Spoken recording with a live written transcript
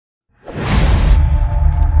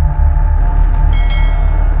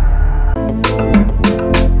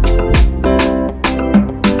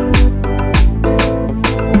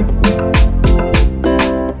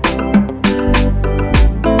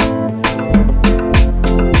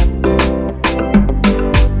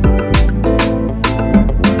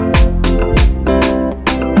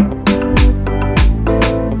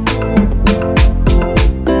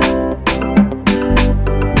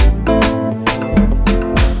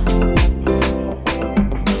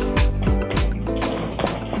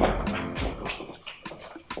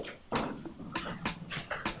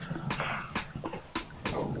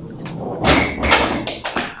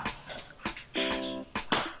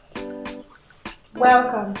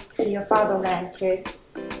Welcome to your fatherland, kids.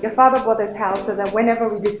 Your father bought this house so that whenever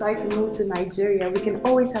we decide to move to Nigeria, we can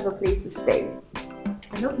always have a place to stay.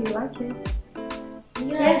 I hope you like it.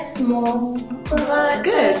 Yes, Mom.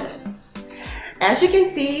 Good. As you can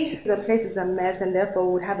see, the place is a mess and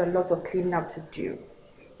therefore we'll have a lot of cleaning up to do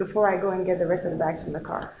before I go and get the rest of the bags from the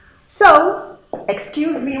car. So,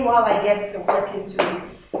 excuse me while I get the work into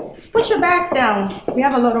this. Put your bags down. We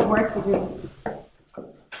have a lot of work to do.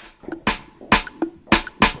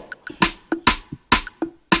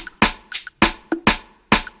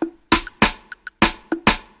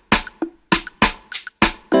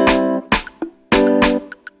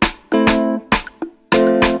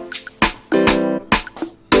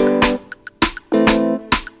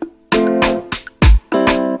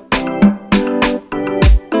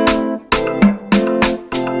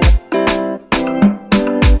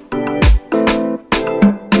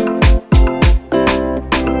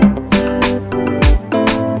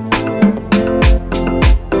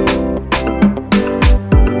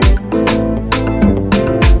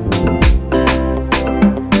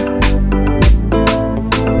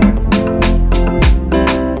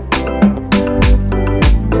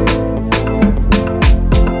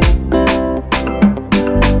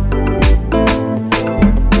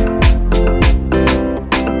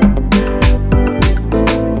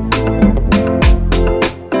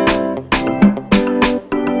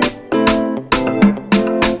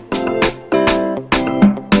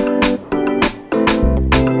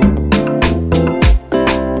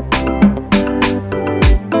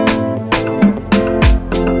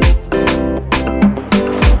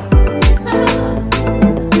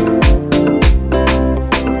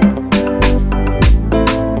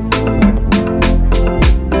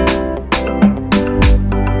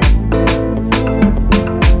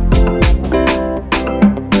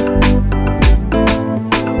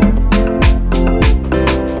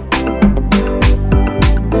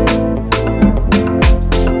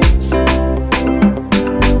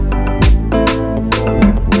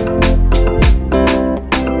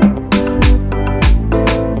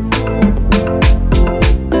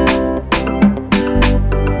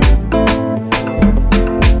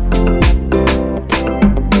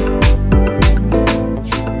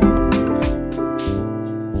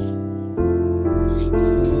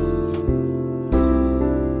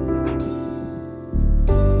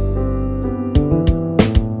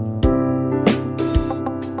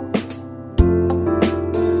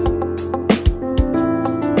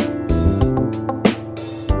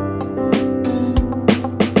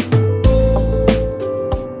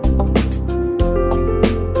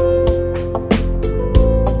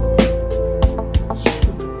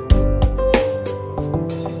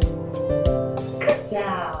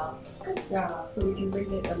 So we can bring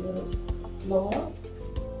it a little lower.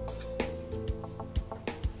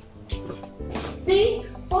 See?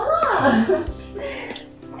 Voila!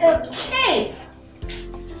 Okay.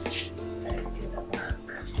 Let's do the work.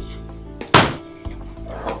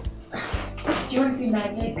 Do you want to see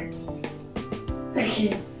magic?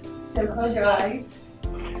 Okay. So close your eyes.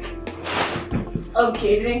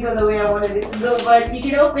 Okay, it didn't go the way I wanted it to go, but you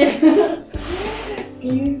can open.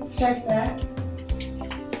 Can you stretch that?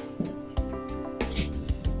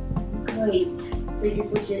 Great. So you can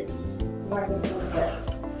push it right in front of it.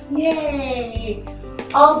 Yay!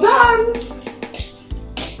 All done!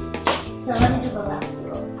 So let me do the last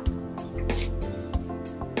row.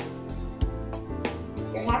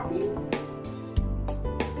 You're happy?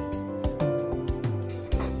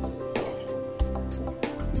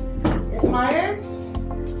 You're tired?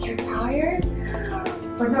 You're tired?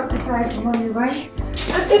 But not too tired for mommy, right?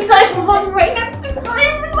 Not too tired for mommy, right? Not too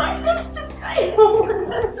tired for mommy, not too tired for mommy.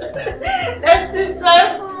 That's too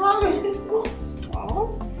tired for mommy.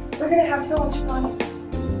 Oh, we're gonna have so much fun.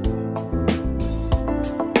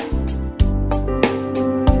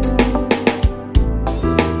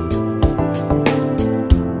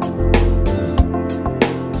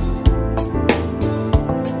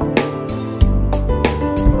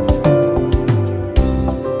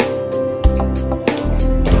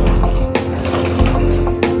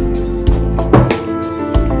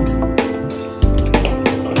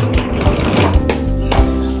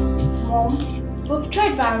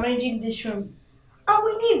 Arranging this room, and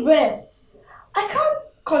we need rest. I can't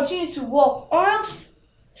continue to work, or else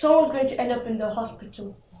someone's going to end up in the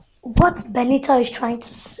hospital. What Benita is trying to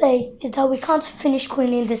say is that we can't finish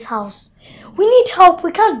cleaning this house. We need help.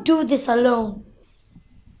 We can't do this alone.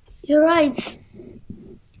 You're right.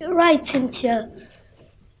 You're right, Cynthia.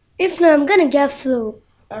 If not, I'm gonna get flu.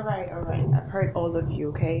 All right. I've heard all of you,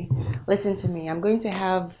 okay? Listen to me. I'm going to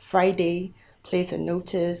have Friday place a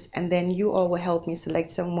notice, and then you all will help me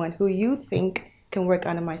select someone who you think can work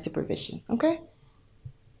under my supervision. Okay?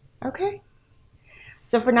 Okay?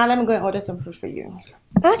 So for now, let me go and order some food for you.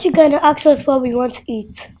 Aren't you going to ask us what we want to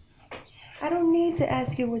eat? I don't need to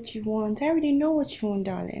ask you what you want. I already know what you want,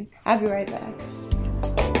 darling. I'll be right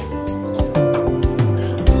back.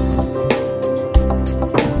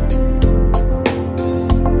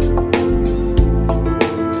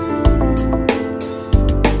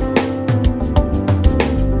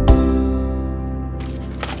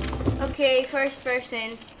 Okay, first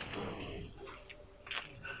person.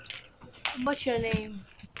 What's your name?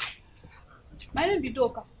 My name is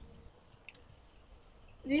Doka.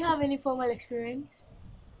 Do you have any formal experience?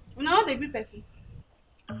 I'm not a good person.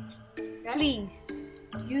 Please,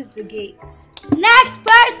 use the gate. Next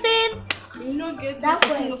person! You know, get That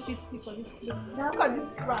person way. no fit see for this place. Look at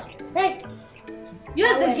this grass. Hey!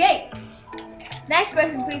 Use the way. gate. Next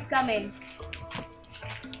person, please come in.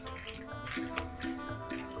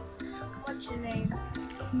 What's your name?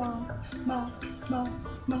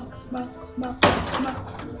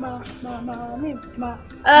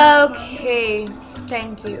 Okay,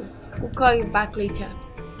 thank you. We'll call you back later.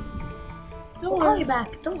 We'll call you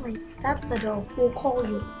back. Don't worry. That's the door. We'll call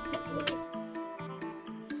you.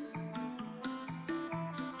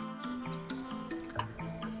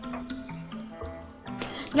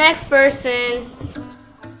 Next person.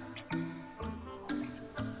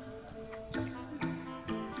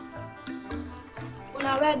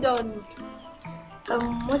 Now we're done.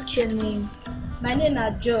 What's your name? My name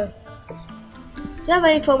is Joy. Do you have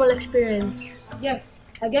any formal experience? Yes,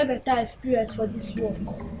 I get better experience for this work.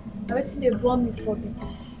 I wait till they born me for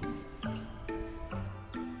this.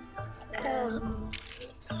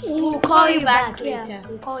 We'll call you back Yeah, later.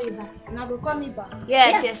 we'll call you back. Now go call me back.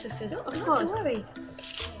 Yes. Of Not course. to worry.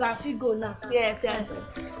 So I feel go now. Yes. That's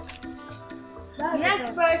Next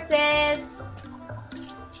it. person.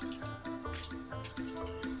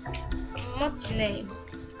 What's your name?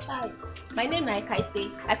 Hi, my name is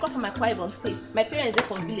Kaite. I come from Akwa Ibom State. My parents dey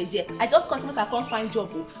from village here. I just come to make I come find job.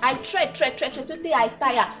 I trek today I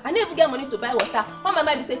tire. I no even get money to buy water. All my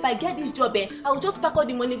mind be say if I get this job, I will just pack all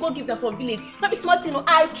the money go give them for village. No be small thing.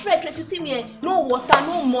 I trek. You see me, no water,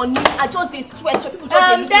 no money. I just dey sweat. So people just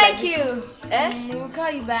dey look Thank like you. We'll call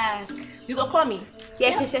you back. You go call me.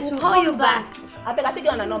 Yes, We'll call you back. I beg I take you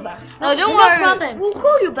on a number. No, don't No worry. problem. We'll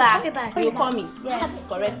call you back. Call you back. You go call me. Yes.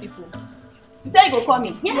 Correct people. You say you go call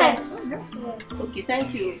me. Yes. Okay,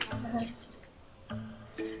 thank you.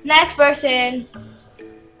 Next person.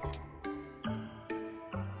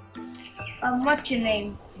 What's your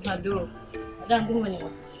name? Hello. Madam, good morning.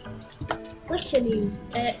 What's your name?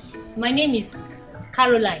 My name is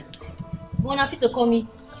Caroline. You want to call me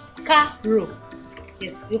Caro?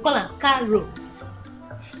 Yes, you call her Caro.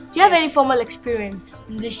 Do you have any formal experience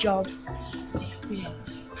in this job? Experience.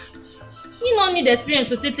 You don't need experience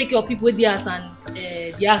to take care of people with the ass and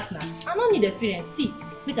the ass now. I don't need experience. See,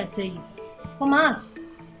 make I tell you. For my ass,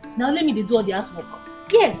 now let me do all the ass work.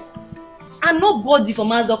 Yes. And nobody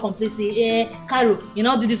from us don't complain say, Caro, you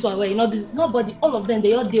not do this one well, you not do nobody, all of them,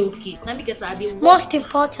 they all do okay. Now me get a Most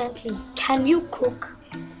importantly, can you cook?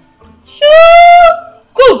 Sure!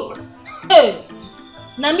 Cook! Hey!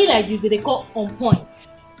 Now me like this, they call on point.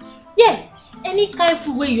 Yes, any kind of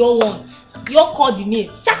food where you all want, you all call the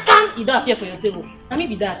name. Chaka! You don't appear for your table. Now me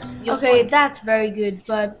be that. Your Okay, point. that's very good.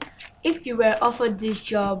 But if you were offered this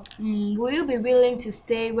job, will you be willing to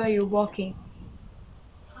stay where you're working?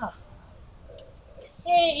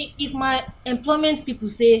 Hey, if my employment people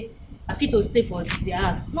say I fit to stay for their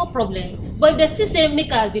house, no problem. But if they still say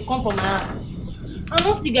make us they come from my house, I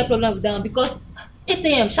don't still get problem with them because 8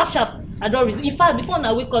 a.m. sharp, I don't reason. In fact, before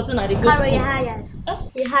I wake up, so I dey go Caro, school. you're hired. Huh?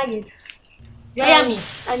 You're hired. You hear me?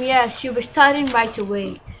 And yes, you'll be starting right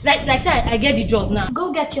away. Like say I get the job now.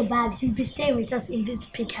 Go get your bags. You'll be staying with us in this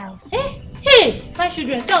big house. Hey, my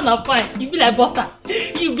children, sound not fine. You be like butter.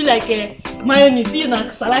 You be like mayonnaise. You know,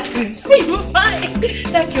 salad cream. You fine.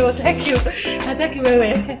 Thank you. I thank you very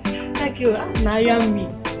well. Thank you. Now you and me.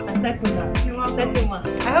 I thank you now. You're welcome. Thank you, ma.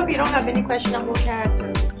 I hope you don't have any questionable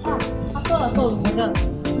character. At all, madam.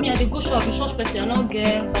 Me, I dey go shop, be church person. I don't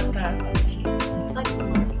get bad character. Thank you,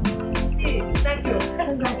 ma. Hey, thank you.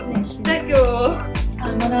 Congratulations. Thank you.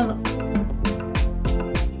 Madam.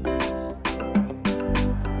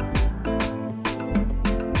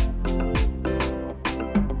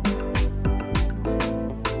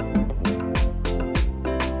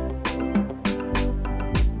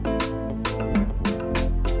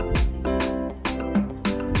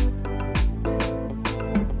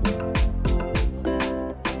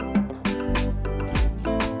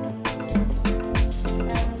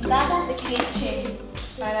 That's the kitchen.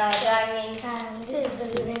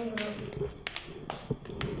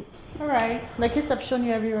 Alright. The kids have shown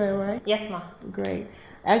you everywhere, right? Yes, ma. Great.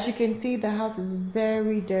 As you can see, the house is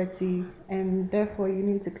very dirty and therefore you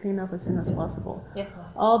need to clean up as soon as possible. Yes, ma.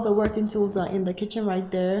 All the working tools are in the kitchen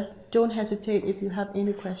right there. Don't hesitate if you have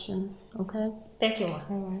any questions, okay? Thank you, ma.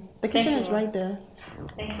 The kitchen is right there.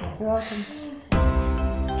 Thank you. You're welcome.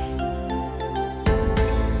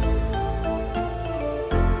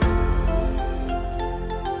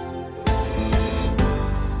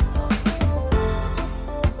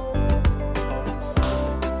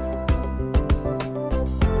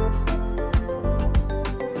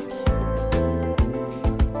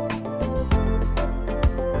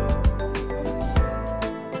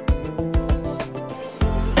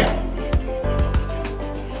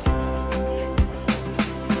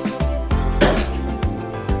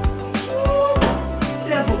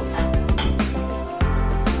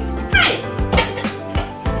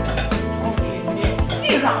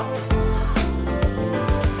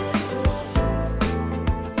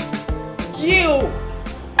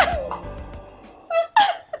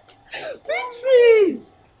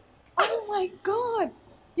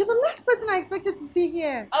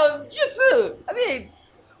 You too. I mean,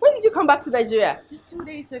 when did you come back to Nigeria? Just 2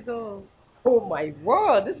 days ago. Oh my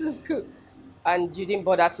word, this is good. And you didn't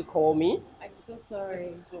bother to call me? I'm so sorry.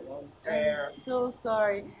 This is so unfair. I'm so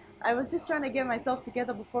sorry. I was just trying to get myself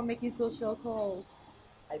together before making social calls.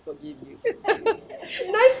 I forgive you.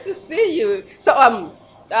 Nice to see you. So,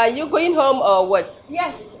 are you going home or what?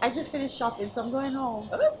 Yes, I just finished shopping, so I'm going home.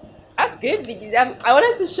 That's good because I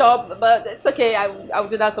wanted to shop, but it's okay. I'll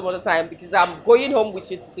do that some other time because I'm going home with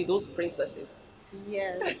you to see those princesses.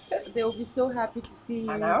 Yes, they will be so happy to see you.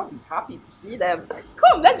 And I'll be happy to see them.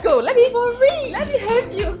 Come, let's go. Let me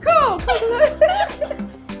help you. Come.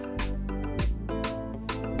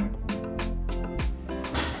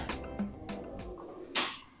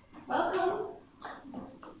 Welcome.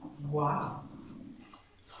 Wow.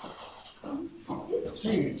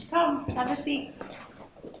 Jeez. Come, have a seat.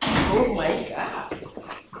 Oh my God.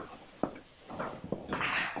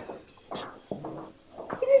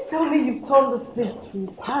 You didn't tell me you've turned this place to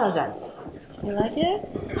paradise. You like it?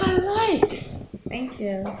 I like. Thank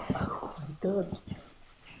you. Oh my God.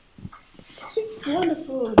 Sweet,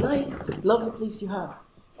 wonderful, nice, lovely place you have.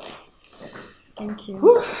 Thank you.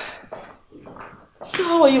 Whew. So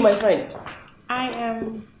how are you, my friend? I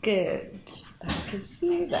am good. I can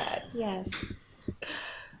see that. Yes.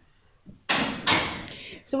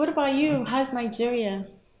 So what about you? How's Nigeria?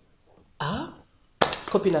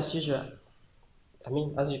 Coping as usual. I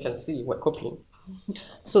mean, as you can see, we're coping.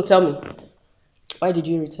 So tell me, why did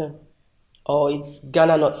you return? Or is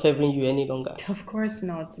Ghana not favoring you any longer? Of course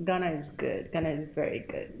not. Ghana is good. Ghana is very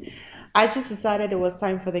good. I just decided it was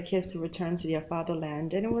time for the kids to return to their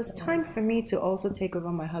fatherland, and it was time for me to also take over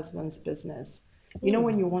my husband's business. You know,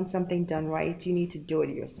 when you want something done right, you need to do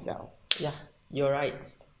it yourself. Yeah, you're right.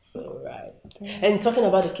 So right. Yeah. And talking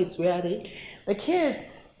about the kids, where are they? The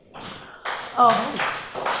kids. Oh,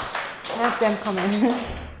 that's them coming.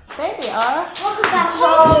 There they are. Welcome back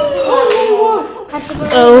home.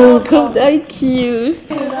 Oh, come, thank you.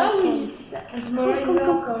 Welcome.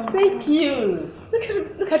 Thank you.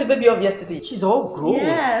 Look at the baby of yesterday. She's all grown.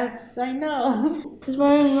 Yes, I know. It's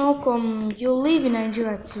very welcome. You live in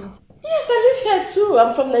Nigeria too. Yes, I live here too.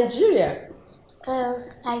 I'm from Nigeria.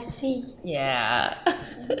 I see. Yeah.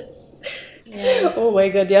 Oh my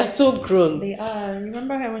God, they are so grown. They are.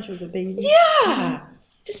 Remember her when she was a baby? Yeah.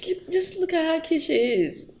 Just look at how cute she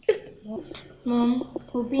is. Mom,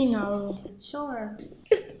 we'll be in our room. Sure.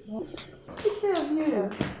 Take care of you.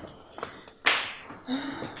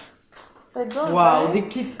 They're grown, Wow, right? the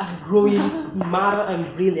kids are growing smarter and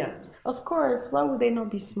brilliant. Of course. Why would they not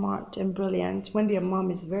be smart and brilliant when their mom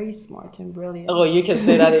is very smart and brilliant? Oh, you can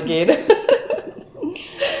say that again.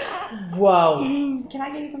 Wow. Can I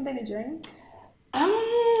get you something to drink? Don't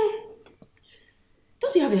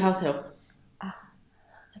you have a house help? I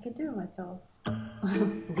can do it myself.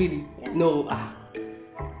 Really? Yeah. No.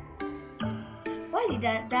 Why did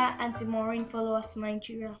that Auntie Maureen follow us to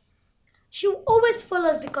Nigeria? She will always follow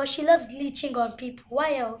us because she loves leeching on people.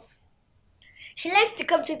 Why else? She likes to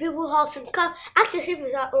come to people's house and act as if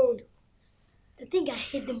it's her own. The thing I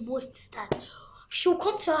hate the most is that she'll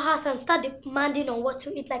come to our house and start demanding on what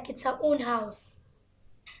to eat like it's her own house.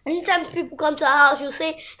 Anytime people come to our house, she'll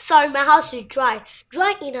say, sorry, my house is dry.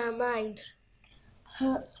 Dry in her mind.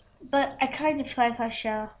 But I kind of like her,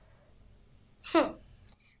 Sha. Yeah,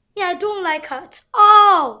 I don't like her at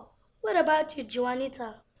all. What about you,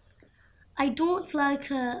 Juanita? I don't like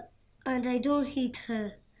her and I don't hate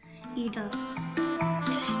her either.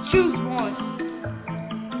 Just choose one.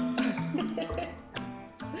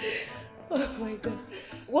 Oh my god.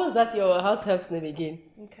 What's that your house help's name again?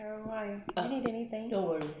 Carol, why? You need anything? Don't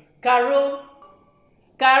worry. Caro!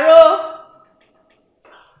 Caro!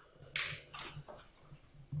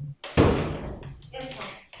 Yes,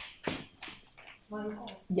 ma'am.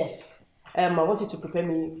 Yes. I want you to prepare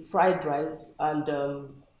me fried rice and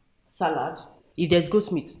salad. If there's goat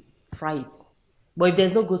meat, fry it. But if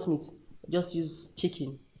there's no goat meat, just use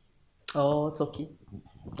chicken or turkey.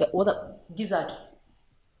 Gizzard,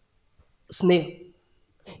 snail.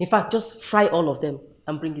 In fact, just fry all of them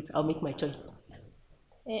and bring it. I'll make my choice.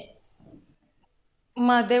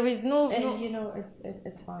 Ma, there is no. You know,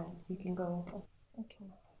 it's fine. You can go. Okay.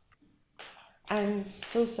 I'm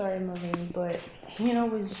so sorry, Maureen, but you know,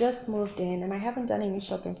 we just moved in and I haven't done any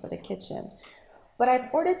shopping for the kitchen. But I've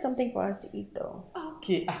ordered something for us to eat though.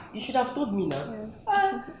 Okay, you should have told me now. Yes.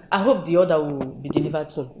 I hope the order will be delivered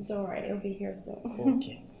soon. It's alright, it'll be here soon.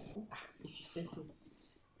 Okay. If you say so.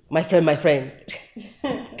 My friend.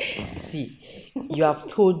 See, you have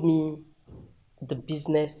told me the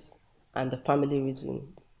business and the family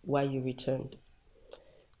reasons why you returned.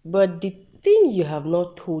 But the thing you have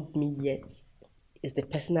not told me yet is the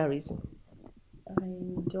personal reason. I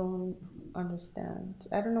don't understand.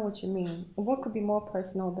 I don't know what you mean. What could be more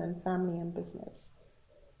personal than family and business?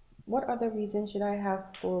 What other reason should I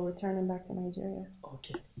have for returning back to Nigeria?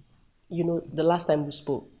 Okay. You know, the last time we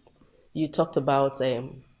spoke, you talked about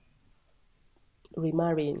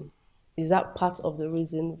remarrying. Is that part of the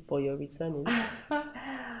reason for your returning?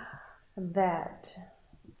 That.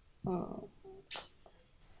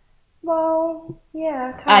 Well,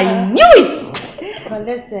 yeah, kinda. I knew it! But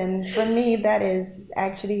listen, for me, that is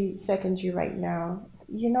actually secondary right now.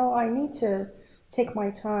 You know, I need to take my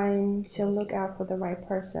time to look out for the right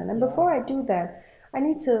person. And before I do that, I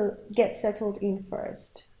need to get settled in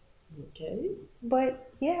first. Okay.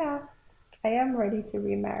 But yeah, I am ready to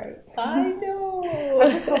remarry. I know. I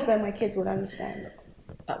just hope that my kids would understand.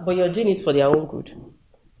 But you're doing it for their own good.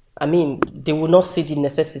 I mean, they will not see the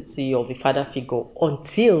necessity of a father figure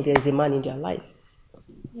until there is a man in their life.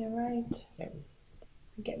 You're right. I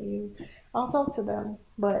get you. I'll talk to them,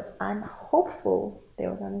 but I'm hopeful they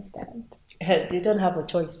would understand. They don't have a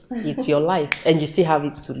choice. It's your life, and you still have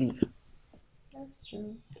it to live. That's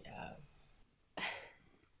true.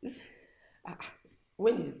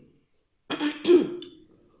 When is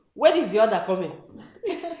the order coming?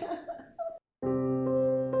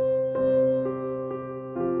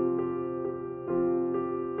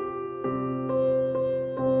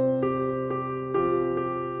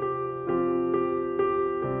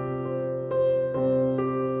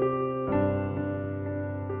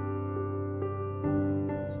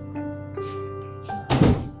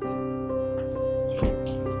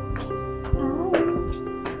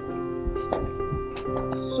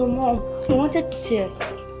 So, Mom, you wanted to see us.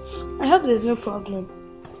 I hope there's no problem.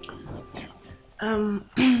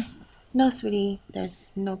 No, sweetie,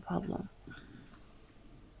 there's no problem.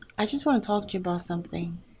 I just want to talk to you about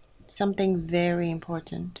something very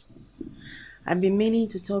important. I've been meaning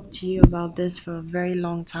to talk to you about this for a very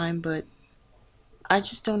long time, but I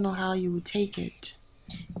just don't know how you would take it.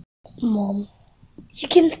 Mom, you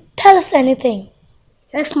can tell us anything.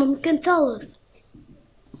 Yes, Mom, you can tell us.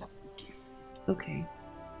 Okay.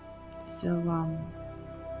 So,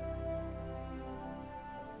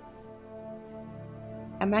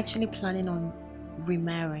 I'm actually planning on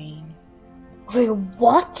remarrying. Wait,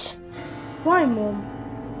 what? Why, Mom?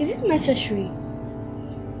 Is it necessary?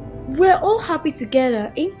 We're all happy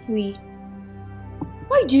together, ain't we?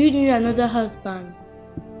 Why do you need another husband?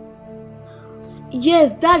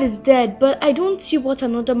 Yes, Dad is dead, but I don't see what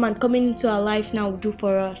another man coming into our life now will do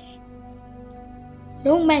for us.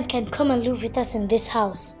 No man can come and live with us in this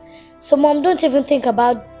house. So, Mom, don't even think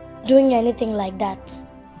about doing anything like that.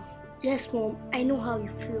 Yes, Mom, I know how you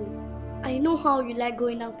feel. I know how you like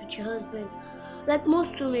going out with your husband, like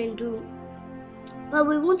most women do. But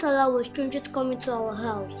we won't allow a stranger to come into our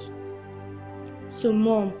house. So,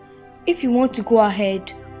 Mom, if you want to go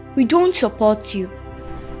ahead, we don't support you.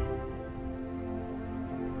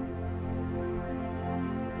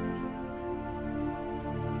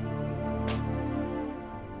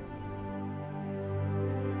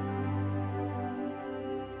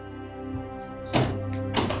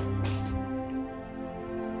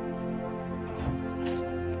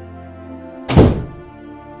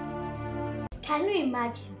 Can you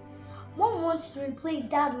imagine? Mom wants to replace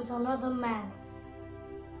Dad with another man.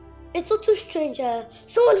 It's so too strange.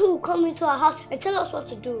 Someone who will come into our house and tell us what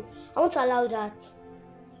to do. I won't allow that.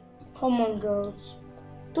 Come on, girls.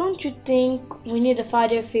 Don't you think we need a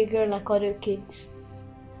father figure like other kids?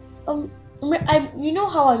 You know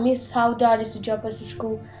how I miss how Dad used to drop us to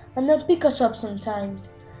school and then pick us up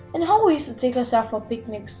sometimes, and how we used to take us out for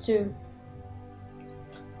picnics too.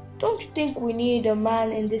 Don't you think we need a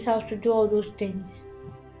man in this house to do all those things?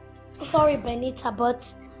 Sorry, Benita,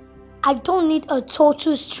 but I don't need a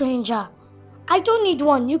total stranger. I don't need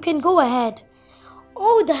one. You can go ahead.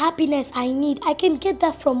 All the happiness I need, I can get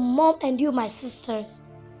that from Mom and you, my sisters.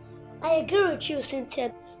 I agree with you,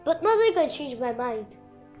 Cynthia, but nothing can change my mind.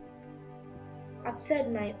 I've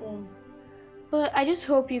said my own, but I just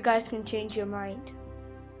hope you guys can change your mind.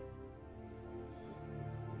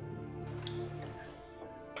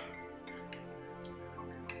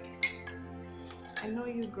 I know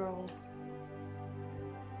you girls.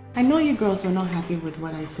 I know you girls were not happy with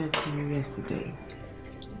what I said to you yesterday.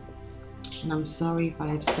 And I'm sorry if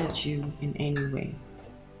I upset you in any way.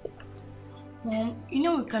 Mom, you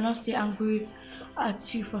know we cannot stay angry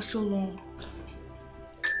at you for so long.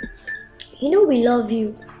 You know we love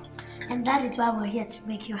you. And that is why we're here to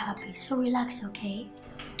make you happy. So relax, okay?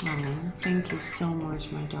 Oh, thank you so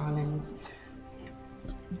much, my darlings.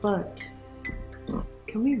 But,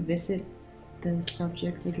 can we visit the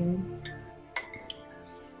subject again?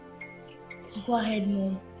 Go ahead,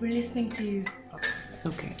 Mom. We're listening to you.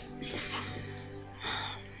 Okay.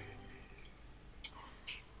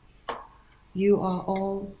 You are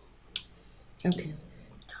all... Okay.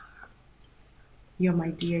 You're my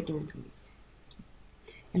dear daughters.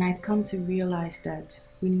 And I've come to realize that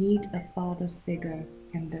we need a father figure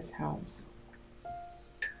in this house.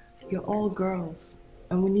 You're all girls,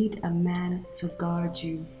 and we need a man to guard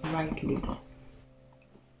you rightly.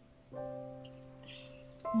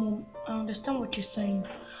 Mom, I understand what you're saying.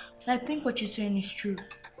 And I think what you're saying is true.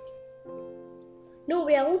 No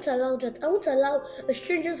way, I won't allow that. I won't allow a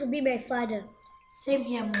stranger to be my father. Same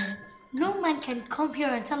here, Mom. No man can come here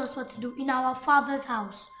and tell us what to do in our father's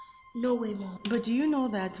house. No way, Mom. But do you know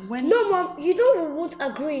that when... No, Mom, you know we won't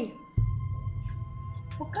agree.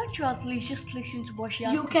 But can't you at least just listen to what she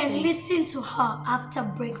has You to say? can listen to her after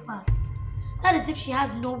breakfast. That is if she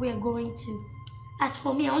has nowhere going to. As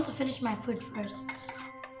for me, I want to finish my food first.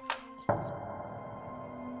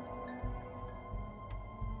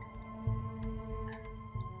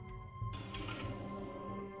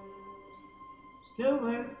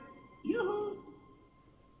 Stewart, yoo-hoo.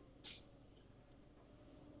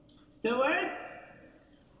 Stewart?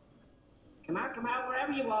 Come out,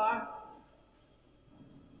 wherever you are.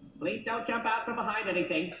 Please don't jump out from behind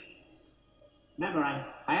anything. Remember,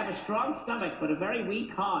 I have a strong stomach, but a very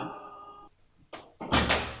weak heart.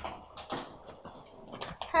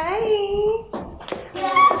 Hey!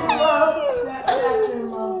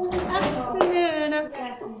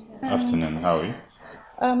 Afternoon, how are you?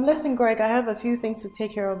 Listen, Greg, I have a few things to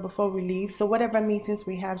take care of before we leave, so whatever meetings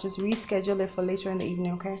we have, just reschedule it for later in the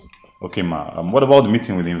evening, okay? Okay, ma. What about the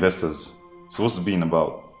meeting with the investors? Supposed to be in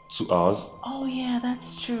about 2 hours. Oh, yeah,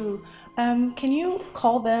 that's true. Can you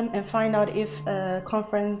call them and find out if a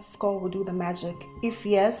conference call will do the magic? If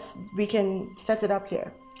yes, we can set it up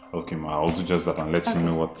here. Okay, ma. I'll do just that and let you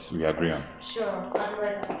know what we agree on. Sure, I'll be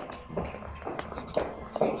right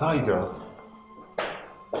back. So how are you girls?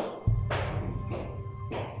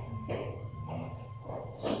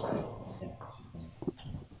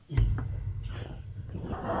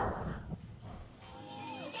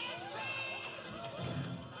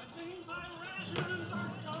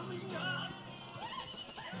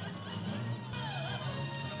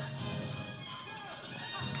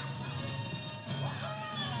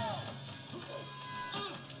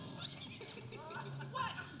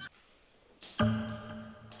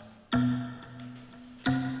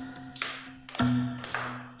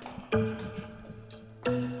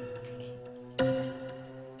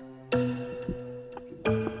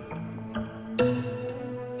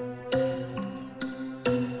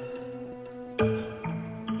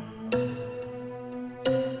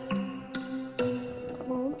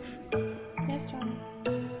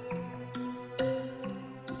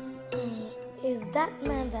 Is that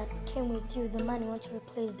man that came with you the man you want to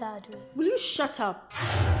replace Dad with? Will you shut up?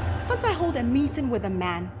 Can't I hold a meeting with a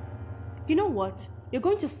man? You know what? You're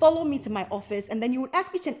going to follow me to my office and then you would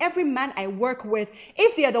ask each and every man I work with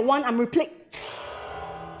if they are the one I'm replacing.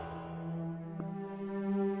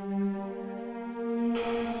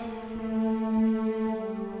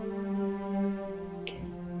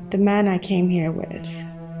 The man I came here with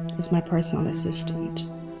is my personal assistant.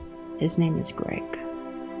 His name is Greg.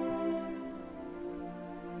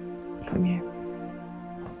 Come here.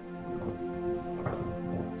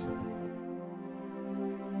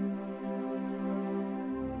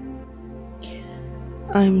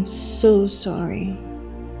 I'm so sorry.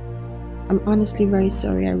 I'm honestly very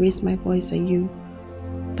sorry I raised my voice at you.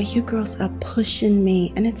 But you girls are pushing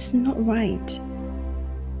me and it's not right.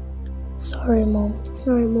 Sorry, Mom.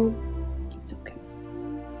 Sorry, Mom. It's okay.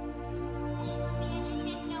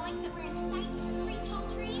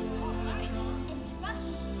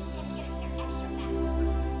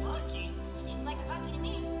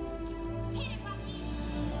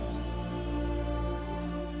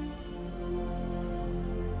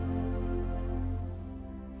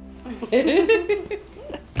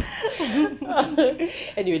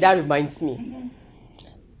 Anyway, that reminds me.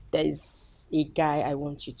 There's a guy I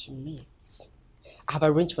want you to meet. I have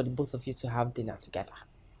arranged for the both of you to have dinner together.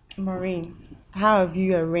 Maureen, how have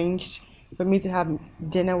you arranged for me to have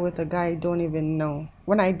dinner with a guy I don't even know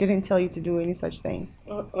when I didn't tell you to do any such thing?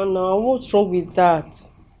 Oh no, what's wrong with that?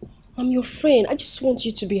 I'm your friend. I just want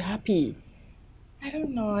you to be happy. I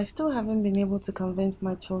don't know. I still haven't been able to convince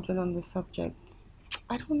my children on the subject.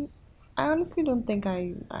 I honestly don't think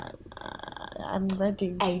I'm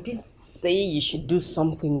ready. I didn't say you should do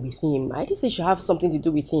something with him. I didn't say you should have something to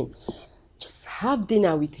do with him. Just have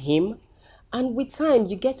dinner with him, and with time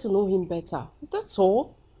you get to know him better. That's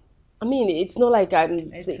all. I mean, it's not like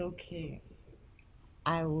It's okay.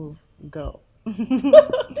 I will go.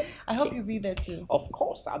 I hope you'll be there too. Of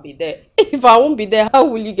course, I'll be there. If I won't be there, how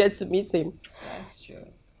will you get to meet him? That's true.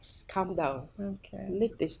 Just calm down. Okay.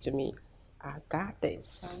 Leave this to me. I got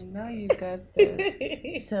this. I know you got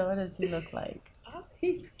this. So what does he look like? Oh,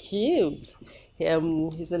 he's cute.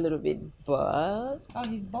 He's a little bit buff. Oh,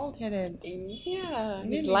 he's bald-headed. Yeah, he's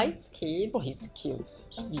Really? light skinned, but he's cute.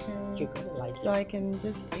 Okay. You're gonna like So him. I can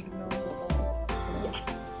just ignore the bald. Yeah.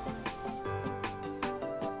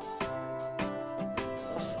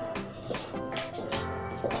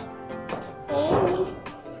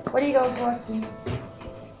 What are you guys watching?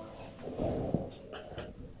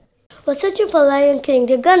 We're searching for Lion King.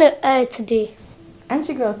 They're gonna air today. Aren't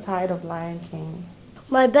you girls tired of Lion King?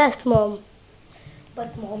 My best, Mom.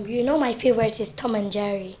 But Mom, you know my favorite is Tom and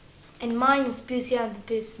Jerry. And mine is Beauty and the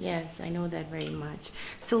Beast. Yes, I know that very much.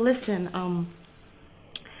 So listen,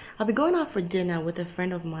 I'll be going out for dinner with a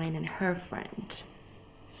friend of mine and her friend.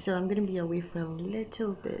 So I'm gonna be away for a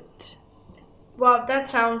little bit. Wow, that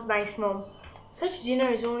sounds nice, Mom. Such dinner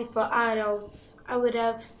is only for adults. I would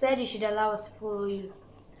have said you should allow us to follow you.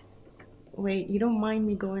 Wait, you don't mind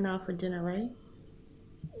me going out for dinner, right?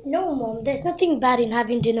 No, Mom, there's nothing bad in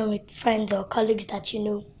having dinner with friends or colleagues that you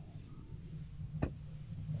know.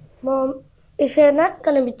 Mom, if you're not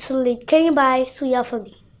gonna be too late, can you buy suya for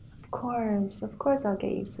me? Of course I'll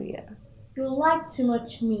get you suya. You like too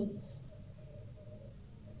much meat.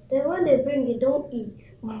 Then when they bring it, don't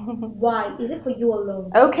eat. Why? Is it for you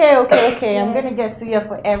alone? Okay. I'm gonna get suya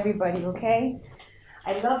for everybody, okay?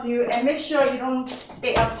 I love you, and make sure you don't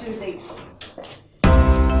stay up too late.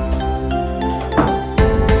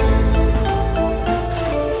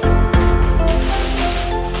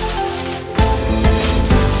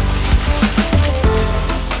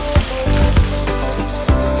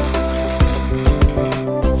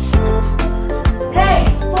 Hey,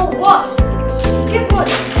 for what? Keep on.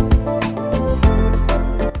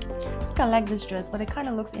 I like this dress, but it kind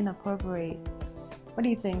of looks inappropriate. What do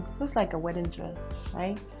you think? Looks like a wedding dress,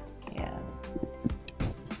 right? Yeah.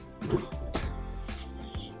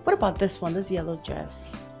 What about this one? This yellow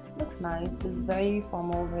dress. Looks nice. It's very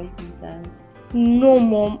formal, very decent. No,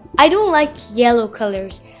 Mom. I don't like yellow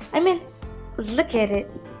colors. I mean, look at it.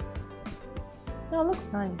 No, it looks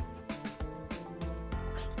nice.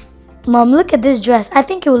 Mom, look at this dress. I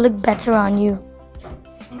think it will look better on you.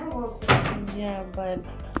 Yeah, but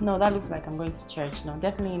no, that looks like I'm going to church. No,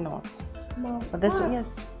 definitely not. Mom, But this one,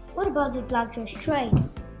 yes. What about the black dress? Try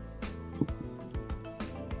it.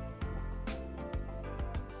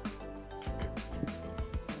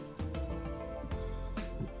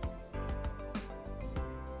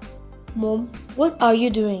 Mom, what are you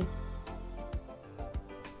doing?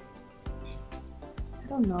 I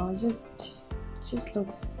don't know. It just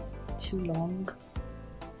looks too long.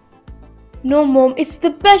 No, Mom, it's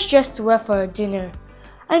the best dress to wear for a dinner.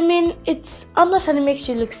 I mean, I'm not trying to make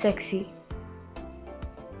you look sexy.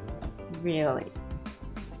 Really.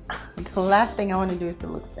 The last thing I want to do is to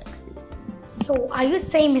look sexy. So, are you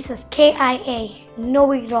saying Mrs. KIA,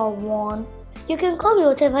 know it all one? You can call me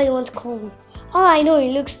whatever you want to call me. All I know,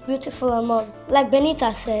 it looks beautiful on Mom, like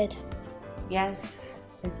Benita said. Yes,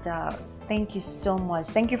 it does. Thank you so much.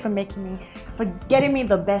 Thank you for getting me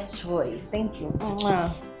the best choice. Thank you.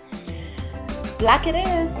 Mwah. Black it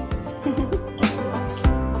is.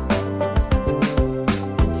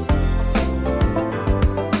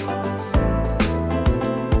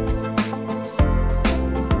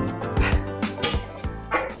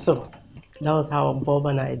 So, That was how Bob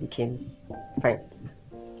and I became friends.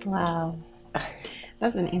 Wow.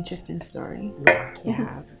 That's an interesting story.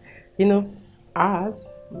 Yeah. You know, ours,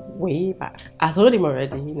 way back. I told him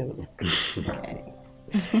already, you know.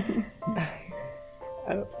 Okay.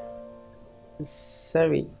 Oh,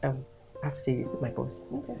 sorry, I have to say this is my boss.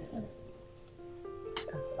 Okay, sir.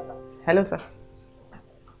 Hello, sir.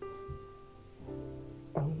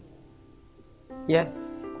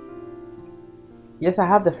 Yes. Yes, I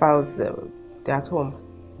have the files. They're at home.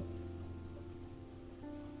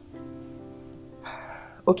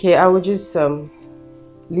 Okay, I will just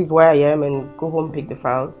leave where I am and go home, pick the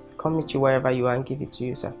files, come meet you wherever you are and give it to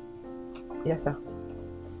you, sir. Yes, sir.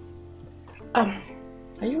 Are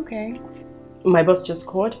you okay? My boss just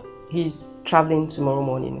called. He's traveling tomorrow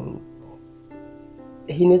morning and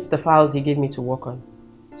he needs the files he gave me to work on.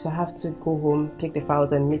 So I have to go home, pick the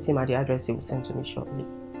files and meet him at the address he will send to me shortly.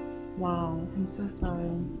 Wow, I'm so sorry.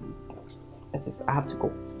 I have to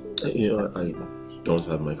go. You know, I don't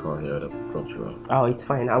have my car here. I've dropped you off. Oh, it's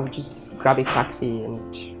fine. I will just grab a taxi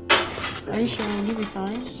and... Are you sure you'll be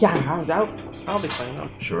fine? Yeah, I'll be fine.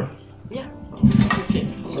 Sure? Yeah. Okay.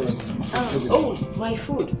 Oh, my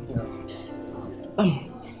food. Yeah.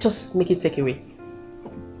 Just make it take away.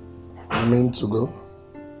 I mean to go?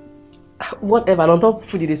 Whatever. Don't talk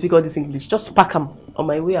food they speak all this English. Just pack them. On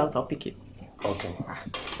my way out, I'll pick it. Okay.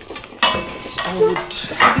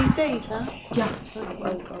 I'll be safe, huh? Yeah,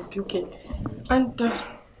 I'll be okay. And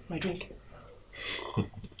my drink.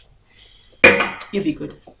 You'll be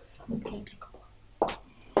good. Okay.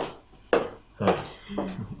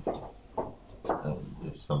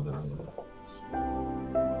 If something.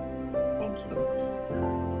 Thank you.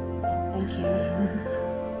 Thank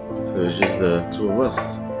you. So it's just the two of us.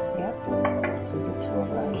 Yep. Just the two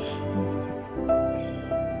of us.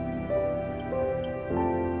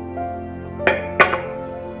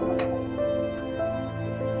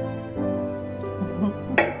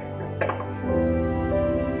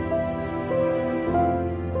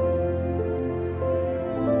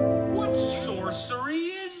 What sorcery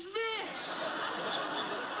is this?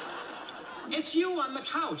 It's you on the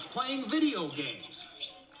couch playing video games.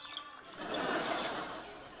 It's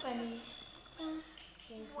funny.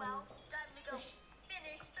 Well, time to go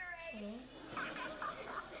finish the race.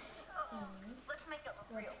 Let's make it look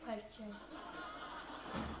real.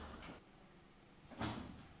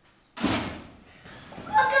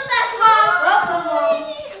 Welcome back, Mom! Welcome, Mom!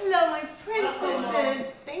 Hello, my princesses!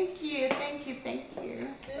 Thank you, thank you, thank you.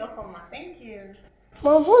 Welcome, thank you.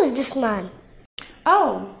 Mom, who is this man?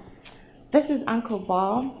 Oh, this is Uncle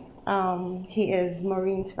Bob. He is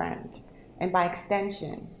Maureen's friend, and by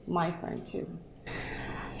extension, my friend too.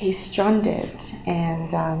 He's stranded,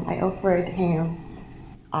 and I offered him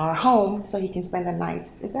our home so he can spend the night.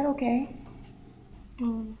 Is that okay?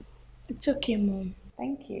 It's okay, Mom.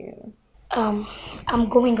 Thank you. I'm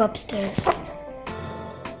going upstairs.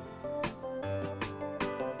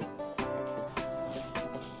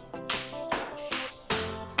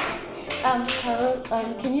 Carol,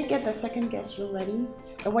 can you get the second guest room ready?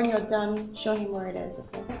 And when you're done, show him where it is,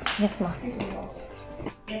 okay? Yes, ma'am.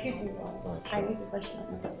 Excuse me, Bob. I need to freshen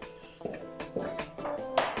up.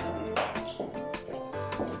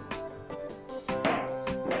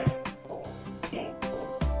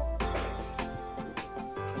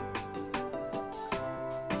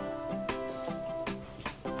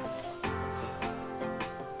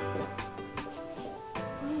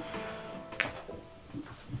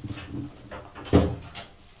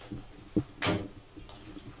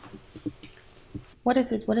 What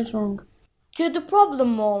is it? What is wrong? You're the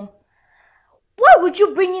problem, Mom. Why would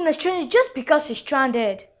you bring in a stranger just because he's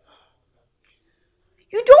stranded?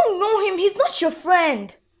 You don't know him. He's not your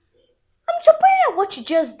friend. I'm surprised at what you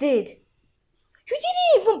just did. You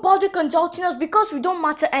didn't even bother consulting us because we don't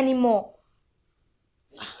matter anymore.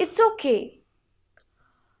 It's okay.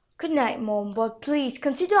 Good night, Mom, but please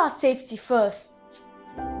consider our safety first.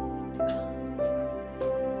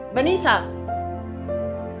 Benita!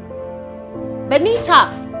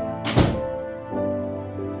 Benita!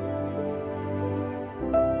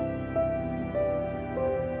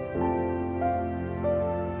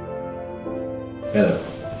 Hello.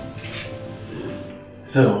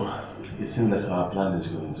 So, it seems like our plan is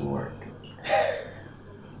going to work.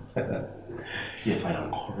 Yes, I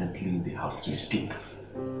am currently in the house to speak.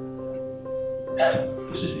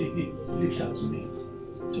 Leave that to me.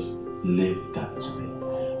 Just leave that to me.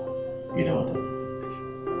 You know what?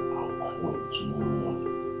 I'll call you tomorrow morning.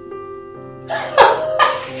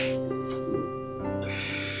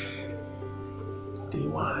 Day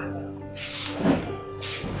one.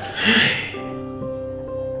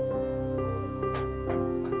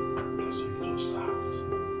 See.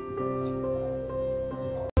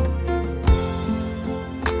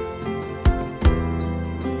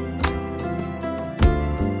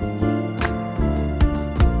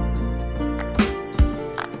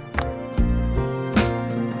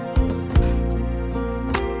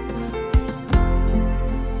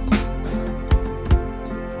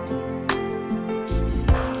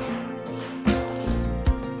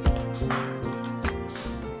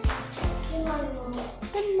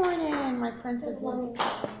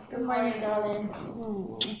 morning, darling.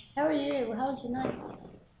 How are you? How was your night?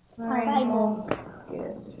 Fine, Mom.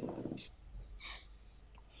 Good.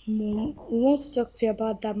 Mom, we want to talk to you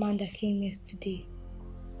about that man that came yesterday.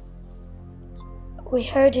 We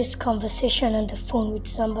heard his conversation on the phone with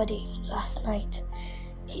somebody last night.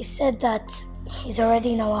 He said that he's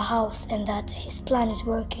already in our house and that his plan is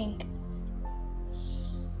working.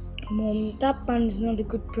 Mom, that man is not a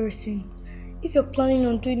good person. If you're planning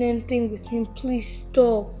on doing anything with him, please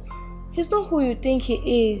stop. He's not who you think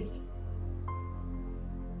he is.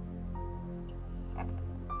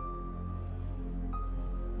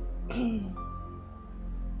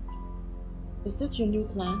 Is this your new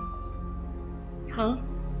plan? Huh?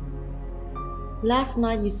 Last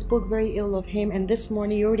night you spoke very ill of him and this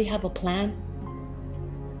morning you already have a plan?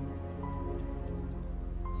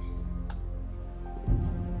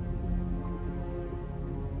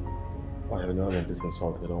 I have known been this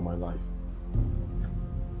insulted all my life.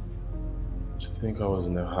 To think I was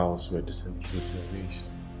in a house where decent kids were raised.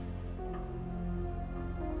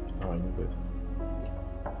 Now I know better.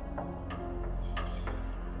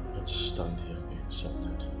 Let's stand here and be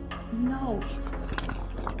insulted. No.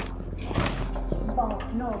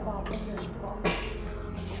 Bob, no, Bob, listen, Bob.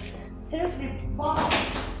 Seriously, Bob.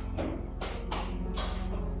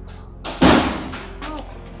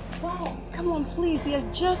 Bob, come on, please. They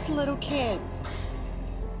are just little kids.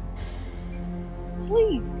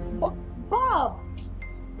 Please, Bob.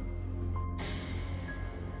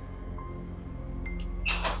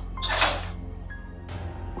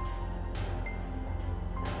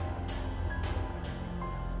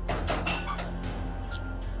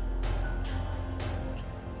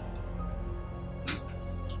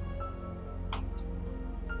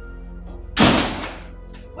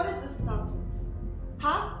 What is this nonsense?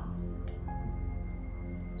 Huh?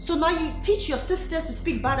 So now you teach your sisters to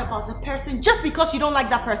speak bad about a person just because you don't like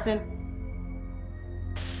that person?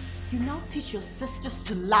 You now teach your sisters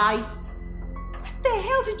to lie? Where the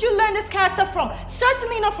hell did you learn this character from?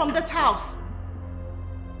 Certainly not from this house.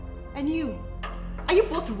 And you? Are you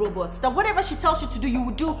both robots that whatever she tells you to do, you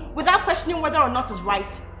will do without questioning whether or not it's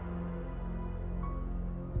right?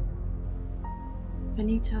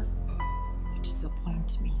 Benita, you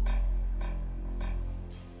disappoint me.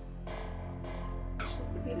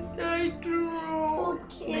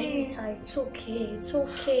 Benita, it's okay. It's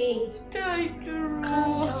okay.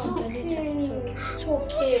 Calm down, Benita. It's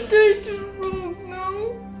okay. It's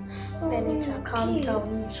okay. Benita, calm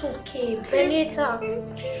down. It's okay. Benita.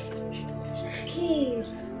 Okay.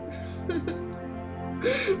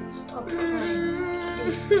 Stop crying.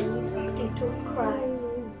 Please, Benita, don't cry.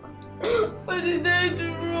 What did I do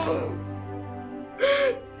wrong?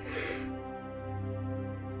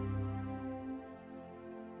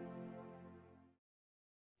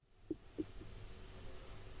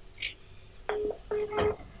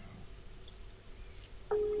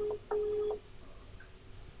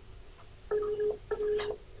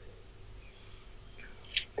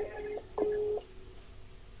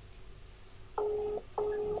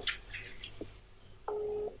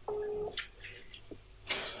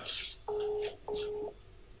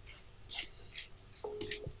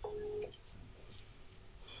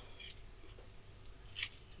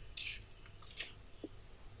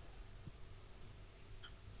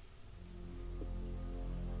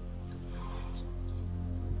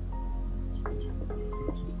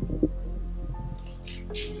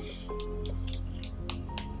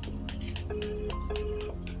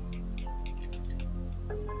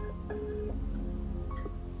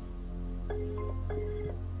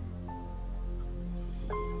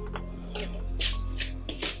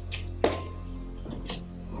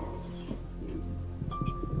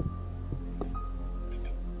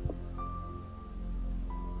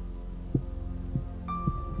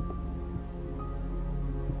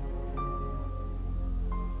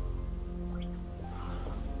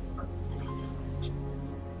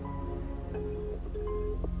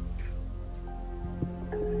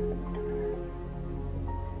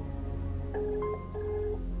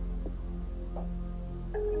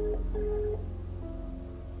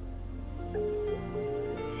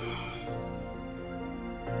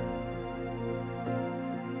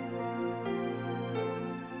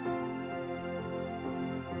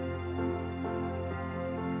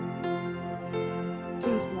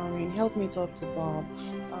 Please, Maureen, help me talk to Bob.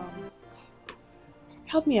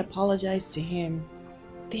 Help me apologize to him.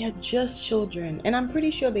 They are just children, and I'm pretty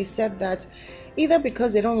sure they said that either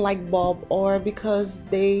because they don't like Bob or because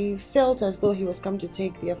they felt as though he was come to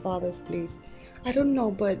take their father's place. I don't know,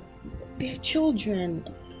 but they're children.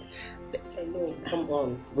 I know. Come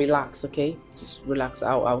on, relax, okay? Just relax.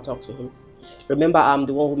 I'll talk to him. Remember, I'm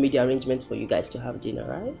the one who made the arrangement for you guys to have dinner,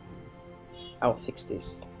 right? I'll fix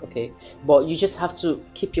this, okay? But you just have to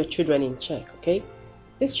keep your children in check, okay?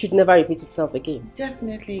 This should never repeat itself again.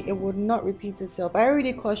 Definitely, it would not repeat itself. I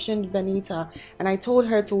already cautioned Benita and I told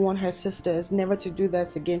her to warn her sisters never to do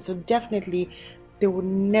that again. So definitely, they would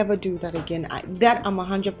never do that again. That I'm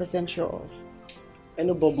 100% sure of. I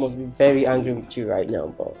know Bob must be very angry with you right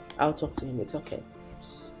now, but I'll talk to him. It's okay.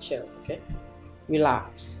 Just chill, okay?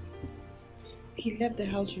 Relax. He left the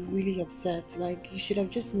house really upset. Like, you should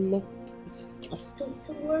have just looked.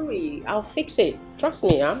 Don't worry. I'll fix it. Trust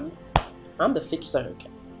me, I'm the fixer, okay?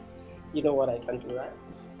 You know what I can do, right?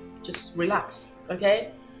 Just relax,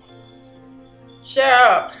 okay?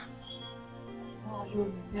 Sure. Oh, he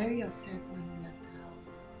was very upset when he left the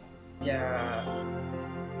house. Yeah.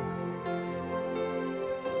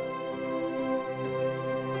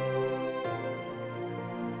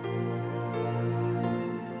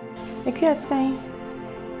 Like you had saying,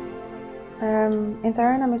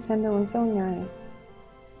 Intarana Misenda Unsonya.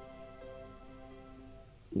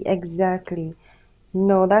 Exactly.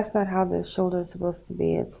 No, that's not how the shoulder is supposed to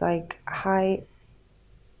be. It's like high.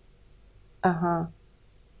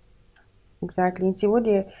 Exactly. See what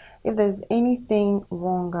if there's anything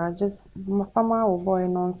wrong, just Mafama or boy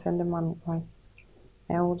non send them on right.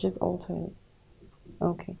 And we'll just alter it.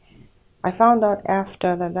 Okay. I found out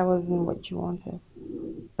after that wasn't what you wanted.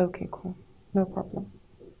 Okay, cool. No problem.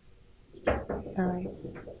 Alright.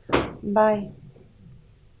 Bye.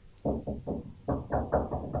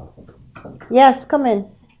 Yes, come in.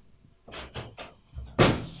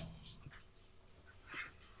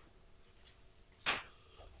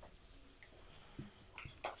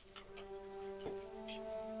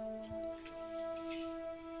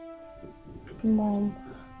 Mom,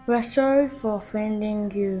 we're sorry for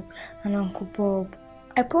offending you and Uncle Bob.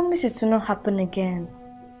 I promise it will not happen again.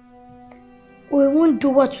 We won't do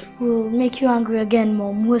what will make you angry again,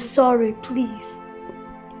 Mom. We're sorry, please.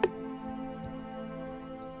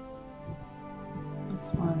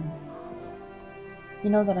 It's fine. You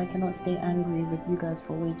know that I cannot stay angry with you guys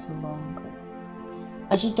for way too long.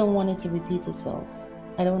 I just don't want it to repeat itself.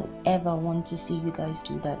 I don't ever want to see you guys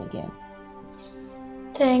do that again.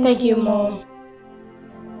 Thank you, Mom.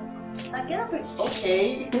 I get up.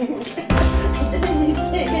 Okay. Let me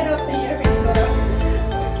say, get up here.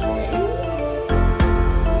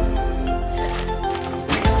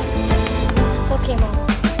 Okay, Mom.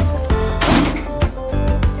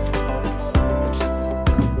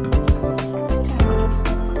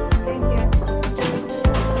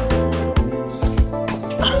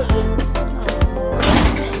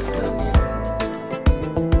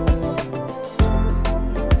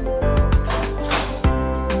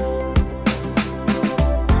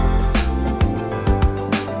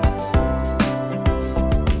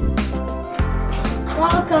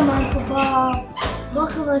 Welcome, Uncle Bob.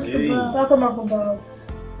 Welcome, Uncle Bob. Welcome, Uncle Bob.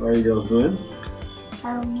 How are you girls doing?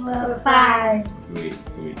 We're fine. Great.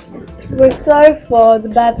 We're sorry for the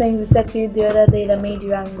bad things we said to you the other day that made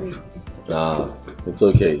you angry. Ah, it's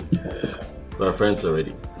okay. We're friends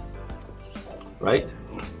already. Right?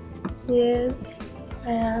 Yes.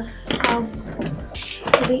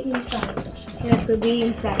 We'll be inside. Yes, we'll be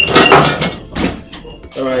inside.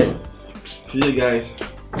 Alright. See you guys.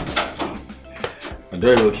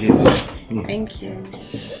 Adorable kids. Thank you.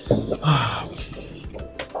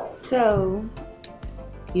 So,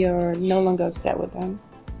 you're no longer upset with them?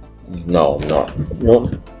 No.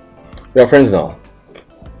 We are friends now.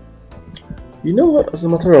 You know what? As a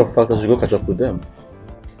matter of fact, I should go catch up with them.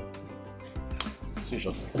 See you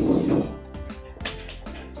shortly.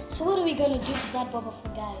 So what are we gonna do to that Boba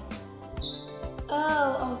guy?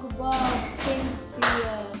 Oh, Uncle Bob came to see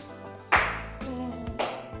us.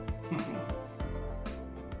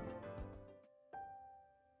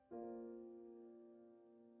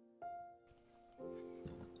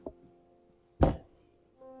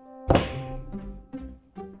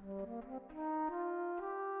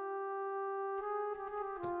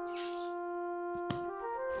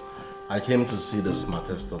 I came to see the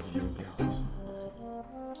smartest of you girls.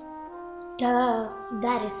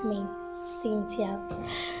 That is me, Cynthia.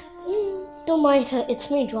 Don't mind her, it's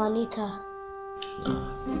me, Juanita.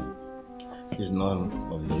 Nah, it's none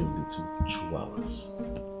of you little chihuahuas.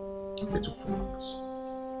 Little fools.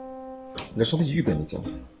 There's only you, Benita.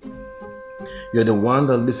 You're the one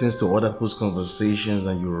that listens to other people's conversations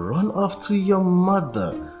and you run off to your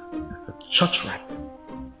mother, a church rat,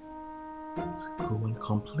 to go and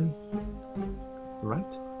complain.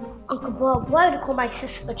 Right? Uncle Bob, why would you call my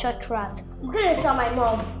sister a church rat? I'm gonna tell my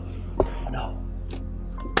mom. No.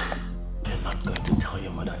 You're not going to tell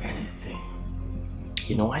your mother anything.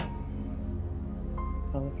 You know why?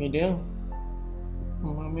 But if you do,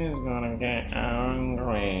 Mommy's gonna get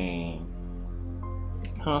angry.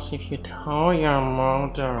 Because if you tell your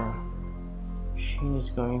mother, she's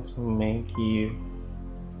going to make you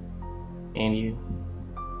and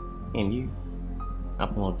you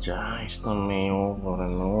apologize to me over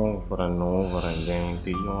and over and over again. Do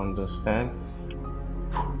you understand?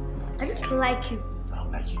 I don't like you. I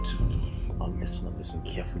don't like you too. Now listen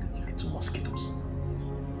carefully, you little mosquitoes.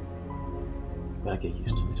 You better get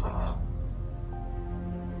used to this face.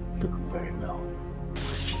 Look very well.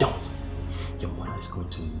 Because if you don't, your mother is going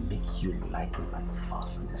to make you like me like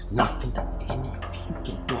fast, and there's nothing that any of you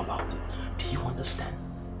can do about it. Do you understand?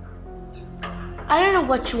 I don't know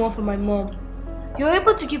what you want from my mom. You're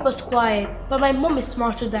able to keep us quiet, but my mom is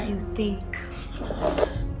smarter than you think.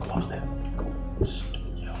 Close this. Stupid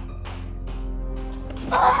girl.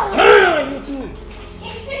 You too.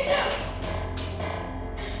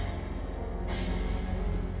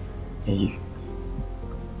 Hey, you.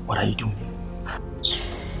 What are you doing here?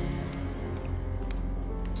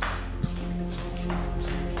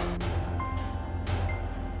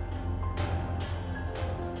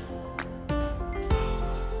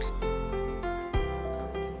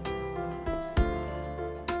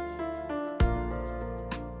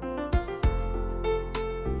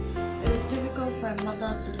 It's difficult for a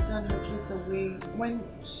mother to send her kids away when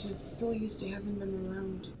she's so used to having them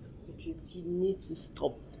around. Because you need to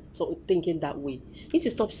stop thinking that way. You need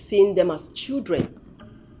to stop seeing them as children.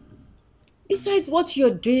 Besides, what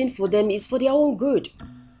you're doing for them is for their own good.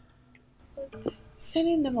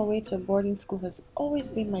 Sending them away to a boarding school has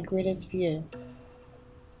always been my greatest fear.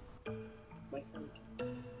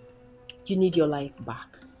 You need your life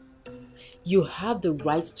back. You have the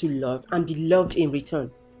right to love and be loved in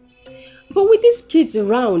return. But with these kids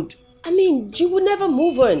around, you will never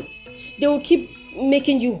move on. They will keep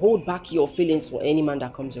making you hold back your feelings for any man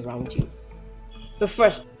that comes around you. But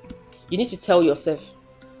first, you need to tell yourself,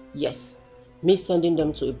 yes, me sending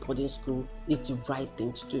them to a boarding school is the right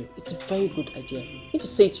thing to do. It's a very good idea. You need to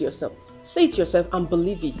say it to yourself. Say it to yourself and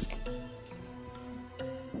believe it.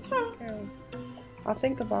 Okay. I'll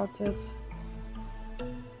think about it.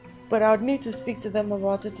 But I would need to speak to them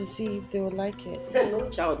about it to see if they would like it. No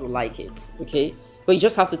child will like it, okay? But you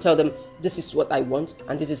just have to tell them, this is what I want,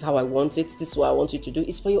 and this is how I want it. This is what I want you to do.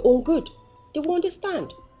 It's for your own good. They will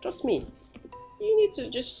understand. Trust me. You need to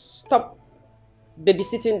just stop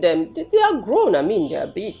babysitting them. They are grown. They are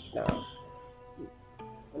big now.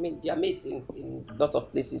 Their mates in lots of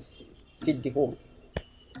places feed the home.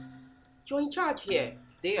 You're in charge here.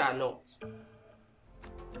 They are not.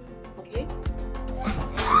 Okay?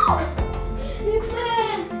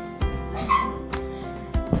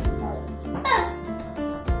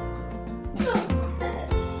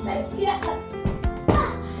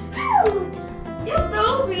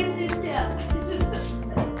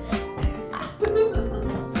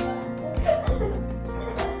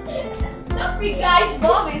 Stop it, guys!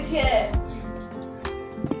 Mom is here!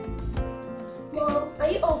 Mom, are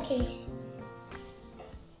you okay?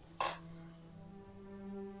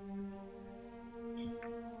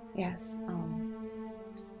 Yes,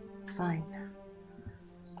 fine.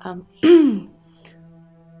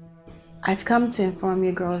 I've come to inform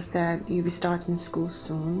you girls that you'll be starting school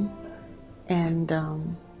soon, and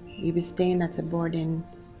you'll be staying at a boarding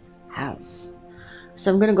house.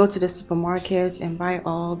 So I'm gonna go to the supermarket and buy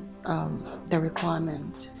all the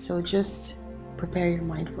requirements. So just prepare your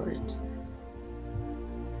mind for it.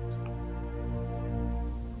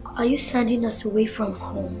 Are you sending us away from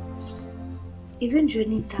home? Even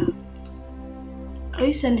Jonita, are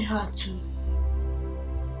you sending her too?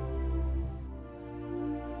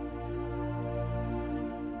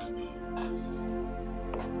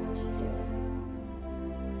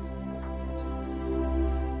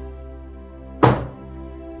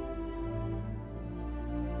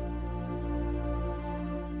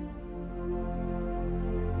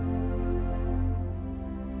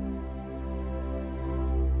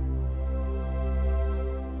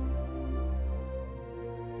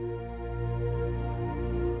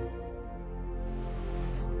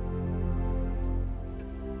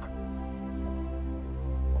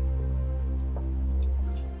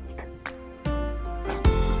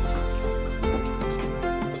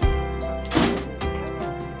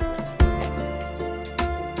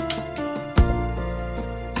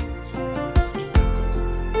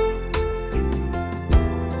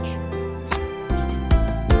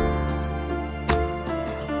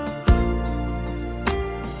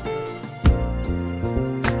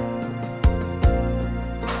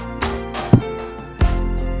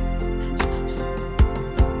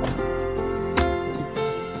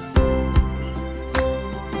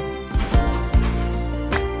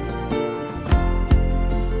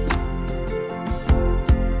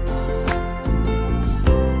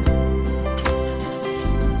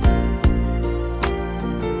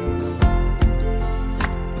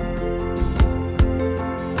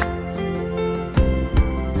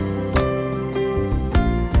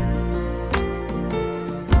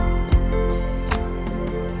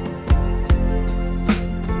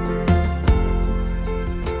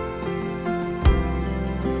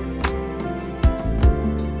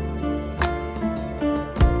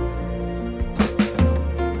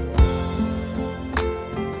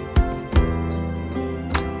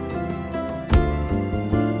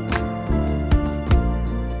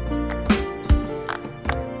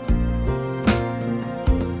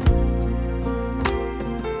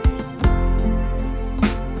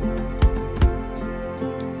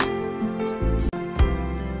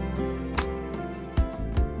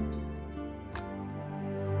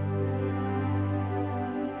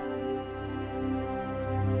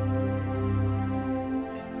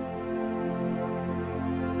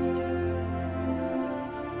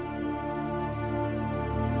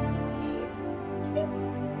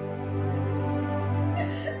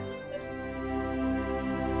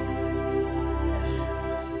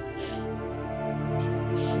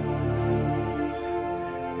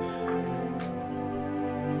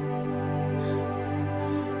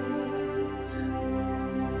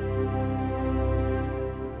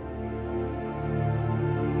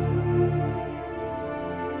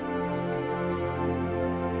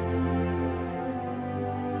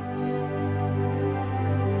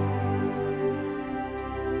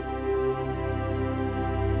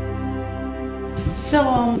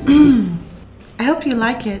 So, I hope you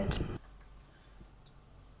like it.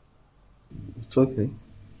 It's okay.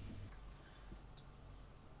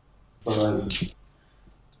 I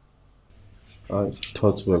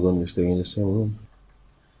thought we were going to stay in the same room.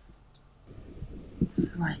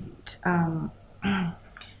 Right.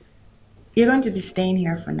 You're going to be staying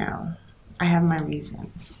here for now. I have my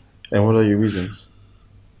reasons. And what are your reasons?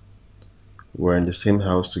 We're in the same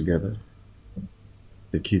house together.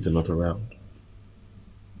 The kids are not around.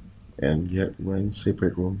 And yet we're in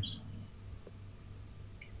separate rooms.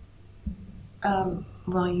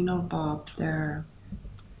 Well, you know, Bob, there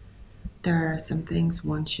are some things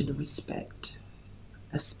one should respect,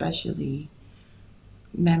 especially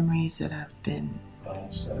memories that have been.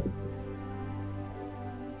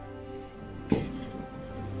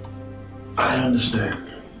 I understand.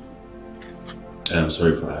 And I'm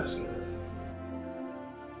sorry for asking.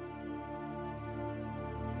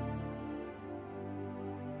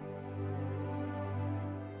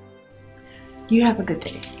 You have a good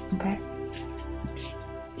day, okay?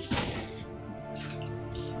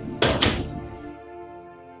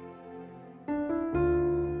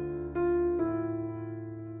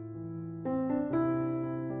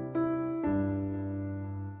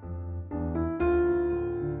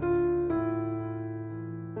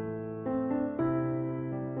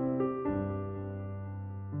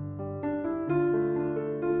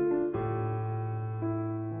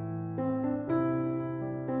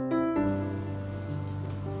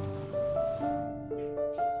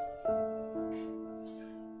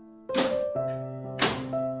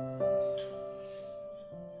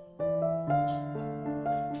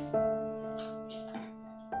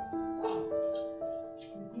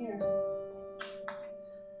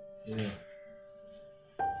 Yeah.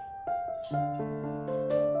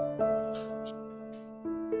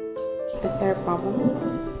 Is there a problem?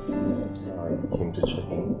 I came to check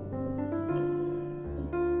in.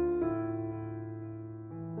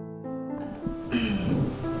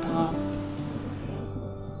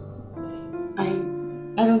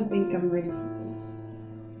 I don't think I'm ready for this.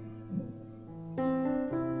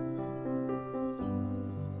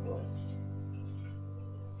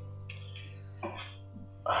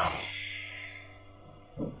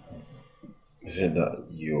 Is it that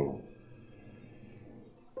your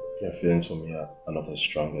feelings for me are not as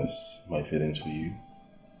strong as my feelings for you?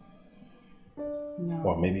 No.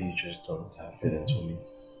 Or maybe you just don't have feelings for me?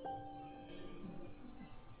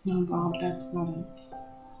 No, Bob, that's not it.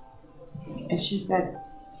 It's just that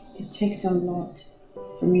it takes a lot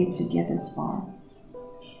for me to get this far.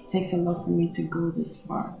 It takes a lot for me to go this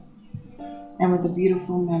far. And with the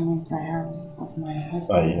beautiful memories I have of my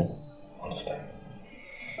husband. I understand.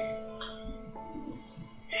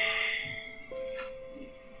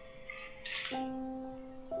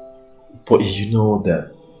 But you know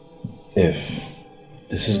that if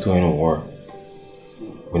this is going to work,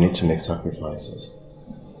 we need to make sacrifices.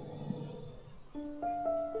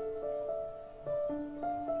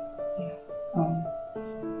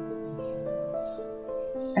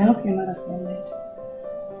 I hope you're not offended.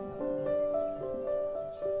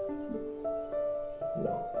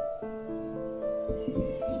 No.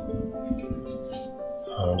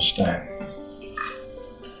 I understand.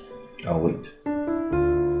 I'll wait.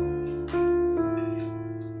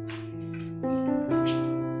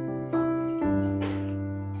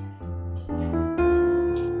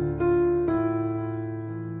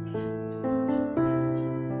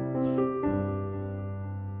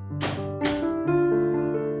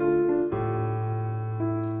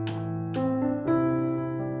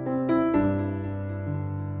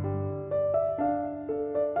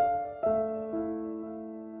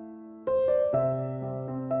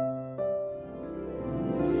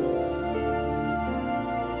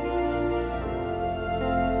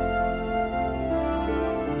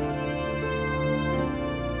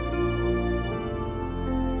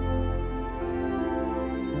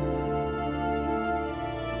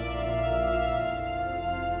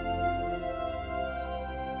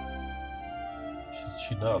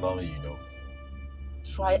 She'd not allow me, you know.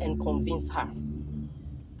 Try and convince her.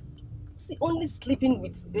 See, only sleeping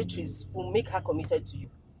with Beatrice will make her committed to you.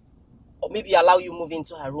 Or maybe allow you move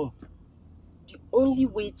into her room. The only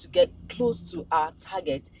way to get close to our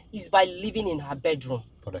target is by living in her bedroom.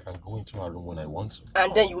 But I can go into her room when I want to.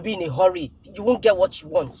 And then you'll be in a hurry. You won't get what you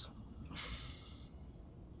want.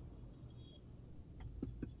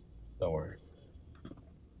 Don't worry.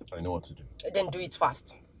 I know what to do. Then do it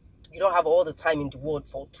fast. You don't have all the time in the world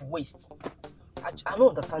to waste. I don't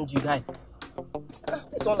understand you, guy.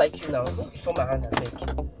 It's not like you now. Don't before my hand, I beg.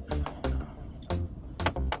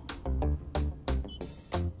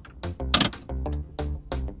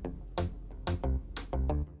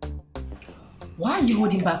 Why are you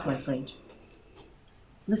holding back, my friend?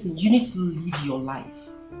 Listen, you need to live your life.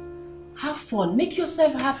 Have fun, make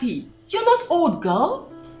yourself happy. You're not old,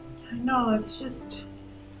 girl. No, it's just,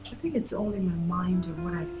 I think it's all in my mind and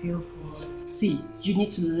what I feel for. See, you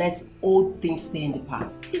need to let old things stay in the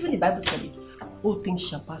past. Even the Bible said it. Old things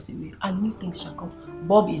shall pass away and new things shall come.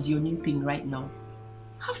 Bob is your new thing right now.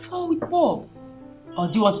 Have fun with Bob. Or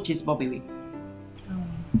do you want to chase Bob away?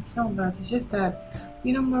 It's not that, it's just that,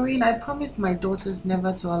 you know, Maureen, I promised my daughters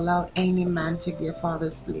never to allow any man take their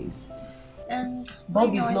father's place. And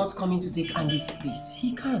Bob is not coming to take Andy's place.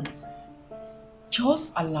 He can't.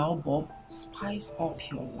 Just allow Bob spice up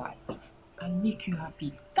your life and make you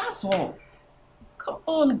happy. That's all. Come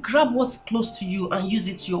on, grab what's close to you and use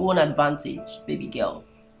it to your own advantage, baby girl.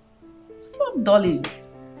 Stop darling.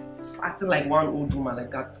 Stop acting like one old woman like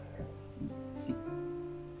that. See,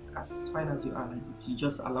 as fine as you are like this, you're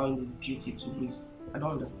just allowing this beauty to waste. I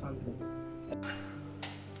don't understand it.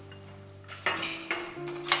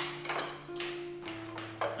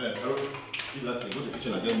 Hey, Harold, leave that thing. Go to the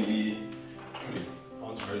kitchen and get me tray. I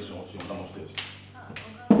want to carry some of you down upstairs.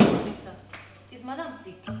 Okay, sir. Is madam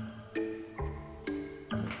sick?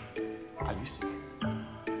 Are you sick?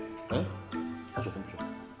 Huh? How's your temperature?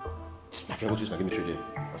 My friend, go to the kitchen and get me tray there.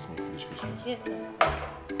 Ask me foolish questions. Yes, sir.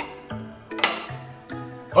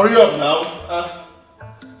 Hurry up now!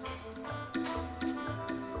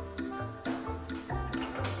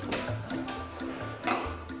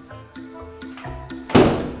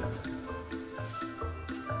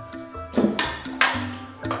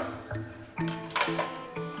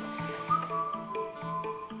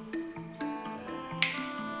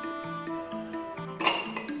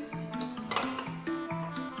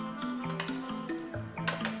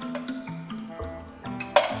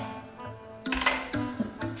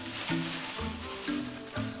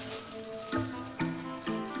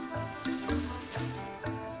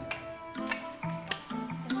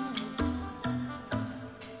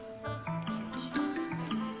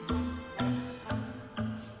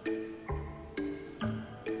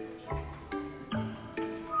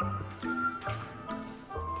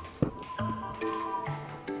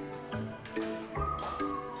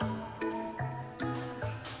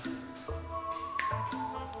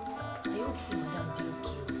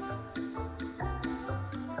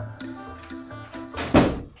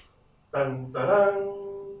 Dun, dun, dun.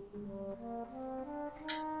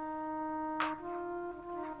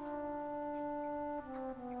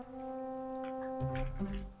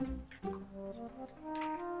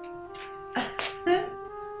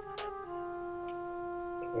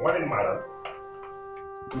 Morning, madam.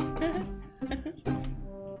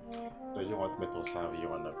 Do you want me to serve you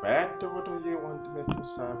on the bed or do you want me to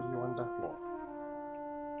serve you on the floor?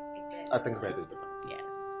 I think bed is better. Yes.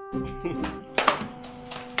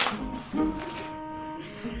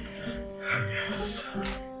 Yes.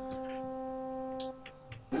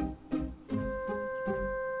 Thank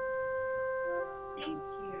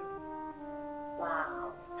you.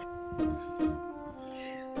 Wow.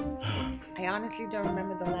 I honestly don't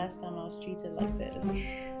remember the last time I was treated like this.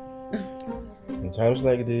 In times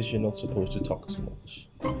like this, you're not supposed to talk too much.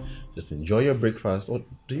 Just enjoy your breakfast. Or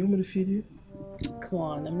do you want me to feed you? Come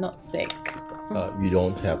on, I'm not sick. You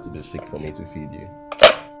don't have to be sick for me to feed you.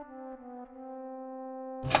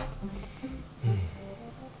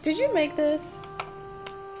 Did you make this?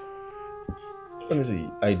 Let me see.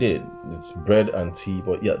 I did. It's bread and tea,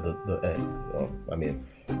 but yeah, the egg. Well, I mean,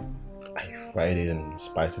 I fried it and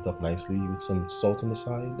spiced it up nicely with some salt on the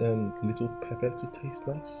side and little pepper to taste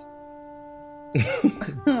nice.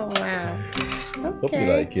 Oh, wow. Okay. Hope you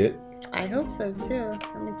like it. I hope so too.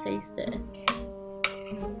 Let me taste it.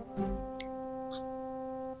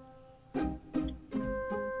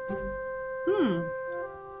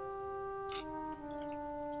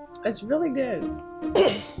 It's really good.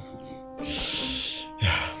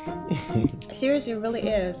 Seriously, it really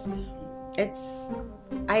is.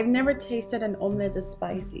 I've never tasted an omelette that's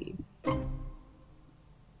spicy.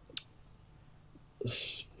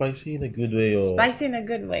 Spicy in a good way, or spicy in a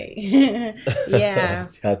good way? Yeah.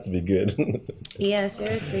 It had to be good. Yeah,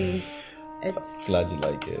 seriously. Glad you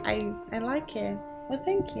like it. I like it. Well,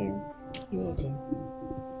 thank you. You're welcome.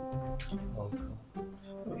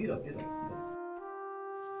 Oh, eat up.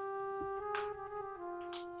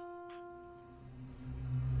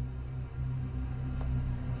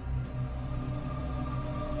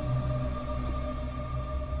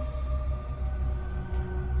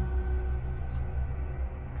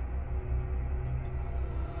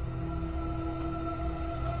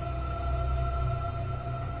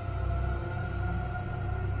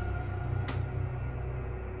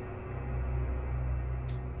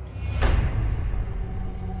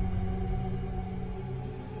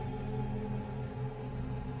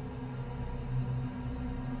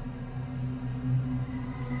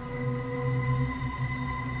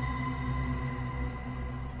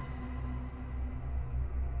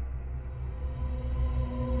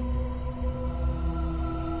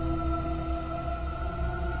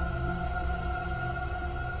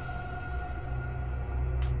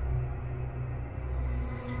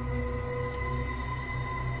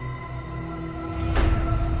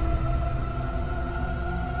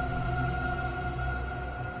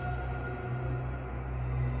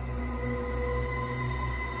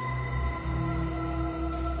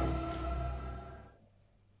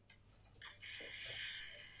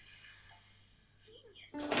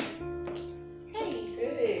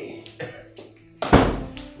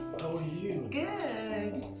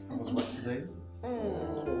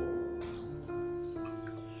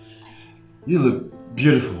 You look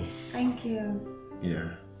beautiful. Thank you. Yeah.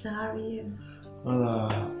 So how are you?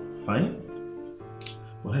 Well, fine.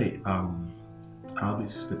 Well, hey, I'll be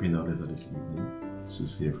stepping out later this evening to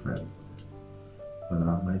see a friend. But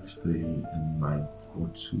I might stay a night or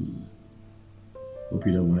two. Hope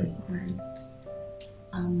you don't mind. Right.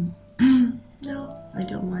 No, I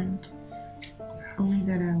don't mind. Only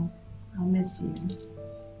that I'll miss you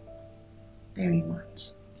very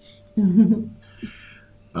much.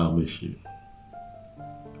 I'll miss you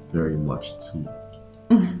very much too.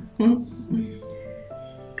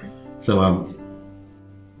 So I'm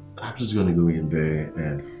just gonna go in there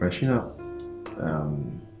and freshen up.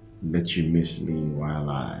 Let you miss me while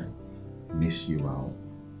I miss you while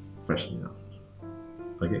freshening up.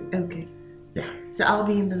 Okay? Okay. Yeah. So I'll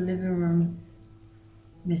be in the living room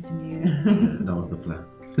missing you. That was the plan.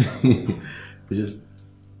 But just,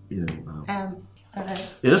 you know. Okay.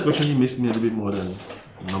 Yeah, just make sure you miss me a little bit more than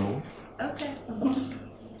normal. Okay.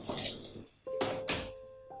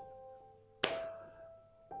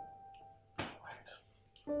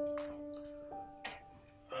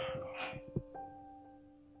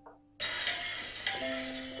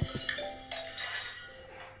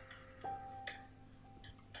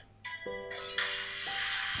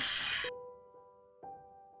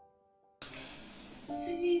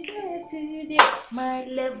 Today, my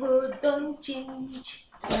level don't change.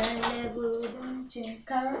 My level don't change.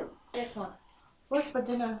 Carol, guess what? What's for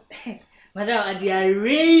dinner? Madam, I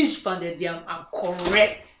arranged pounded yam and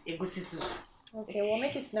correct egusi soup. Okay, we'll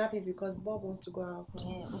make it snappy because Bob wants to go out.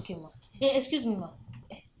 Yeah, okay, ma. Excuse me, ma.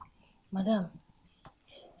 Madam,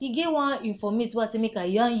 you get one informate what say make I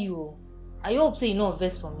yarn you. I hope say you know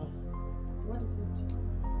verse for me. What is it?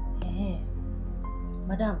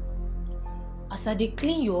 Madam, as I dey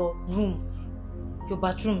clean your room, your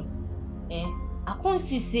bathroom, I can't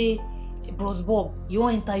see say Bros Bob, you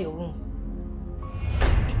wan enter your room.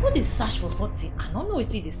 You go dey search for something, I don't know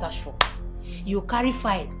what you dey search for. You carry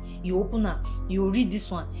file, you open am, you read this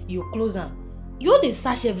one, you close am. You dey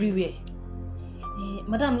search everywhere.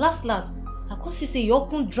 Madam, last, I can't see say you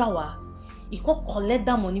open drawer, you can't collect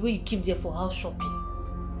that money where you keep there for house shopping.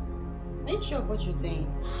 Are you sure of what you're saying?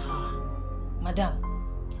 Madam,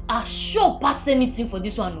 I sure pass anything for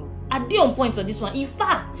this one. I dey on point for this one. In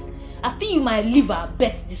fact, I feel you might liver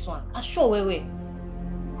bet this one. I sure way.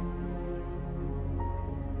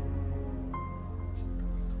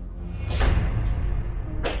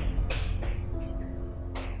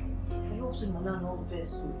 I hope so, madam, not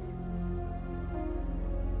best.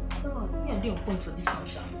 No, I dey on point for this one,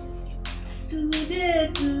 sha.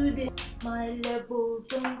 Today, my level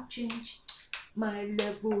don't change. My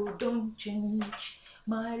level don't change.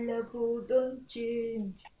 My level don't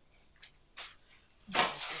change.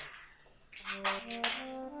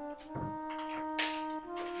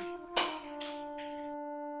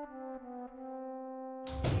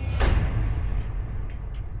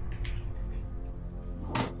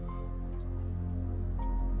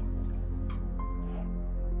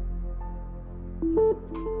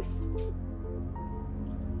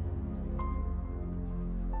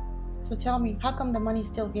 So tell me, how come the money's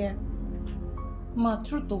still here? Ma,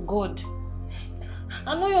 true to God,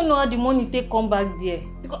 I know you know how the money take come back there.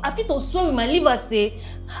 Because I fit to swear with my liver say,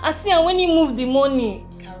 I see her when he moved the money.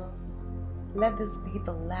 Carol, let this be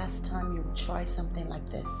the last time you will try something like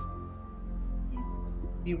this. Yes.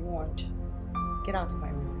 Be warned. Get out of my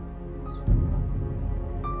room.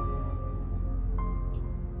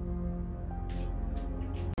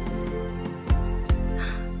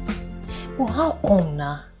 Well, how come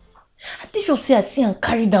now? I think you say I see and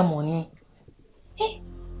carry that money. Hey,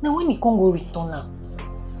 now when he can't go return now?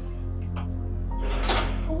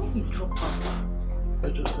 When he drop her?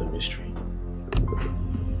 That's just a mystery.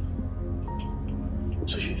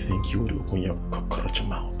 So you think you would open your cockroach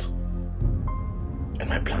mouth and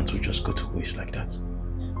my plans would just go to waste like that?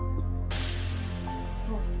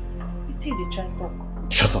 Boss, you see they try talk.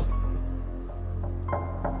 Shut up!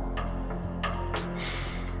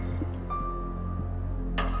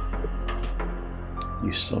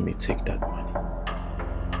 You saw me take that money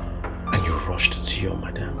and you rushed to your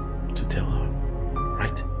madam to tell her,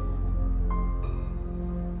 right?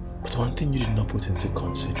 But one thing you did not put into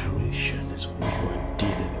consideration is who you are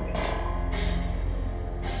dealing with.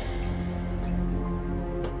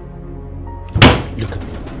 Look at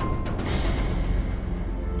me.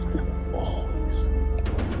 I'm always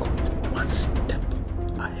going one step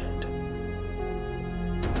ahead.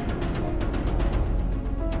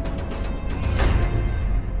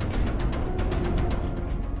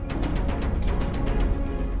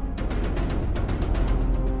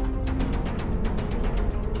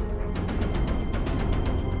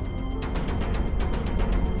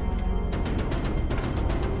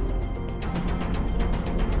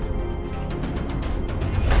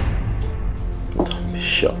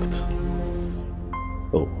 shocked.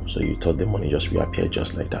 Oh, so you thought the money just reappeared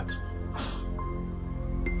just like that?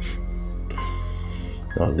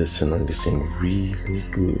 Now listen and listen really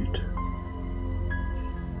good.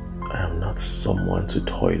 I am not someone to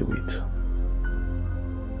toy with.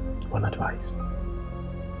 One advice.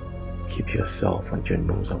 Keep yourself and your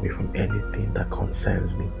nose away from anything that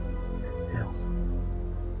concerns me. Else,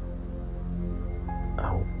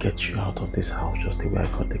 I will get you out of this house just the way I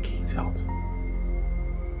got the keys out.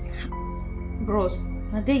 Bros,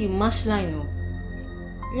 na day you mash line no.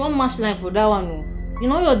 You want mash line for that one no. You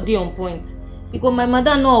know your day on point. Because my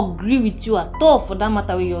mother no agree with you at all for that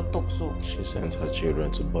matter with your talk so. She sent her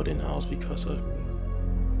children to boarding house because of me.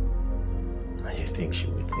 And you think she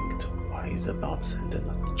would think twice about sending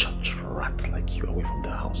a church rat like you away from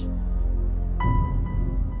the house?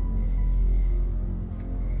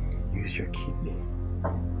 Use your kidney.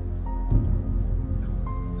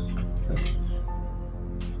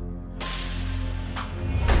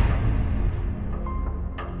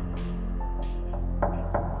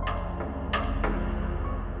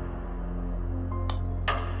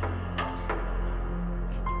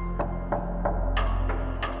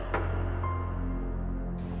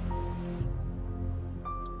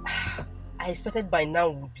 I expected by now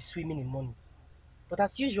we would be swimming in money. But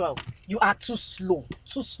as usual, you are too slow.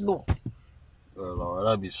 Too slow. Well, I'd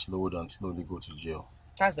rather be slow than slowly go to jail.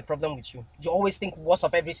 That's the problem with you. You always think worse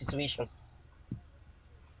of every situation.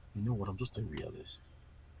 You know what? I'm just a realist.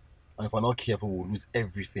 And if I'm not careful, we'll lose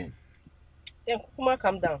everything. Then Kukuma,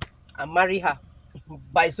 calm down and marry her.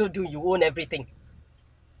 By so doing, you own everything.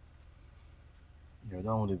 Yeah,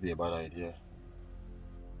 that wouldn't be a bad idea.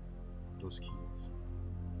 Those kids,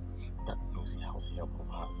 that nosy house help of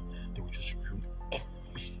ours, they will just ruin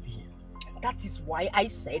everything. That is why I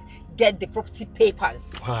said get the property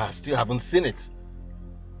papers. Well, I still haven't seen it.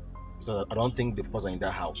 So I don't think the papers are in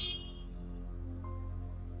that house.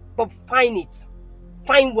 But find it.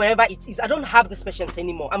 Find wherever it is. I don't have this patience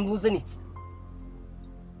anymore. I'm losing it.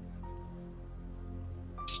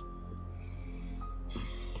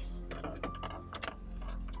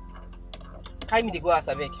 Carry me the go as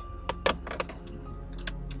I beg.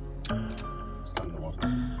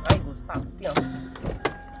 I go start. See how.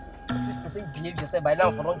 If you say behave yourself by now,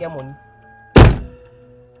 if I don't get money.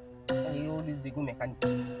 And you always the good mechanic.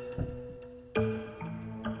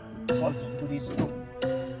 Something you do this slow.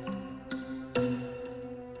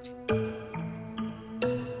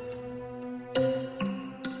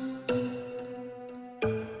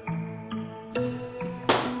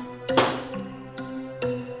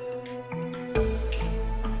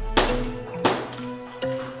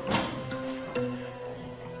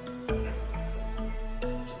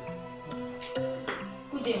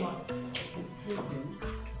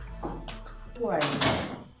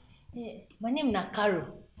 My name na Carol.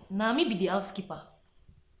 Now me be the housekeeper.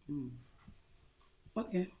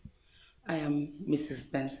 Okay. I am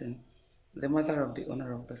Mrs. Benson, the mother of the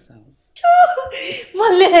owner of this house.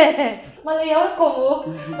 Male, you're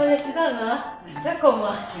welcome. Male, sit down now.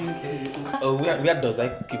 Welcome. Thank you. Oh, where does I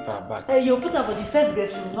keep her back? Hey, you put her for the first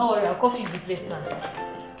guest room. No worry, I'll coffee is the place now.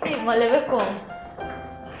 Hey, Male, welcome.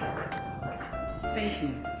 Thank you.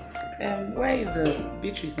 Where is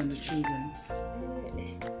Beatrice and the children?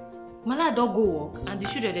 Mala don't go work, and the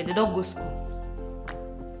children they don't go school.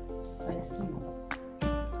 I see.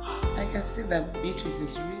 I can see that Beatrice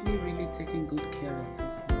is really taking good care of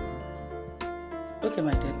this. Okay,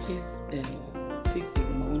 my dear, please fix your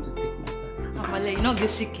room. I want to take my bath. Oh, Male, you not get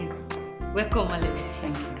shikis. Welcome, Male.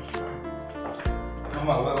 Thank you.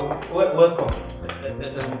 Mama, welcome.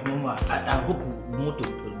 Mama, I hope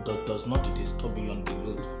motor does not disturb you on the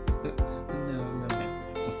road. No.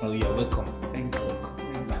 Oh, you're welcome. Thank you.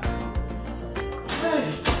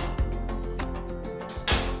 Hey.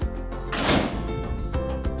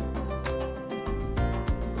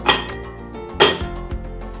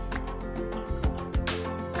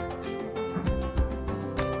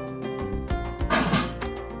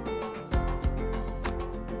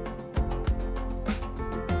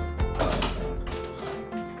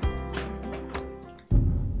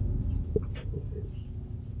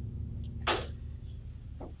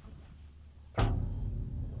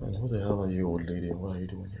 Who the hell are you, old lady? What are you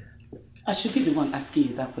doing here? I should be the one asking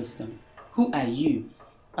you that question. Who are you?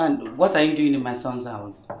 And what are you doing in my son's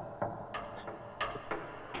house?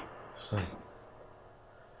 Son.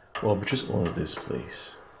 Well, Beatrice owns this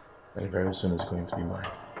place. And very soon it's going to be mine.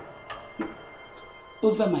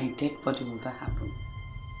 Over my dead body will that happen?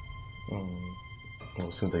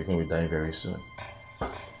 Well, since you're going to be dying very soon,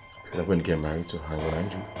 I'm going to get married to her and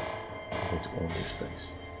Andrew. I'm going to own this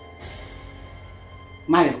place.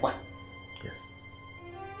 Marry what? Yes.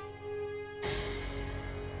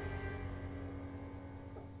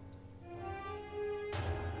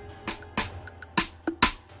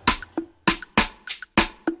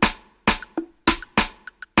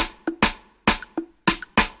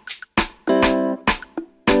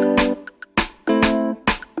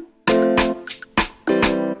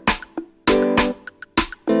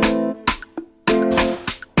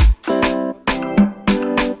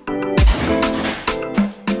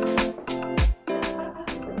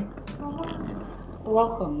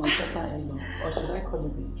 Welcome, my daughter-in-law. Or should I call you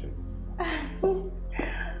Beatrice?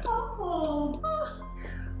 Oh,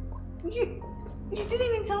 you didn't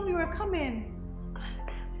even tell me you were coming.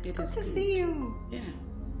 It's good to see you. Yeah.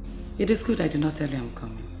 It is good I did not tell you I'm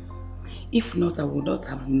coming. If not, I would not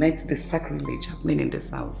have met the sacrilege happening in this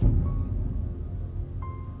house.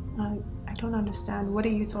 I don't understand. What are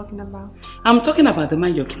you talking about? I'm talking about the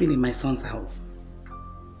man you're keeping in my son's house.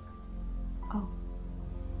 Oh.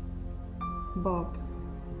 Bob.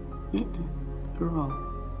 Wrong.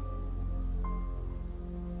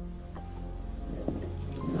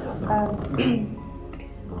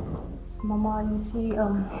 Mama, you see,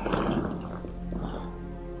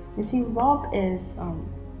 Bob is,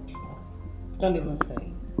 Don't even say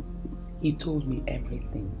it. He told me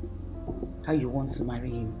everything. How you want to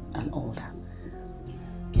marry him and all that.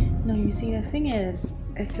 No, you see, the thing is,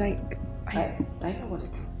 it's like... I know what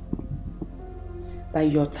it is. That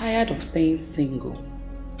you're tired of staying single.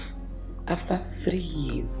 After 3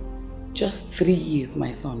 years, just 3 years,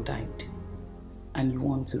 my son died. And you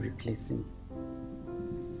want to replace him.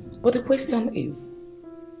 But the question is,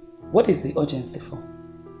 what is the urgency for?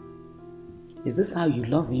 Is this how you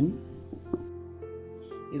love him?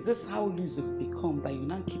 Is this how loose you've become that you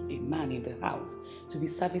now keep a man in the house to be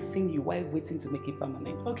servicing you while waiting to make it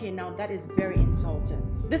permanent? Okay, now that is very insulting.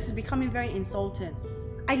 This is becoming very insulting.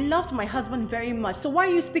 I loved my husband very much, so why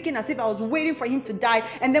are you speaking as if I was waiting for him to die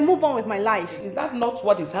and then move on with my life? Is that not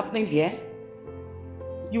what is happening here?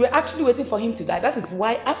 You were actually waiting for him to die. That is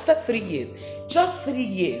why after 3 years, just 3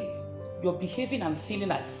 years, you're behaving and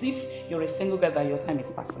feeling as if you're a single girl that your time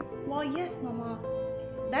is passing. Well, yes, Mama.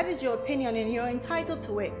 That is your opinion and you're entitled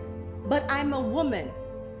to it. But I'm a woman.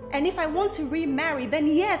 And if I want to remarry, then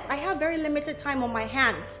yes, I have very limited time on my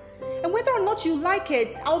hands. And whether or not you like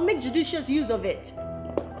it, I'll make judicious use of it.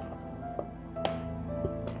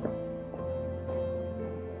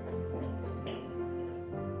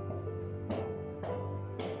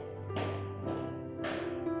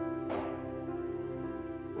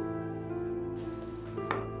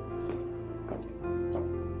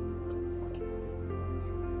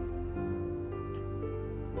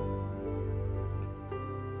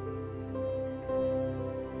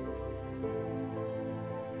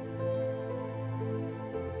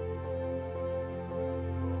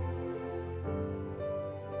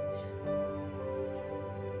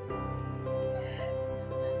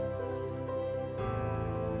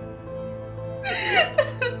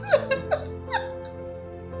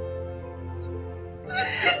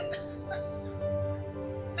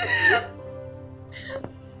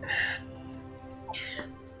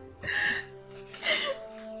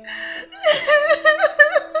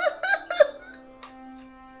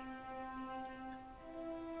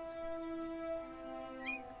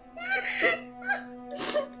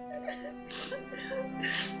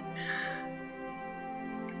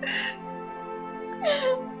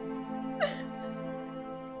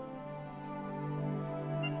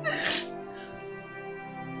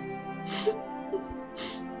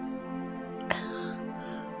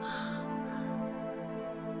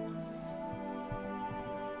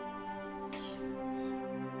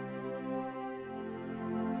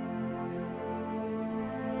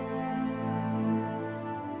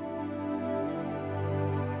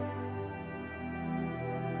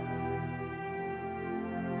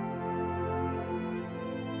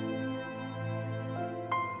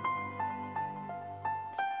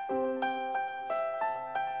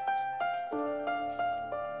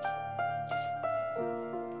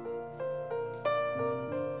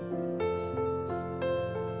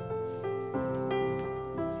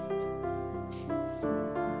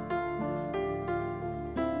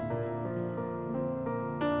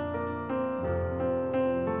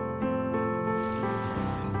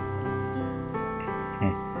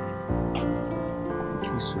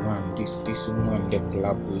 This woman, they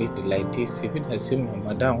collaborate like this. Even I see my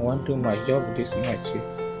madam want to do my job this much.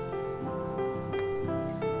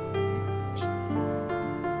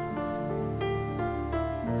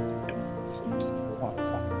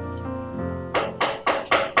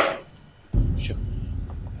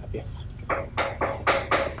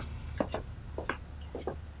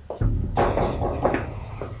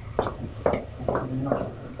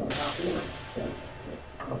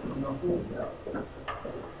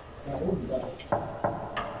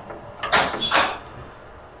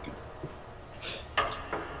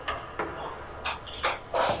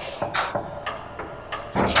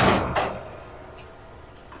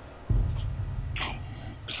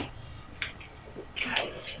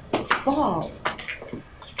 Bob,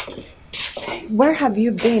 where have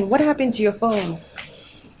you been? What happened to your phone?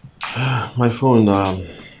 My phone,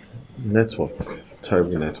 network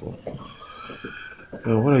terrible network.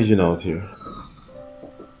 What are you doing out here?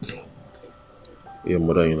 Your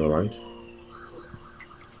mother-in-law, right?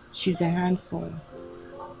 She's a handful.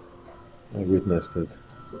 I witnessed it.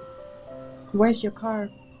 Where's your car?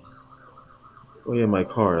 Oh yeah, my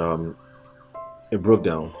car. It broke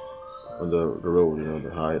down on the road. You know,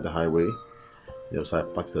 the highway. So I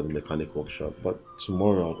parked it at the mechanic workshop. But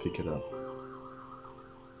tomorrow I'll pick it up.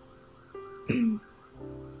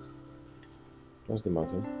 What's the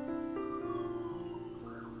matter?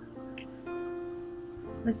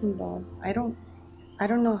 Listen, Bob. I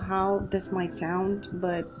don't know how this might sound,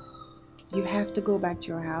 but you have to go back to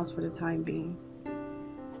your house for the time being.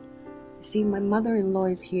 You see, my mother-in-law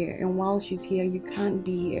is here, and while she's here, you can't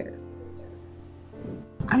be here.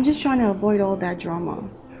 I'm just trying to avoid all that drama.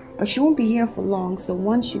 But she won't be here for long, so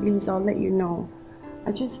once she leaves, I'll let you know.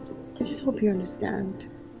 I just hope you understand.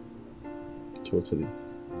 Totally.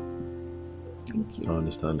 Thank you. I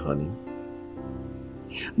understand, honey.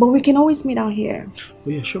 But we can always meet out here. Oh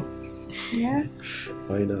yeah, sure. Yeah?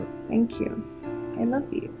 Why not? Thank you. I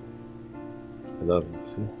love you. I love you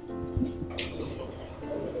too.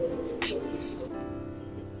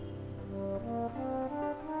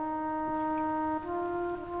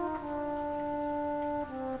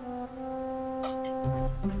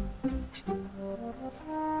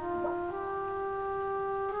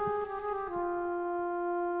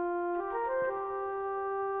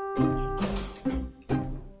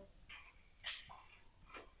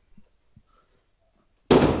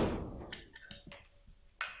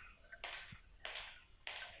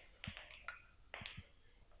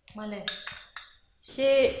 Male,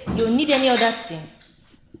 say you need any other thing?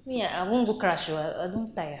 Me, I won't go crash. I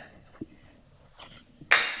don't tire.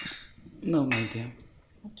 No, my dear.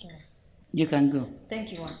 Okay. You can go.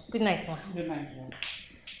 Thank you, ma. Good night, ma. Good night, ma.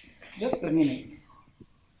 Just a minute.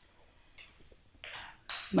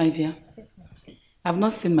 My dear, Yes, ma. I've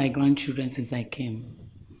not seen my grandchildren since I came.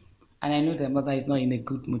 And I know their mother is not in a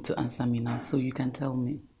good mood to answer me now, so you can tell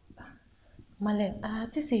me. Male, I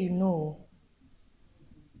just say you know.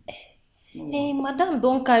 Hey, madam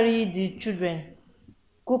don't carry the children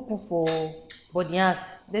go put for boarding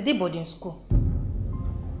house. They did boarding school.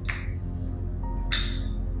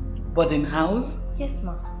 Boarding house? Yes,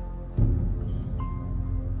 ma.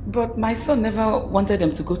 But my son never wanted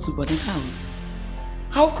them to go to boarding house.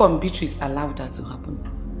 How come Beatrice allowed that to happen?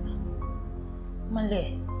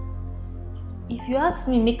 Male, if you ask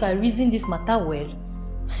me make I reason this matter well,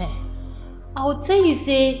 I will tell you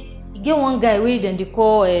say you get one guy wey dem dey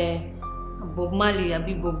call Bob Marley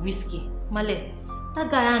abi Bob Whiskey. Male, that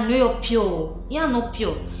guy I know you're pure. He are not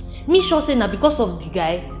pure. Me sure say na because of the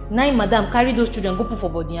guy, now madam carry those children go put for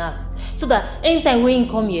boarding house. So that anytime when he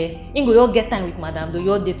come here, he go all get time with madam, they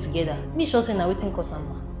all dey together. Me sure say na wetin cause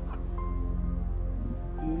am.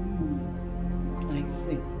 I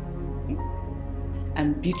see.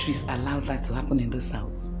 And Beatrice allowed that to happen in this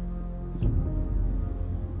house.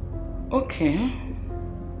 Okay,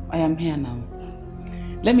 I am here now.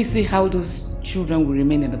 Let me see how those children will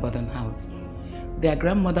remain in the boarding house. Their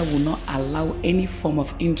grandmother will not allow any form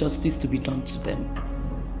of injustice to be done to them.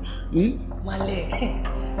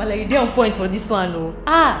 Male, you dey on point for this one, oh.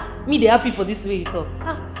 Me dey happy for this way you talk.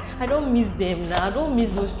 I don't miss them now. I don't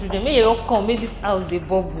miss those children. May you all come, make this house dey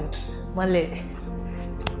bubble. Male,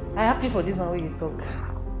 I happy for this one way you talk.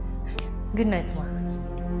 Good night, ma.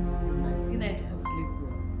 Good night. Sleep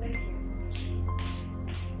well. Thank you.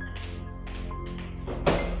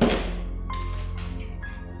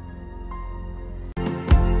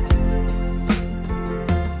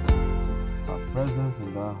 Our presence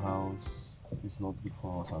in that house is not good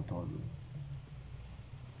for us at all.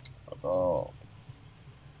 At all.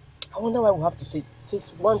 I wonder why we have to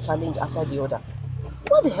face one challenge after the other.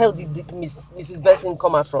 Where the hell did Mrs. Benson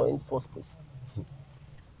come out from in the first place? If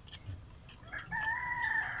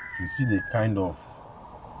you see the kind of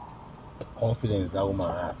confidence that woman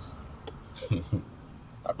has,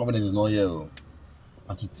 that confidence is not here.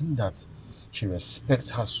 And to think that she respects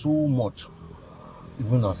her so much,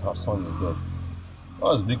 even as her son is dead,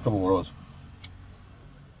 that's big trouble for us.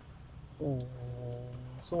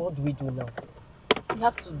 So what do we do now? We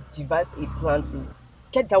have to devise a plan to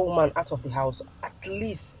get that woman out of the house, at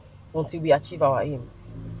least until we achieve our aim.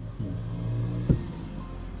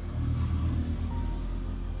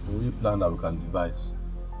 The only plan that we can devise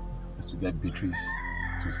is to get Beatrice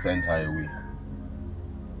to send her away.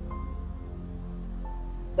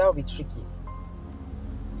 That will be tricky.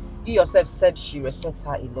 You yourself said she respects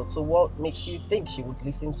her a lot, so what makes you think she would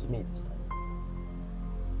listen to me this time?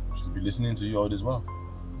 She's been listening to you all this while.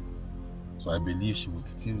 So I believe she would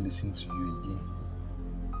still listen to you again.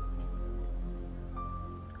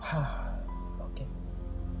 Okay.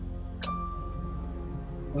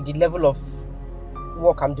 With the level of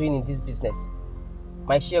work I'm doing in this business,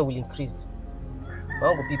 my share will increase. I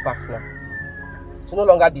want to be packs now. It will no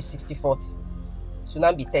longer be 60-40. It will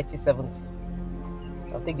now be 30-70.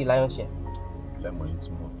 I'll take the lion's share. That money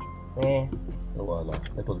too much. Eh. No, well,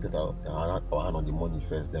 let us get our hand on the money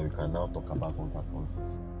first, then we can now talk about all that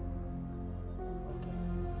nonsense.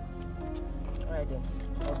 Okay. Alright then.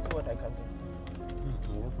 I'll see what I can do.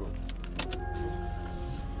 No problem.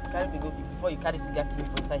 Carry the go before you carry cigar kill me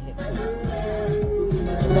for inside here.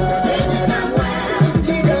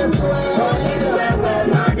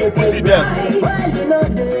 Pussy them.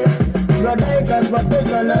 Brother,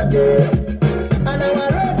 transportation not there. And our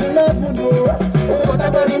road will not good go. What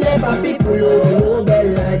about the never people? Oh, get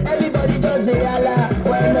light. Everybody just dey holla.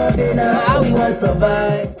 Why not they now? How we want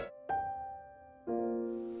survive?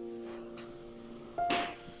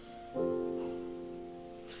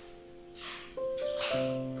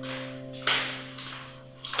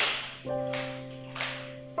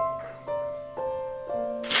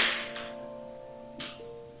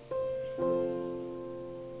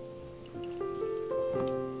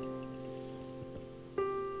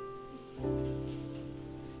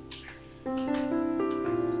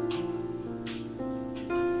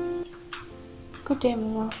 Good day,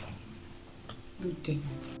 Mama. Good day.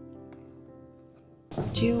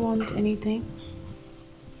 Do you want anything?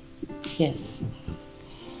 Yes.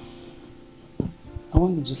 I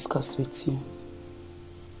want to discuss with you.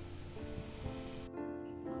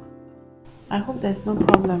 I hope there's no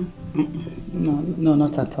problem. No,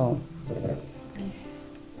 not at all.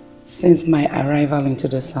 Since my arrival into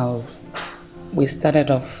this house, we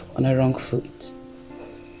started off on a wrong foot.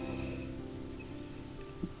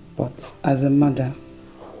 But as a mother,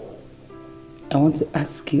 I want to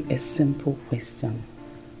ask you a simple question.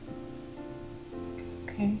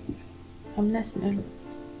 Okay, I'm listening.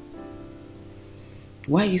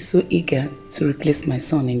 Why are you so eager to replace my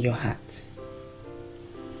son in your heart?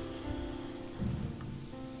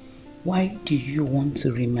 Why do you want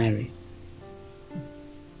to remarry?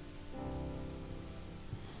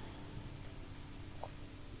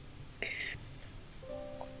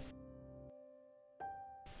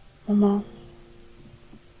 Mama,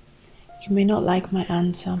 you may not like my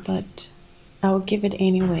answer, but I will give it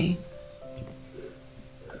anyway.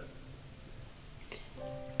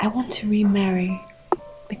 I want to remarry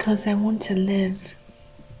because I want to live.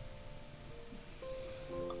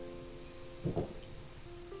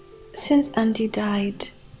 Since Andy died,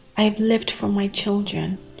 I've lived for my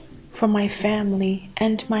children, for my family,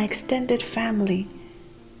 and my extended family.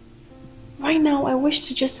 Right now, I wish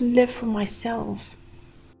to just live for myself.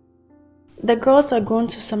 The girls are grown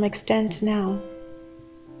to some extent now.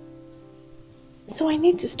 So I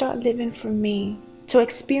need to start living for me, to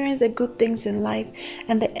experience the good things in life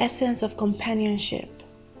and the essence of companionship.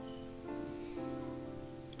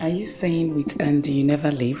 Are you saying with Andy you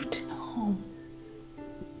never lived? No.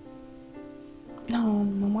 No,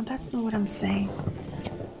 Mama, that's not what I'm saying.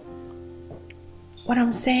 What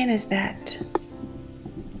I'm saying is that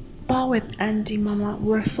while with Andy, Mama,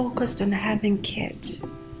 we're focused on having kids.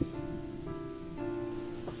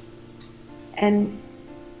 And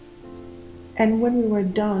when we were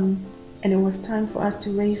done and it was time for us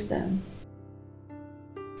to raise them,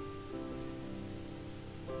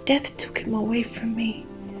 death took him away from me.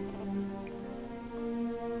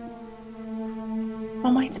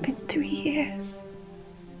 Mama, it's been 3 years.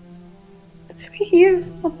 3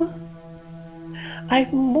 years, Mama.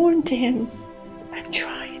 I've mourned him. I've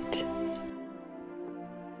tried.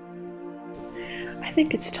 I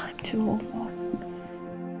think it's time to move on.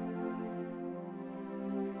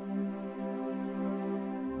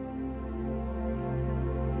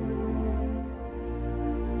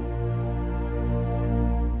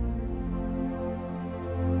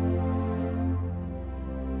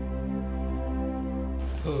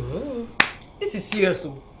 This is serious.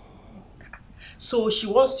 So she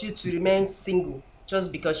wants you to remain single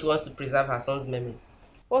just because she wants to preserve her son's memory.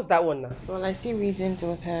 What's that one now? Well, I see reasons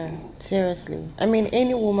with her. Seriously. I mean,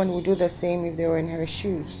 any woman would do the same if they were in her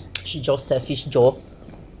shoes. She just selfish job.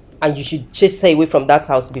 And you should chase her away from that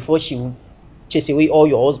house before she will chase away all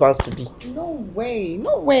your husbands to be. No way.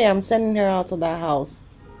 No way I'm sending her out of that house.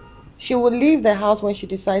 She will leave the house when she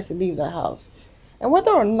decides to leave the house. And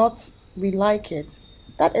whether or not we like it,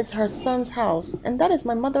 that is her son's house. And that is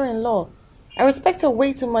my mother-in-law. I respect her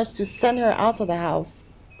way too much to send her out of the house.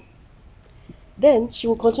 Then she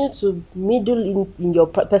will continue to meddle in your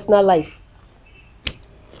personal life.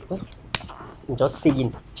 Well, I'm just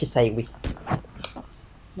saying, chase her away.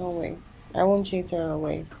 No way. I won't chase her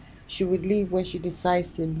away. she would leave when she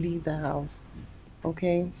decides to leave the house.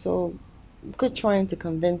 Okay? So, quit trying to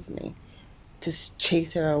convince me to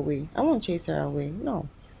chase her away. I won't chase her away. No.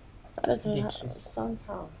 That is her son's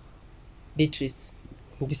house. Beatrice,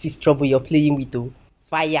 this is trouble you're playing with, though.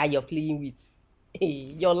 Fire you're playing with.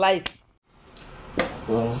 Hey, your life.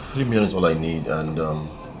 Well, 3 million is all I need, and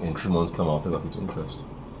in 3 months' time, I'll pay back with interest.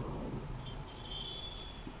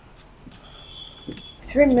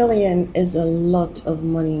 3 million is a lot of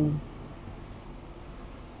money.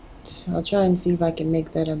 So I'll try and see if I can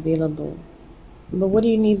make that available. But what do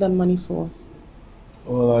you need that money for?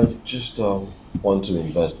 Well, I just want to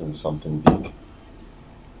invest in something big.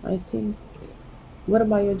 I see. What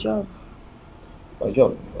about your job? My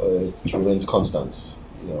job, it remains constant.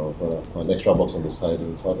 You know, but an extra box on the side,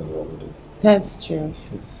 it's hard to know what we do. That's true.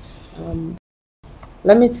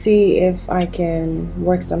 Let me see if I can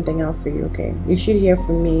work something out for you, okay? You should hear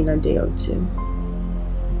from me in a day or two.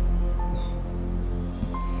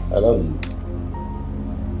 I love you.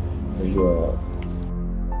 And you're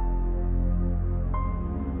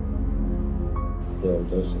yeah,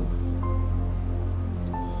 that's it.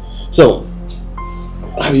 So,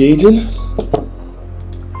 have you eaten?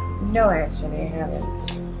 No, actually, I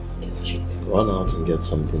haven't. Run out and get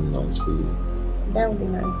something nice for you. That would be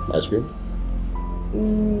nice. Ice cream?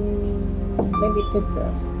 Maybe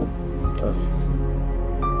pizza.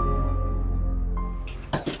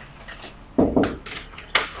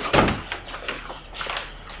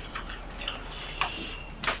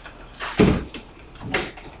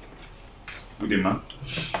 Good day, ma'am.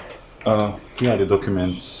 Here are the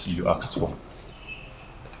documents you asked for.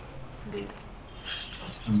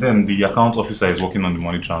 And then the account officer is working on the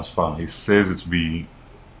money transfer. He says it will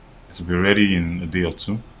be ready in a day or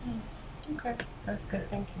two. Okay, that's good,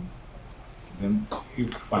 thank you. Then,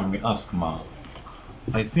 if I may ask, ma,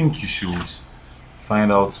 I think you should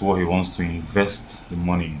find out what he wants to invest the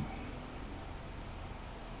money in.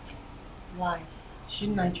 Why?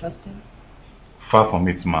 Shouldn't I trust him? Far from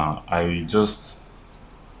it, ma. I just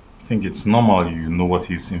think it's normal you know what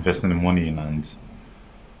he's investing the money in, and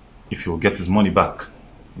if he'll get his money back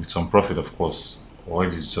with some profit, of course, or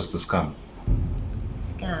if it's just a scam.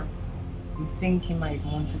 Scam? You think he might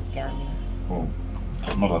want to scam me? Oh,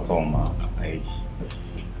 not at all, ma.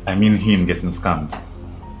 I mean him getting scammed.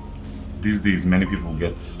 These days, many people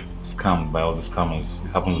get scammed by all the scammers.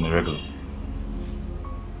 It happens on a regular.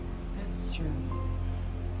 That's true.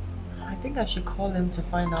 I think I should call him to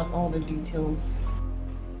find out all the details.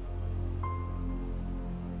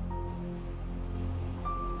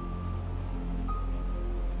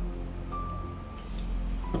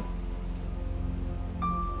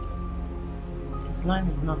 His line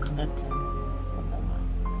is not connecting.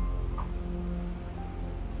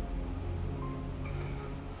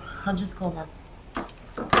 I'll just call back.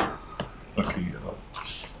 Okay,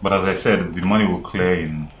 but as I said, the money will clear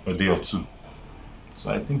in a day or two.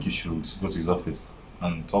 So I think you should go to his office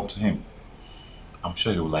and talk to him. I'm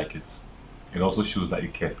sure he'll like it. It also shows that you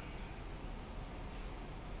care.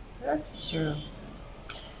 That's true.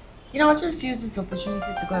 You know, I'll just use this opportunity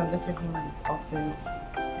to go and visit him at his office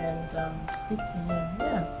and speak to him.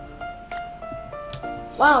 Yeah.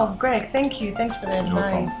 Wow, Greg, thank you. Thanks for the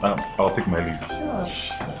advice. I'll take my lead. Sure.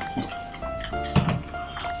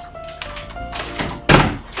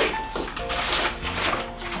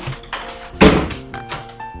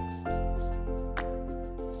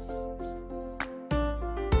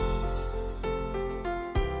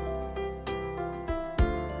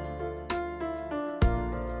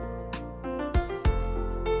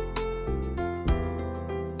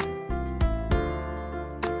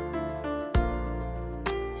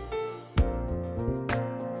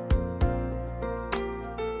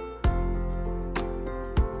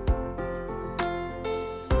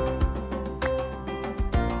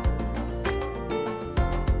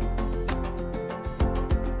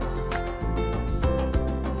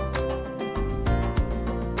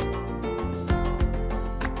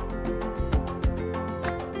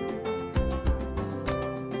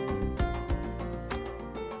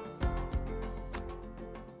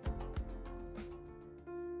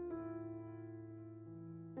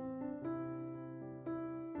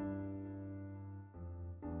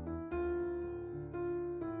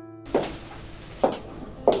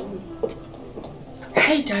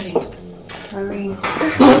 Hey, darling. Hurry.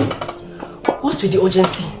 What's with the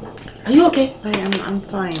urgency? Are you okay? I'm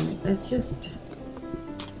fine. It's just...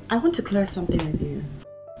 I want to clear something with you.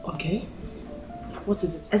 Okay. What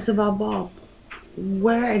is it? It's about Bob.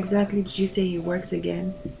 Where exactly did you say he works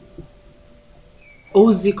again?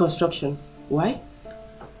 OZ Construction. Why?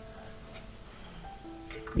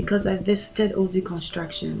 Because I visited OZ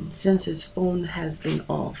Construction since his phone has been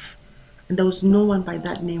off. And there was no one by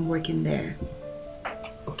that name working there.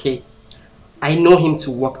 Okay, I know him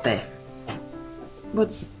to work there.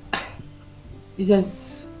 But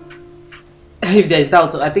if there's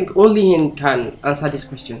doubt, I think only him can answer these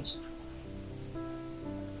questions.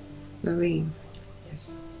 Marie.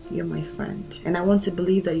 Yes. You're my friend. And I want to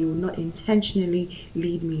believe that you will not intentionally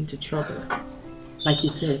lead me into trouble. Like you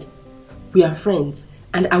said, we are friends.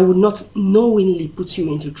 And I will not knowingly put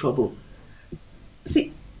you into trouble.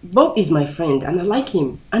 See, Bob is my friend and I like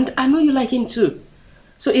him. And I know you like him too.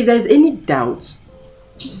 So if there's any doubt,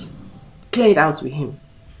 just clear it out with him.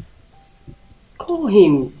 Call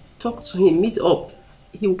him, talk to him, meet up.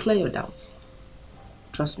 He will clear your doubts.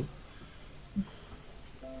 Trust me.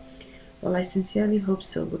 Well, I sincerely hope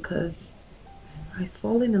so because I've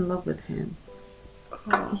fallen in love with him.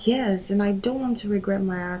 Oh. Yes, and I don't want to regret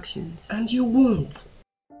my actions. And you won't.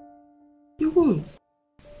 You won't.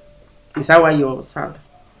 Is that why you're sad?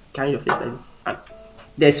 Carrying your face like this? And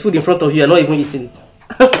there's food in front of you, you're not even eating it.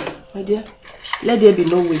 My dear, let there be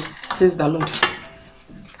no waste, says the Lord.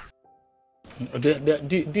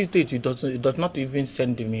 These days, he does not even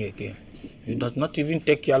send me again. He does not even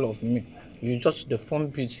take care of me. You just the phone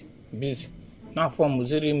busy. Now phone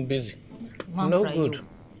was even busy. No good.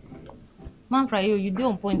 Man, Frayo, you do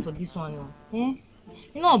on point for this one. Eh?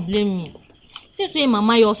 You don't blame me. Since when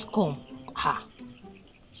Mama yours come,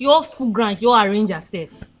 your food grant, you arrange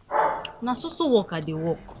yourself. Now so work at the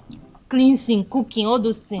work. Cleansing, cooking, all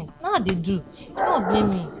those things. Now they do. You don't blame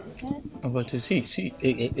me. But see,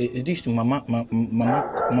 this Mama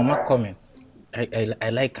comment. I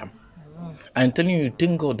like him. I'm telling you,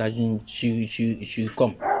 thank God that she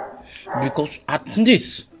come, because at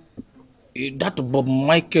least that Bob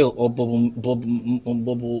Michael or Bob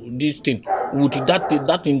this thing with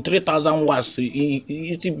that in 3,000 watts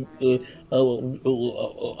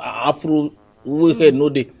Afro we here no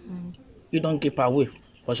day. You don't keep away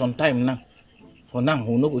for some time now. For now,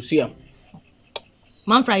 we no go see him.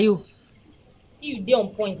 Man, Frayo, you dey on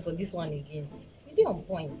point for this one again. You dey on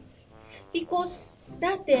point because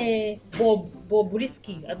that Bob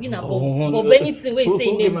Risky, I mean Bob anything wey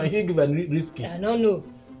say name. He give a risky. I don't know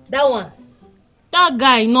that one. That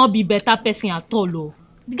guy not be better person at all. Oh.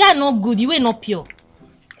 The guy not good. The way not pure.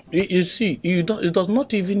 You see, it does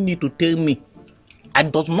not even need to tell me. I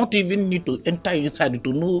does not even need to enter inside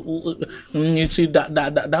to know. You see that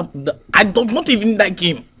I do not even like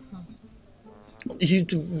him. He's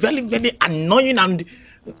very, very annoying and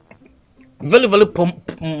very, very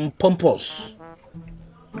pompous.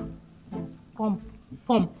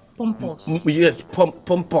 Pompous. Yes,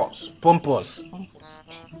 pompous.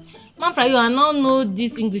 Man, Frayo, I don't know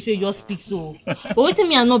this English way you just speak so. But wait till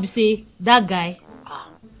me I know be say that guy.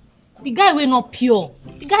 The guy will not pure.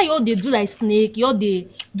 The guy you they do like snake, you they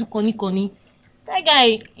do conny. That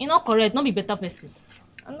guy, you not correct, not be better person.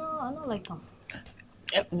 I don't like him.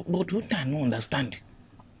 But what I don't understand,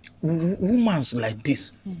 women like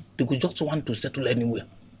this, they could just want to settle anywhere.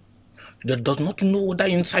 They does not know whether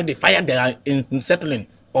inside the fire they are in settling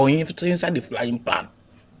or inside the flying pan.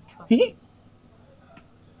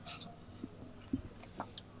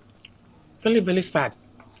 Very, very sad.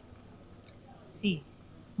 See,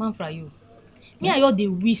 man, for you. Me and you, they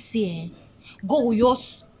wish say, go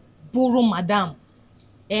yours borrow madam.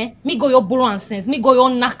 Me go your borrow and sense. Me go your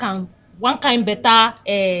knack and one kind better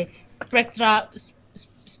spectacles.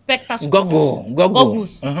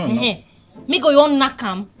 Goggles. No. Me go your knack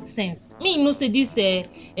am sense. Me know say this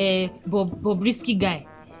Bob Risky guy.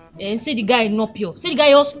 Say the guy not pure. Say the guy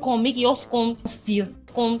just come, make he just come steal,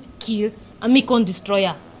 come kill, and me come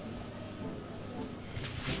destroyer.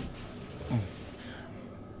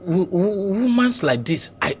 Women like this,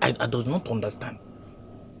 I do not understand.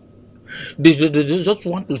 They just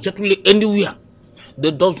want to settle anywhere. They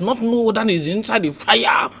does not know whether it's inside the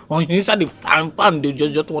fire or inside the frying pan. They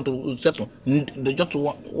just want to settle. They just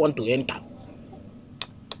want to enter.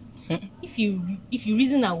 If you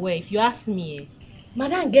reason aware, if you ask me,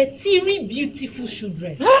 madam get 3 beautiful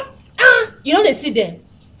children. You know they see them.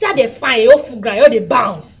 See how they fine, all full ground, all they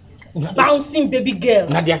bounce. Bouncing baby girls.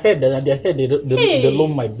 Now their head, they love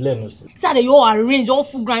my blend. See how they all arrange, all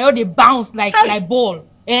full ground, all they bounce like ball.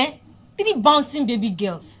 3 bouncing baby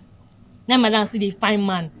girls. Now madam see they fine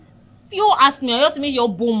man. If you ask me, I just make your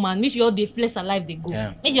bone man, make sure they flesh alive they go.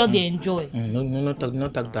 Yeah. Make sure they enjoy. No talk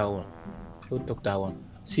that one. Don't talk that one.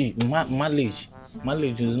 See, marriage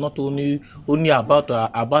is not only about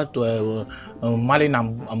marrying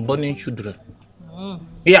and burning children.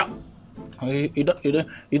 Yeah.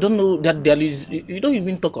 You don't know that there is. You don't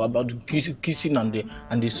even talk about kissing and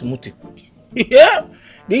the smoothing. Yeah,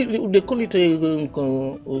 They call it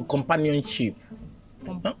a companionship.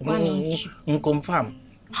 Companionship. Confirm.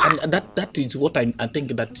 And that is what I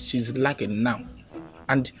think that she's lacking now.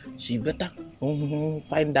 And she better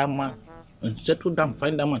find that man and settle down,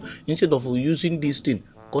 find that man. Instead of using this thing,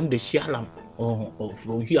 come the share them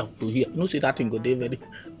from here to here. You know, see that thing go there very,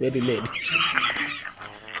 very late.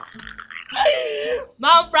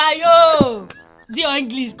 Man Prayo! The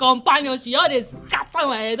English companionship, all they scatter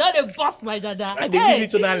my head, all they bust my dada. I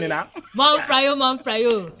did it now. Man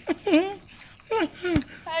Prayo.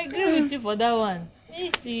 I agree with you for that one.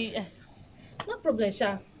 You see, no problem,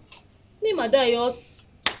 Sha. Me, madam, yours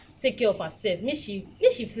take care of herself. Me she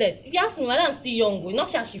flex. If you ask me, madam still young, we not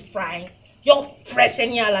sure she frying. You're fresh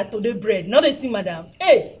anyhow like today bread. Not the see, madam.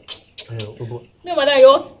 Hey! Me, madam,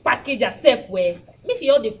 yours package herself well. Make she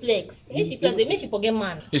all the flex. Make she flex. Make she forget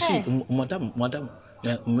man. You see, madam,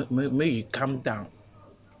 may you calm down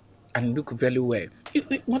and look very well.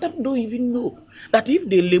 Madam don't even know that if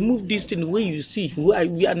they remove this thing where you see where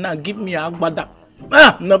we are now, give me a agbada.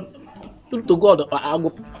 No, to God, I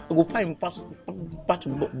go find Bobby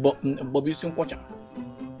Sinquacha.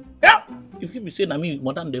 Yeah, if you be saying I mean,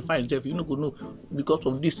 madam, they find yourself, you no go know because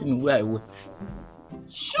of this thing where I will.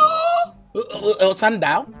 Sure.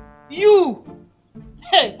 Sandal. You.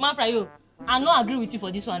 Hey, man, Frayo, I no agree with you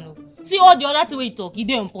for this one. No. See all the other way you talk, you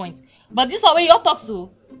dey on point. But this one way you talk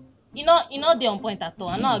so, you know dey on point at all.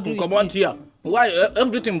 I no agree with you. Come on here. Why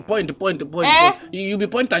everything point? You be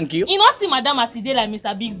point and kill. You know see madam as he dey like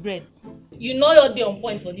Mr. Big's bread. You know you're dey on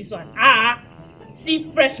point for this one.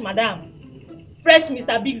 See fresh madam. Fresh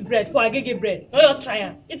Mr. Big's bread for Agege bread. No you try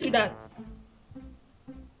am. Eat with that.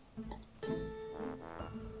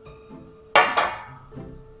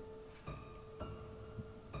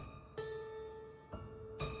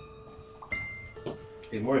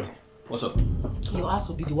 Hey, Maureen, what's up? Your ass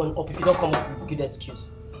will be the one up if you don't come up with good excuse.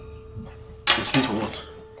 Excuse for what?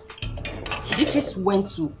 Beatrice went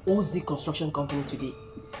to OZ Construction Company today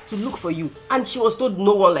to look for you, and she was told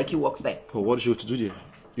no one like you works there. Well, what did she have to do there?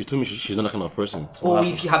 You told me she's not that kind of person. So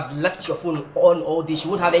if you have left your phone on all day, she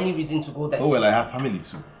won't have any reason to go there. Oh, well, I have family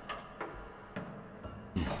too.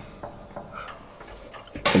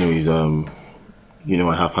 Anyways, you know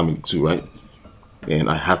I have family too, right?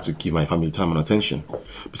 And I had to give my family time and attention.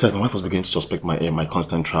 Besides, my wife was beginning to suspect my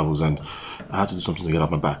constant travels, and I had to do something to get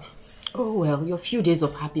off my back. Oh well, your few days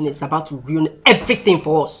of happiness is about to ruin everything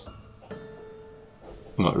for us.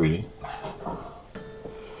 Not really.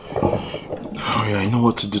 Oh yeah, I know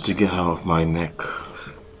what to do to get her off my neck.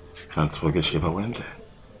 Can't forget she ever went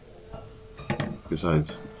there.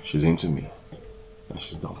 Besides, she's into me. And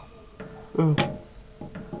she's dumb.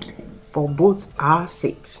 For both our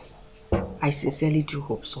sakes, I sincerely do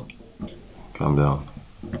hope so. Calm down.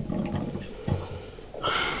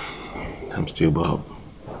 I'm still Bob.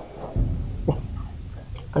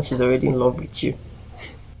 And she's already in love with you.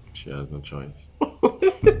 She has no choice. Do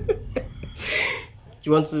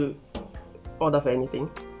you want to order for anything?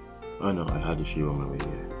 I know, I had a shoe on my way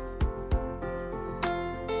here.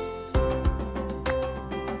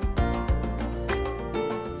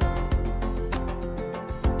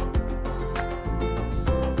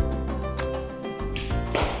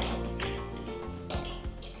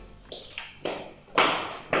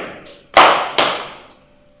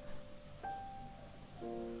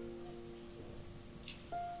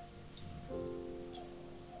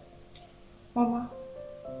 Mama.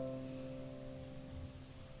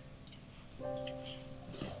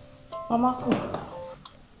 Mama,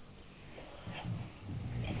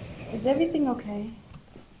 is everything okay?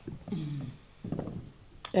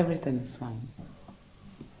 Everything is fine.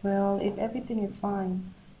 Well, if everything is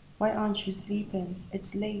fine, why aren't you sleeping?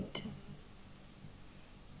 It's late.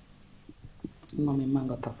 Mommy, man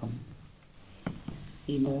got up on.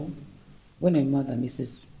 You know, when a mother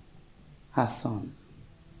misses her son,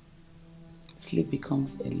 sleep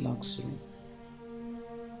becomes a luxury.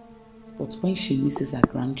 But when she misses her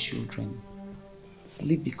grandchildren,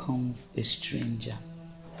 sleep becomes a stranger.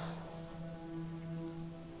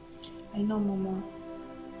 I know, Mama.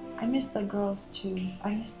 I miss the girls too.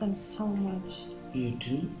 I miss them so much. You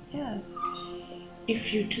do? Yes.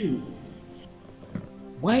 If you do,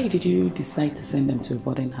 why did you decide to send them to a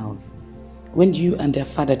boarding house when you and their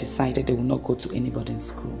father decided they will not go to any boarding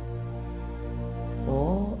school?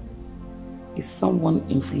 Or is someone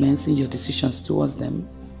influencing your decisions towards them?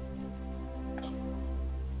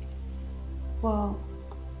 Well,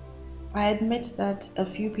 I admit that a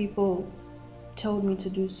few people told me to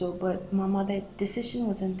do so, but Mama, the decision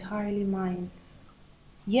was entirely mine.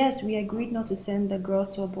 Yes, we agreed not to send the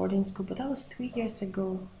girls to a boarding school, but that was 3 years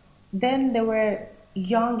ago. Then there were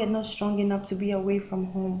young and not strong enough to be away from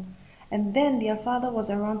home. And then their father was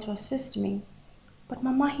around to assist me. But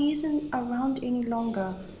Mama, he isn't around any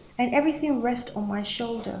longer, and everything rests on my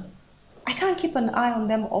shoulder. I can't keep an eye on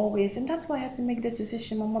them always, and that's why I had to make this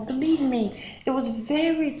decision, Mama. Believe me, it was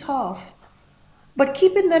very tough. But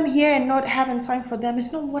keeping them here and not having time for them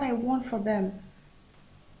is not what I want for them.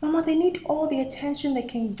 Mama, they need all the attention they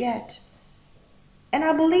can get. And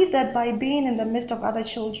I believe that by being in the midst of other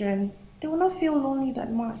children, they will not feel lonely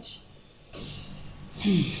that much.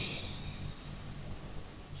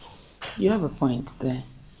 You have a point there,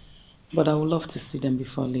 but I would love to see them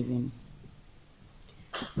before leaving.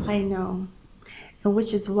 I know, and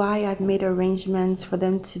which is why I've made arrangements for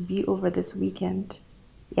them to be over this weekend.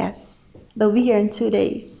 Yes, they'll be here in 2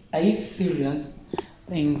 days. Are you serious?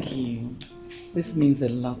 Thank you. This means a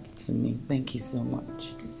lot to me. Thank you so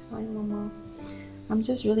much. It's fine, Mama. I'm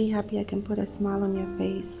just really happy I can put a smile on your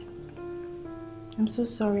face. I'm so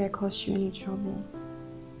sorry I caused you any trouble.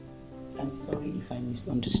 I'm sorry if I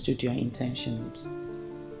misunderstood your intentions.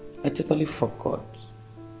 I totally forgot.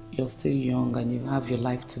 You're still young and you have your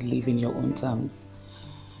life to live in your own terms.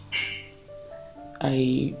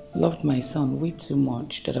 I loved my son way too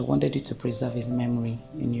much that I wanted you to preserve his memory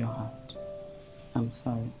in your heart. I'm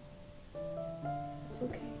sorry. It's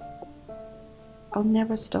okay. I'll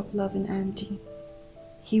never stop loving Andy.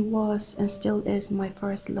 He was and still is my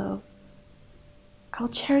first love. I'll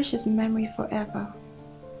cherish his memory forever.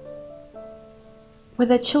 With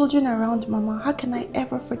the children around, Mama, how can I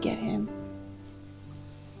ever forget him?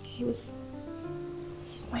 He's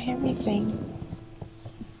my everything.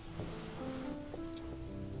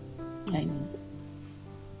 I know.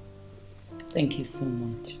 Thank you so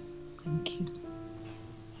much. Thank you.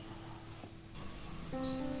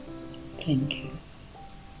 Thank you.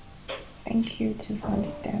 Thank you too for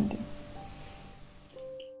understanding.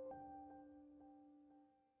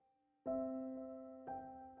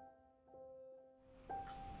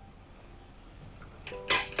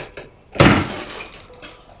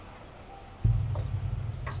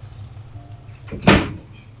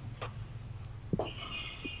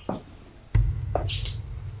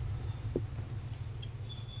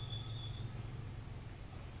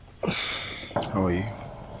 How are you?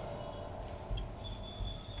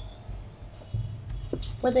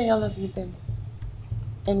 Where the hell have you been?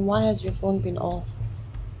 And why has your phone been off?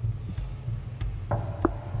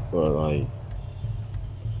 Well, I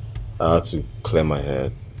had to clear my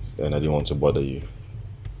head and I didn't want to bother you.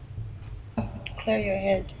 Clear your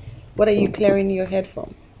head. What are you clearing your head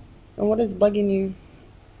from? And what is bugging you?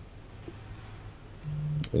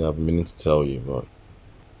 I've been meaning to tell you, but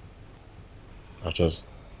I just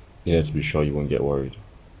needed to be sure you won't get worried.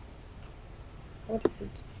 What is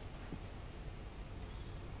it?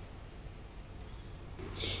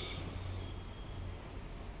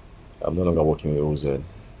 I'm no longer working with OZ.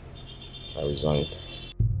 I resigned.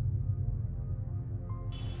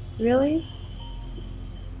 Really?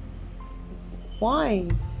 Why?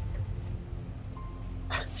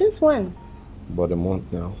 Since when? About a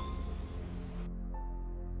month now.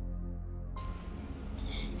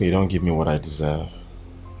 They don't give me what I deserve.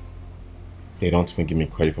 They don't even give me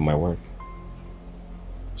credit for my work.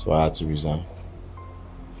 So I had to resign.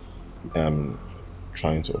 I'm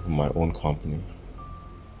trying to open my own company.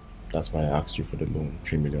 That's why I asked you for the loan,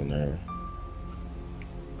 3 million naira.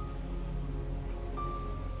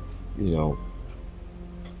 You know,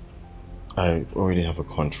 I already have a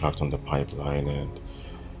contract on the pipeline and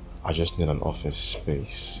I just need an office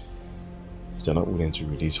space. They're not willing to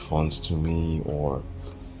release funds to me or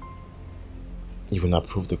even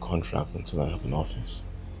approve the contract until I have an office.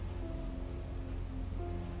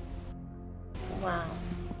 Wow.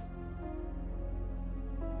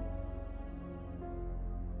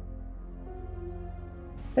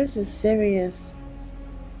 This is serious.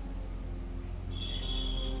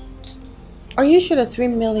 Are you sure the 3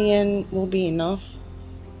 million will be enough?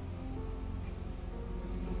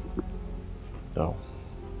 No.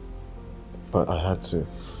 But I had to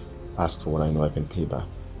ask for what I know I can pay back.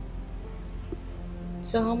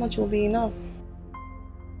 So how much will be enough?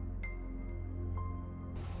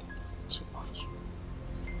 It's too much.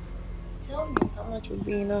 Tell me how much would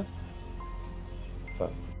be enough.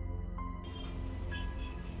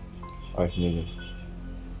 5 million.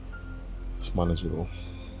 It's manageable.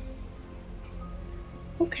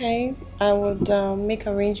 Okay, I would make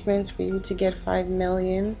arrangements for you to get 5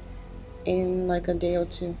 million in like a day or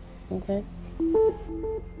two. Okay?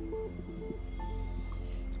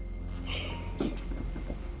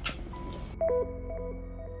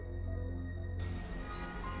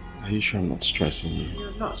 Are you sure I'm not stressing you?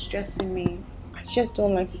 You're not stressing me. I just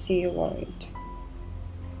don't like to see you worried.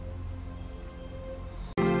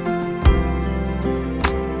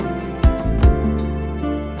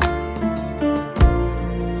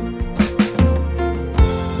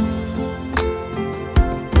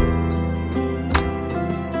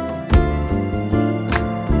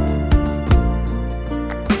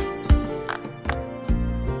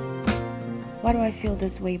 feel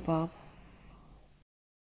this way, Bob?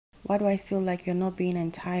 Why do I feel like you're not being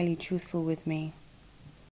entirely truthful with me?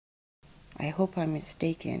 I hope I'm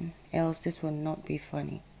mistaken, else this will not be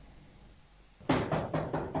funny.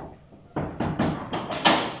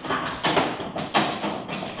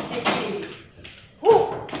 Hey.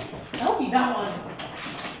 Who? Help me that one.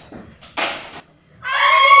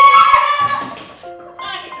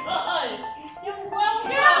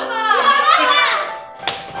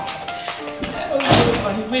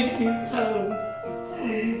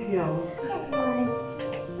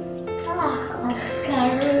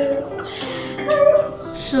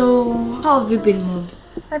 So, how have you been, Mom?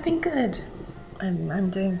 I've been good. I'm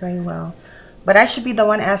doing very well. But I should be the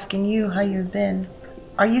one asking you how you've been.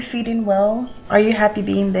 Are you feeling well? Are you happy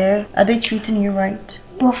being there? Are they treating you right?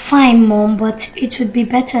 We're fine, Mom, but it would be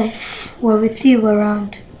better if we're with you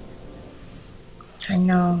around. I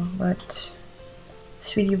know, but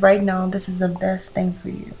sweetie, right now this is the best thing for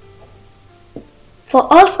you. For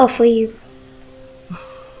us or for you?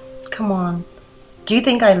 Come on. Do you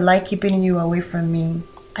think I like keeping you away from me?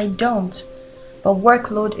 I don't. But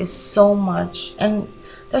workload is so much, and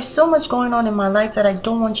there's so much going on in my life that I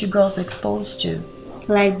don't want you girls exposed to.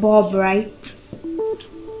 Like Bob, right?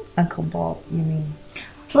 Uncle Bob, you mean?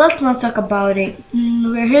 Let's not talk about it.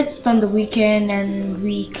 We're here to spend the weekend and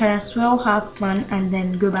we can as well have fun and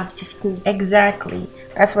then go back to school. Exactly.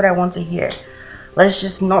 That's what I want to hear. Let's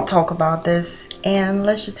just not talk about this and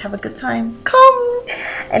let's just have a good time. Come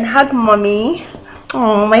and hug mommy.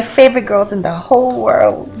 Oh, my favorite girls in the whole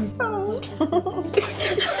world. Attack!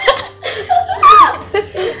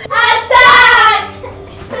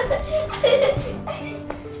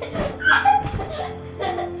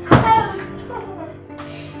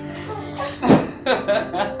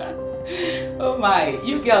 Oh my,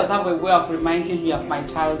 you girls have a way of reminding me of my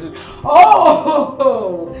childhood.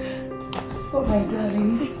 Oh my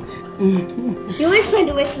darling. You always find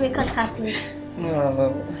a way to make us happy.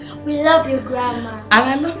 Oh. We love you, Grandma. And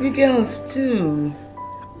I love you girls too.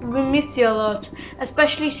 We missed you a lot,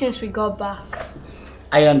 especially since we got back.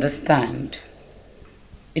 I understand.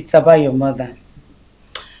 It's about your mother.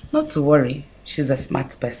 Not to worry. She's a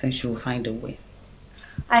smart person. She will find a way.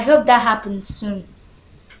 I hope that happens soon.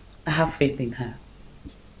 I have faith in her.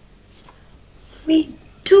 Me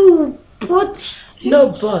too, but... No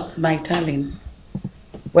buts, my darling.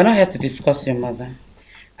 We're not here to discuss your mother.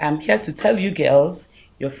 I'm here to tell you girls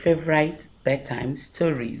your favorite bedtime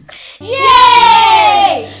stories.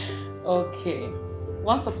 Yay! Okay.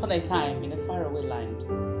 Once upon a time in a faraway land.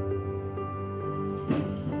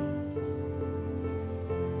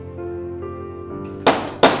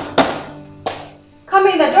 Come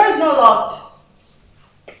in, the door is not locked.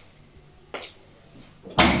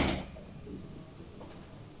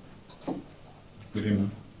 Good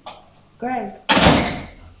evening. Greg.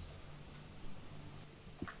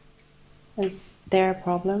 Is there a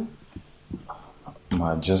problem?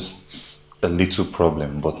 Just a little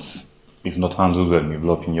problem, but if not handled well, may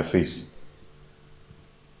blow up in your face.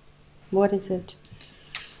 What is it?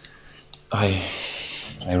 I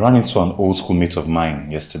ran into an old schoolmate of mine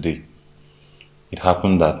yesterday. It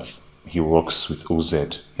happened that he works with OZ.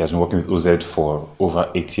 He has been working with OZ for over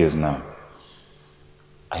 8 years now.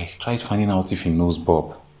 I tried finding out if he knows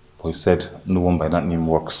Bob, but he said no one by that name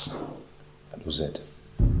works at OZ.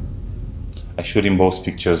 I showed him Bob's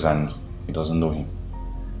pictures and he doesn't know him.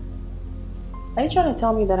 Are you trying to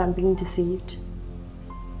tell me that I'm being deceived?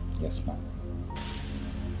 Yes, ma'am.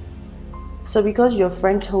 So because your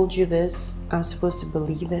friend told you this, I'm supposed to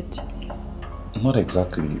believe it? Not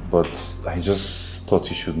exactly, but I just thought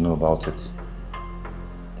you should know about it.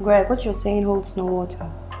 Greg, what you're saying holds no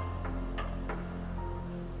water.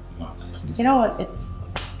 No, please. You know what?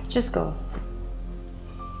 Just go.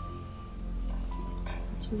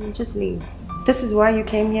 Just leave. This is why you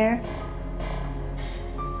came here?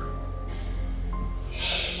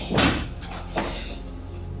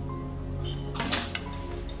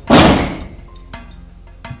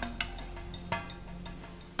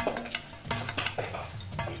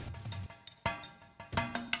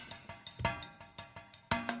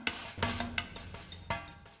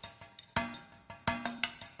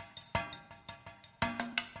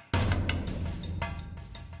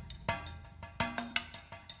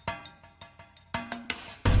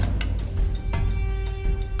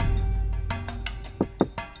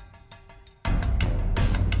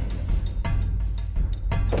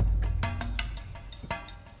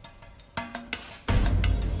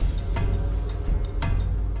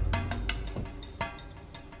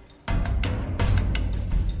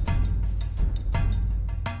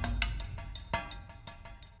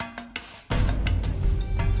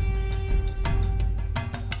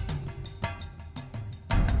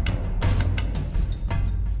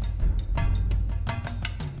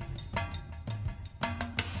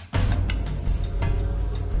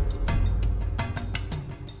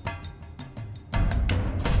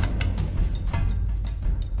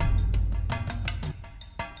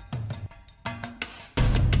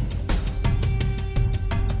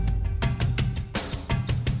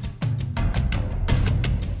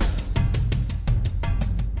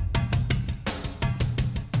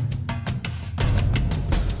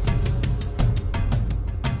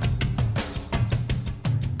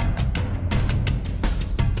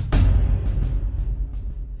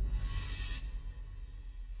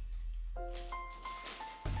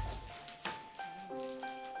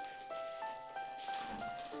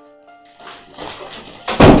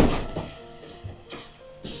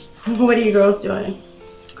 What are you girls doing?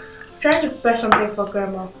 Trying to prepare something for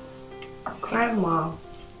Grandma. Grandma.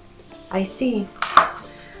 I see.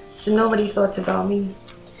 So nobody thought about me.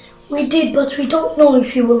 We did, but we don't know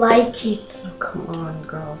if you will like it. Oh, come on,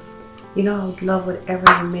 girls. You know I would love whatever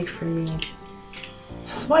you make for me.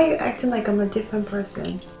 So why are you acting like I'm a different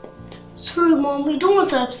person? Sorry, Mom. We don't want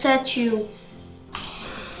to upset you.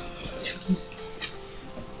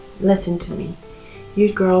 Listen to me.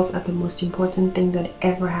 You girls are the most important thing that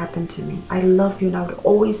ever happened to me. I love you and I would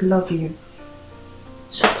always love you.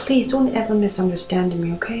 So please don't ever misunderstand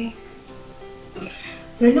me, okay?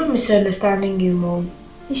 We're not misunderstanding you, Mom.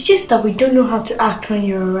 It's just that we don't know how to act when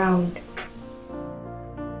you're around.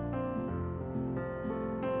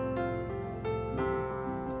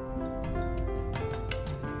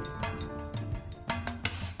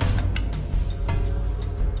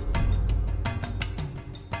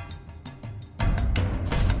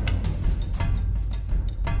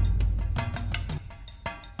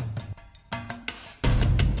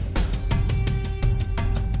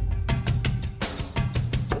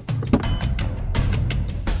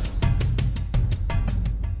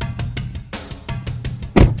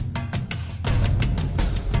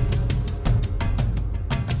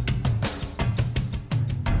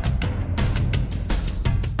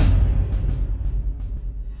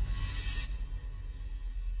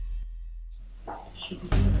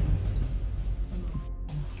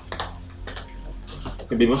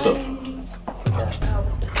 Hey, babe, what's up?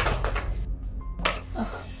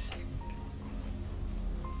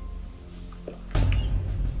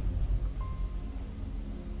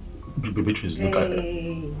 Beatrice, look at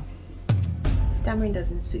her. Stammering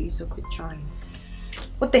doesn't suit you, so quit trying.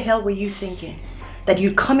 What the hell were you thinking? That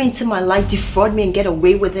you'd come into my life, defraud me and get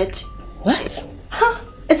away with it? What? Huh?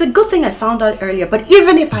 It's a good thing I found out earlier, but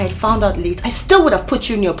even if I had found out late, I still would have put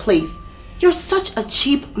you in your place. You're such a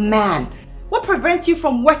cheap man. What prevents you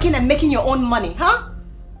from working and making your own money, huh?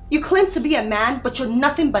 You claim to be a man, but you're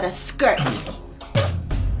nothing but a skirt.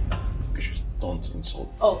 Beatrice, don't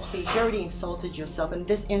insult. Oh, please, you already insulted yourself, and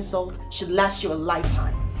this insult should last you a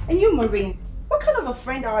lifetime. And you, Maureen, what kind of a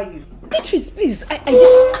friend are you? Beatrice, please,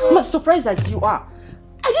 I'm as surprised as you are.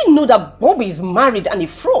 I didn't know that Bobby is married and a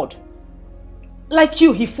fraud. Like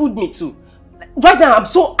you, he fooled me too. Right now, I'm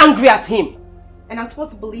so angry at him. And I'm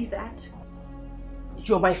supposed to believe that?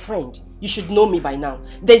 You're my friend. You should know me by now.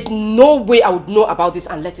 There's no way I would know about this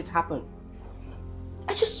and let it happen.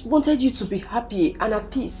 I just wanted you to be happy and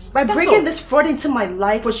at peace. By bringing this fraud into my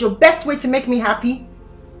life was your best way to make me happy?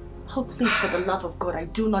 Oh, please, for the love of God, I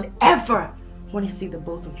do not ever want to see the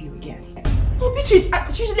both of you again. Oh, Beatrice,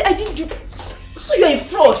 usually I didn't do... So you're a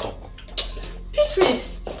fraud.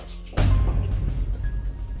 Beatrice.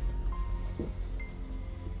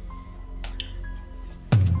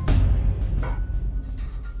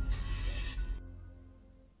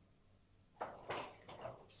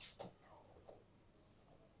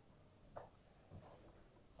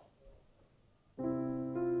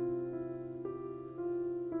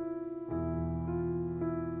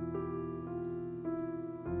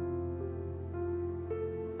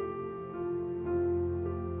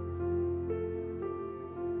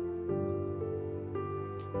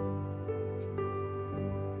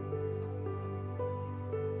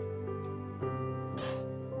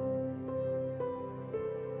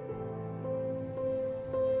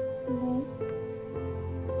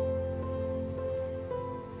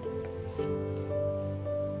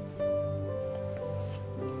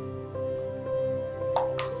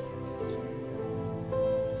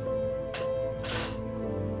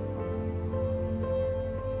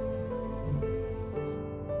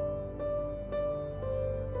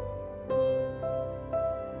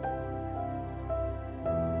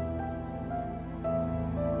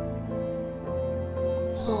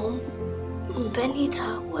 Mom,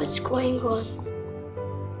 Benita, what's going on?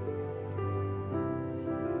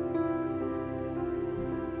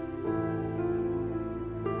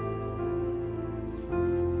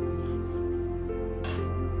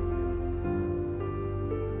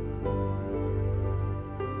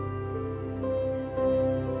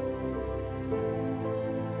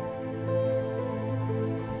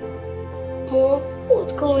 Mom,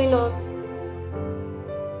 what's going on?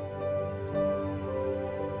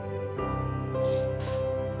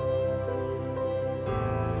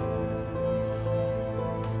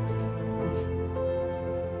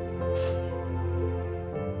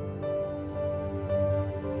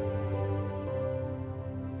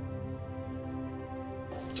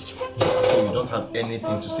 So you don't have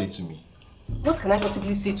anything to say to me? What can I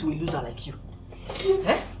possibly say to a loser like you?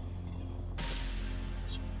 Eh?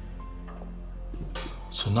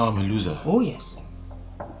 So now I'm a loser? Oh yes.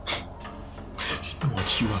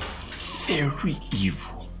 You are very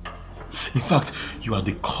evil. In fact, you are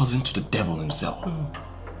the cousin to the devil himself.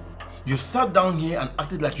 You sat down here and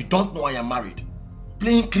acted like you don't know I am married.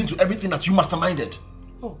 Playing clean to everything that you masterminded.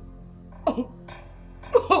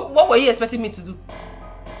 What were you expecting me to do?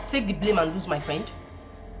 Take the blame and lose my friend?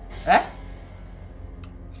 Eh?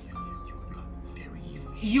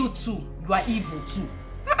 You too. You are evil too.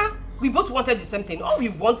 We both wanted the same thing. All we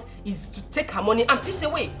want is to take her money and piece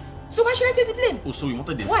away. So why should I take the blame? Oh, so you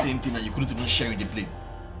wanted the same thing and you couldn't even share the blame.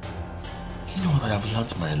 You know what? I have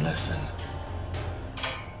learned my lesson.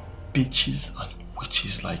 Bitches and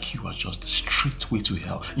witches like you are just the straight way to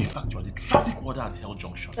hell. In fact, you are the traffic warden at Hell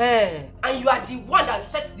Junction. And you are the one that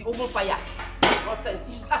sets the open fire.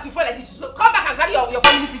 Nonsense. As you feel like this, come back and carry your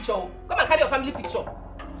family picture. Come and carry your family picture.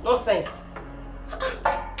 Nonsense.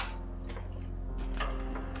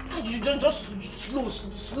 You don't just slow,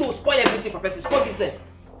 spoil everything for person, spoil business.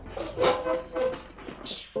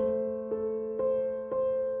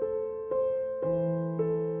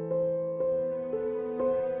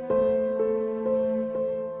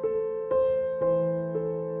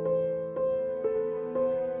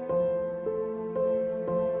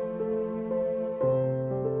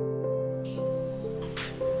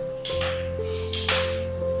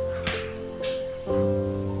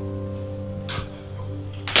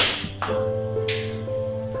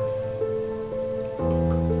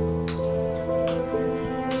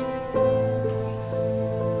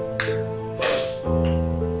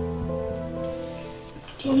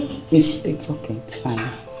 It's okay, it's fine.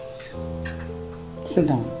 Sit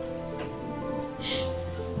down.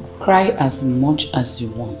 Cry as much as you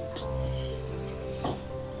want.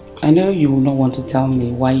 I know you will not want to tell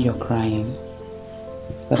me why you're crying,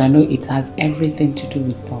 but I know it has everything to do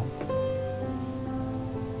with Bob.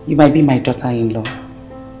 You might be my daughter-in-law.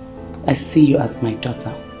 I see you as my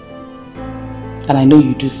daughter. And I know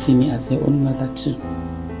you do see me as your own mother too.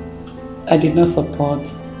 I did not support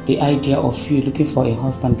the idea of you looking for a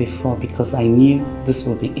husband before because I knew this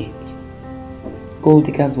will be it. Gold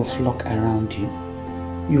diggers will flock around you.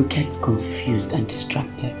 You get confused and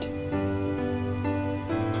distracted.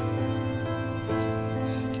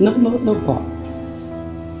 No buts.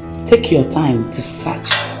 Take your time to search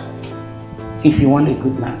if you want a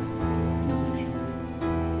good man.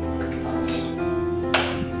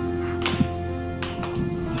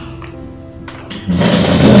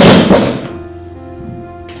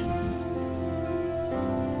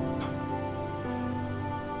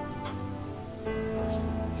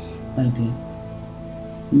 My dear,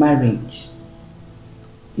 marriage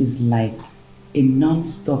is like a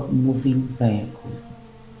non-stop moving vehicle.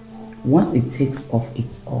 Once it takes off,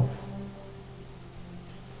 it's off.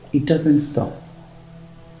 It doesn't stop.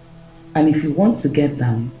 And if you want to get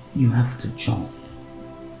down, you have to jump.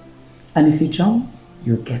 And if you jump,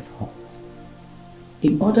 you'll get hot.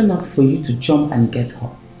 In order not for you to jump and get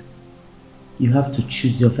hot, you have to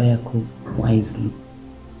choose your vehicle wisely.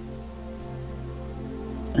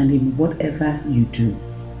 And in whatever you do,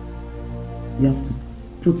 you have to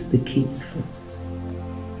put the kids first.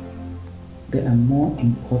 They are more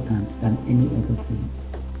important than any other thing.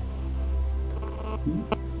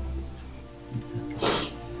 It's okay.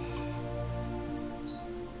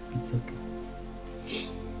 It's okay.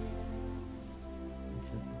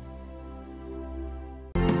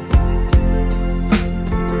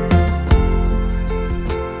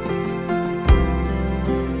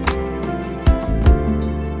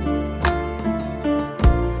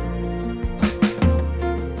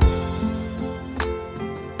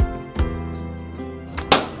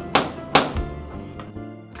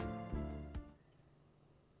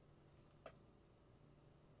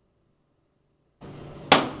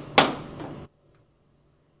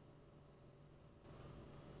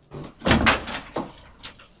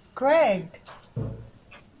 Greg.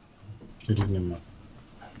 Good evening, ma.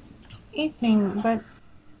 Evening, but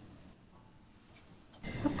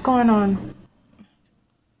what's going on?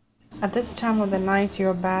 At this time of the night,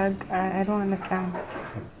 your bag, I don't understand.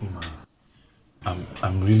 Ma,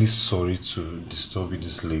 I'm really sorry to disturb you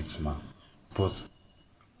this late, ma, but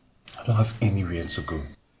I don't have anywhere to go.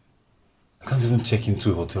 I can't even check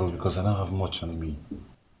into a hotel because I don't have much on me.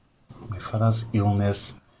 My father's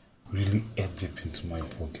illness really ate deep into my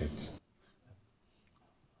pocket.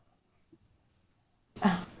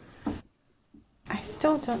 I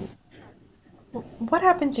still don't... What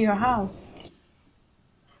happened to your house?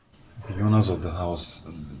 The owners of the house,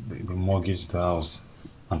 they mortgaged the house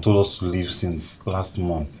and told us to leave since last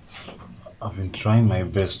month. I've been trying my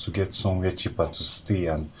best to get somewhere cheaper to stay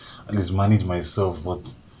and at least manage myself,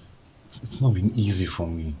 but it's not been easy for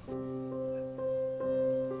me.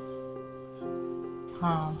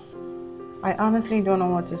 I honestly don't know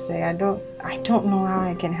what to say. I don't know how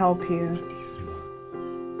I can help you.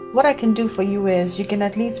 What I can do for you is you can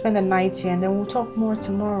at least spend the night here and then we'll talk more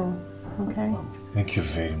tomorrow. Okay? Thank you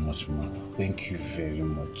very much, Ma. Thank you very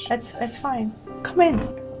much. It's fine. Come in.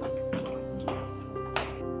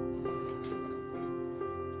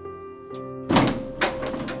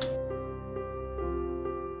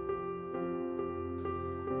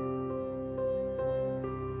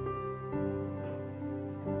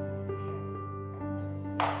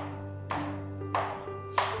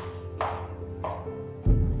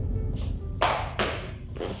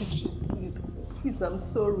 Please, I'm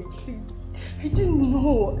sorry, please. I didn't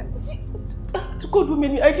know. To God,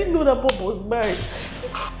 women, I didn't know that Bob was married.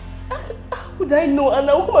 How would I know? And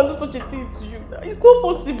I'll come and do such a thing to you. It's not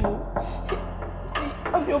possible. See,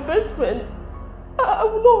 I'm your best friend. I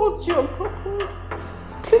will not hurt you on purpose.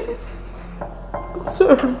 Please. I'm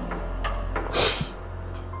sorry.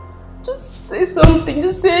 Just say something.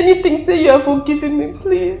 Just say anything. Say you have forgiven me,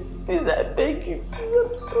 please. Please, I beg you. Please,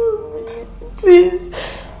 I'm sorry. Please.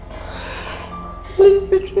 Please,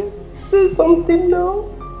 Beatrice, say something now.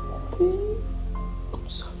 Please. I'm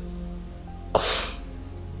sorry.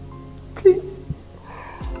 Please.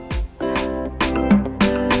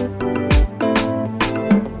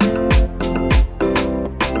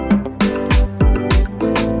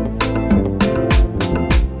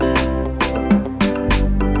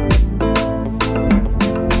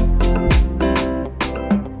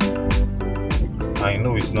 I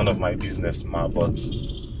know it's none of my business, Ma, but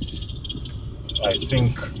I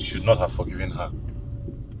think you should not have forgiven her.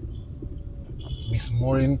 Miss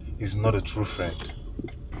Maureen is not a true friend.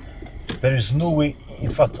 There is no way, in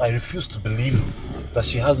fact, I refuse to believe that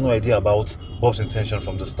she has no idea about Bob's intention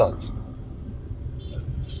from the start.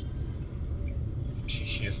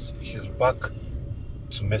 She's back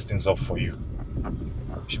to mess things up for you.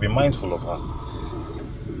 You should be mindful of her.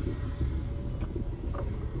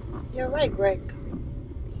 You're right, Greg.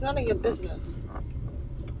 It's none of your business.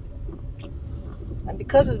 And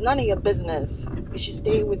because it's none of your business, you should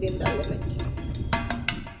stay within that limit.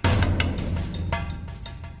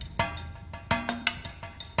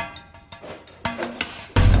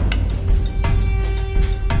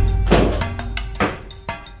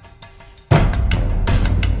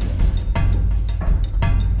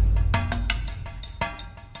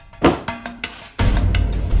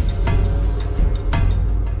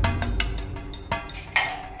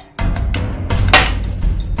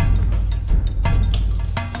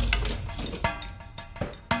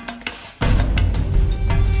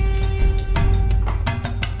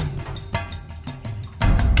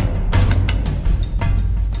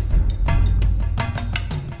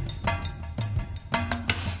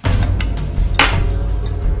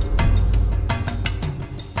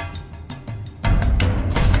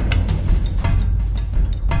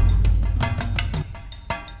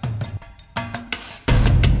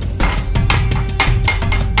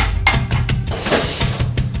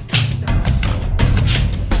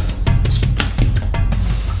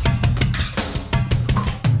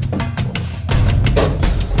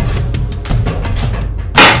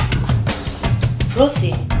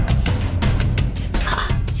 Rosie,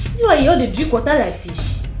 this is why you all dey drink water like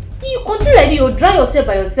fish. You continue like this, you'll dry yourself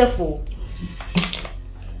by yourself. Oh.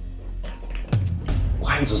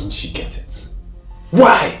 Why doesn't she get it?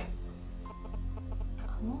 Why? I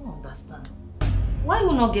don't understand. Why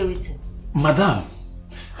you not get with him? Madam,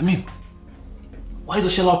 I mean, why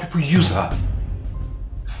does she allow people use her?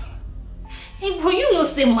 Hey, but you know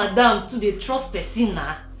say madam to the trust person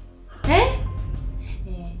na. Eh?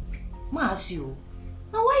 Ma ask you,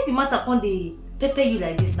 now why the matter upon the pepper you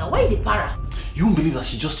like this now? Why the para? You won't believe that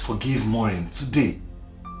she just forgave Maureen today.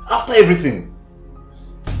 After everything.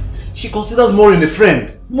 She considers Maureen a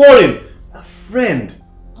friend. Maureen, a friend.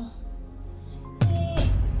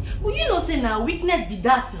 But you know say na weakness be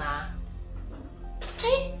that na.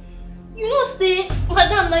 Eh? You know say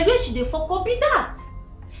madam na where she dey fuck up be that.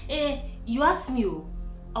 You ask me, oh,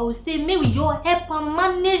 I will say maybe you help her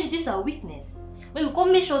manage this her weakness. But we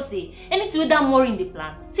come make sure say anything with that more in the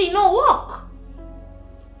plan. Say it no work.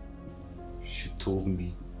 She told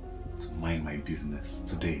me to mind my business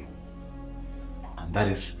today. And that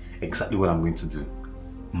is exactly what I'm going to do.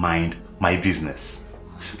 Mind my business.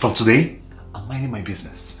 From today, I'm minding my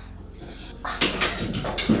business.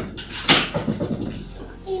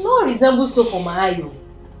 You know resemble so for my eye.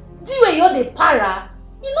 The way you're the para,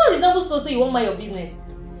 you know resemble so say you want mind your business.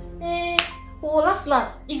 Well,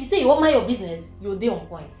 last, if you say you want mind your business, you're there on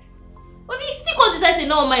point. But if you still can't decide say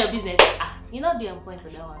no mind your business, you're not there on point for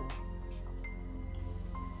that one.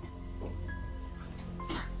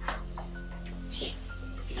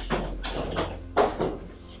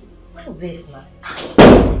 No vex now.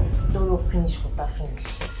 Don't finish water finish.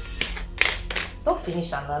 Don't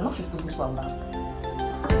finish and not you put this one back.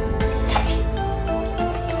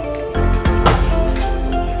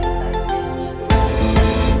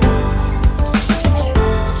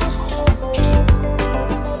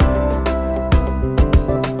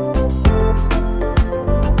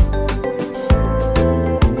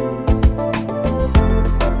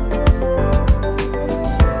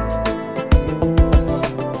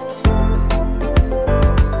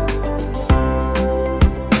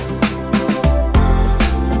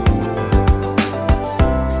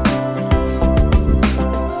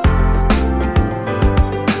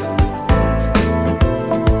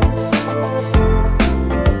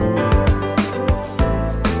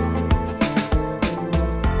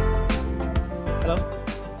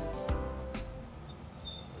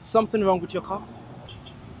 Something wrong with your car?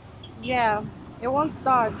 Yeah, it won't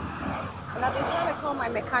start. And I've been trying to call my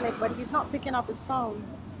mechanic, but he's not picking up his phone.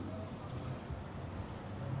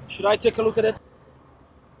 Should I take a look at it?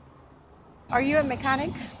 Are you a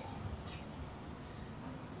mechanic?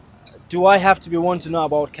 Do I have to be one to know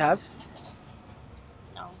about cars?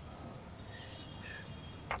 No.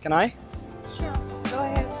 Can I? Sure, go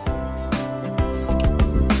ahead.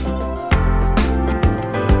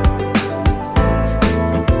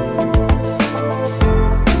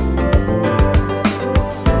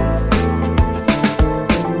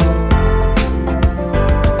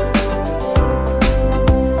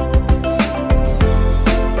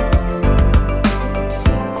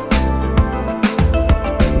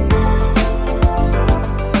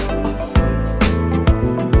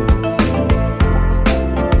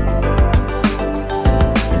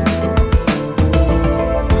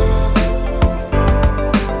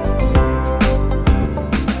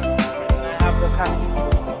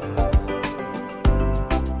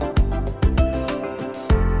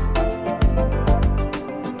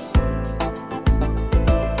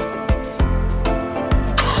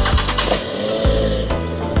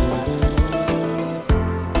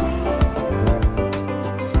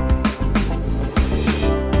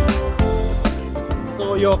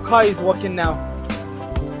 Your car is working now.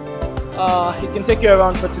 He can take you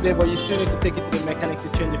around for today, but you still need to take it to the mechanic to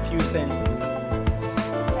change a few things.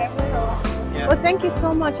 I will. Yeah. Well, thank you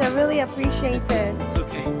so much. I really appreciate it. It's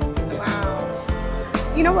okay.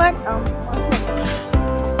 Wow. You know what? One second.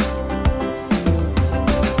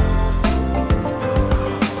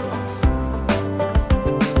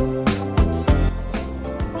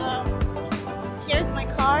 Here's my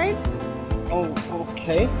card. Oh,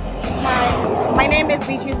 okay. My name is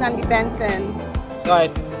Beatrice Andy Benson.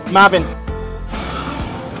 Right, Marvin.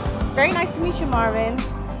 Very nice to meet you, Marvin.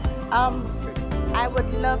 I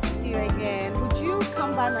would love to see you again. Would you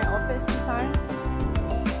come by my office sometime?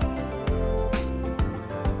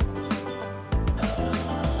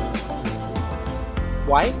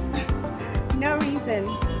 Why? No reason.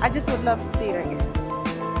 I just would love to see you again.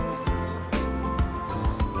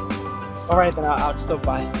 All right, then I'll stop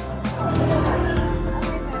by.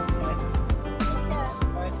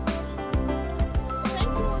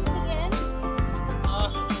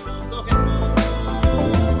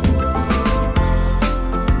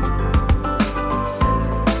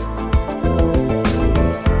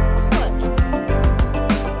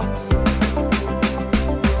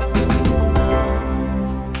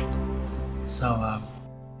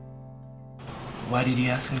 Why did you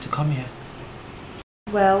ask me to come here?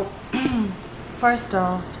 Well, first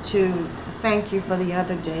off, to thank you for the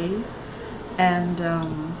other day. And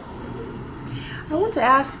I want to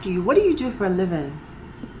ask you, what do you do for a living?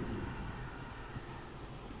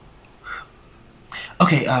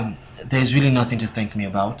 Okay, there's really nothing to thank me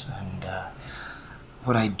about. And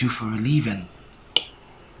what I do for a living,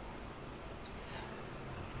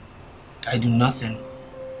 I do nothing.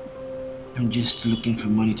 I'm just looking for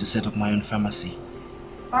money to set up my own pharmacy.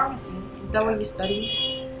 Pharmacy? Is that what you studied?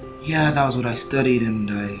 Yeah, that was what I studied, and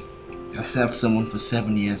I served someone for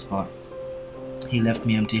 7 years, but he left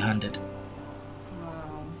me empty-handed.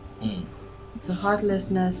 Wow. Mm. So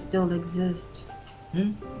heartlessness still exists.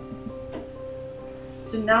 Hmm?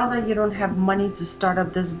 So now that you don't have money to start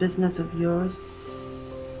up this business of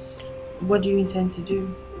yours, what do you intend to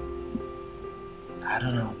do? I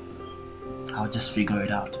don't know. I'll just figure it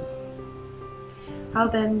out. How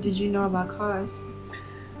then did you know about cars?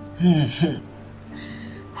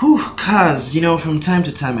 Whew, cars. You know, from time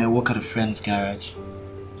to time I work at a friend's garage.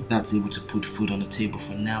 That's able to put food on the table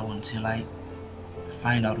for now until I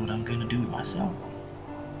find out what I'm going to do with myself.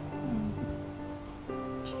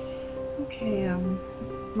 Okay,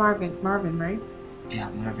 Marvin, right? Yeah,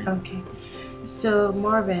 Marvin. Okay. So,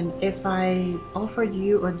 Marvin, if I offered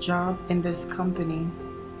you a job in this company,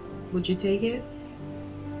 would you take it?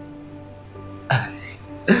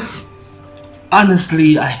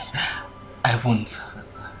 Honestly, I won't.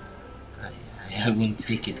 I won't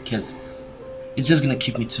take it because it's just gonna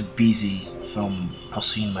keep me too busy from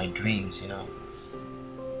pursuing my dreams, you know.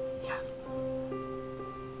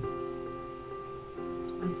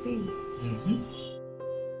 I see.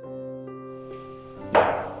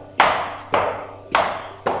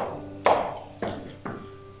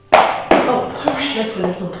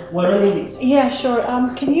 Let's go. We're running late. Yeah, sure.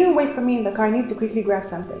 Can you wait for me in the car? I need to quickly grab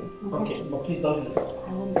something. Okay, but please don't do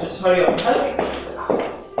that. Just hurry up.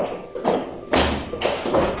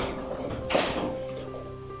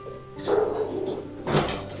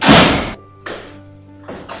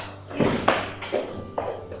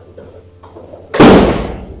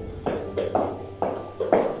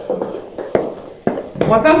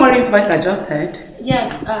 Was that Maureen's voice I just heard?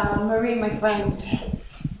 Yes, Marie, my friend.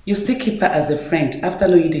 You still keep her as a friend after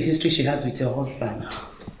knowing the history she has with your husband?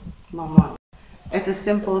 Mama, it's a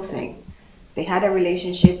simple thing. They had a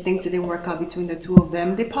relationship, things didn't work out between the two of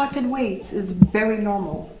them. They parted ways. It's very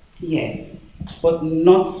normal. Yes, but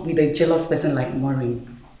not with a jealous person like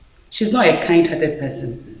Maureen. She's not a kind-hearted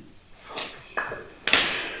person.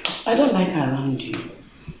 I don't like her around you.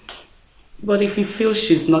 But if you feel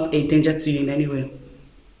she's not a danger to you in any way,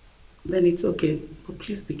 then it's okay. But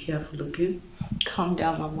please be careful, okay? Calm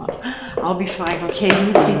down, Mama. I'll be fine, okay?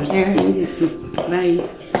 You take care. Bye.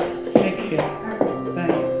 Take care.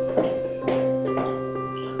 Bye.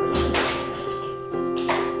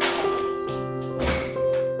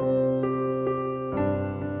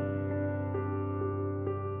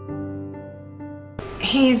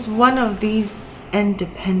 He's one of these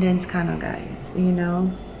independent kind of guys, you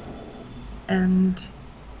know? And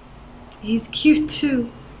he's cute too.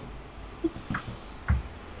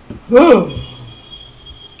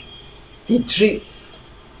 Beatrice.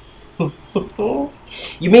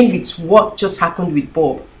 You mean with what just happened with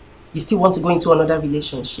Bob, you still want to go into another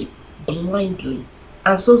relationship blindly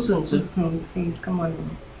and so soon too? Please, come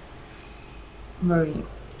on. Marie,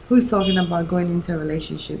 who's talking about going into a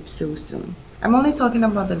relationship so soon? I'm only talking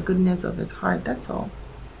about the goodness of his heart, that's all.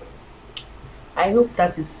 I hope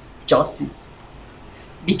that is just it.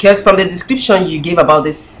 Because from the description you gave about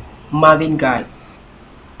this Marvin guy,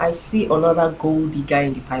 I see another goldie guy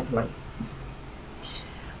in the pipeline.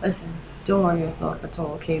 Listen, don't worry yourself at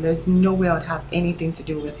all, okay? There's no way I'd have anything to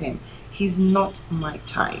do with him. He's not my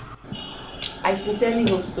type. I sincerely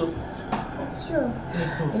hope so. That's true.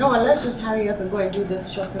 You know what, let's just hurry up and go and do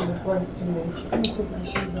this shopping before it's too late. Let me put my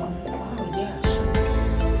shoes on. Oh, yeah.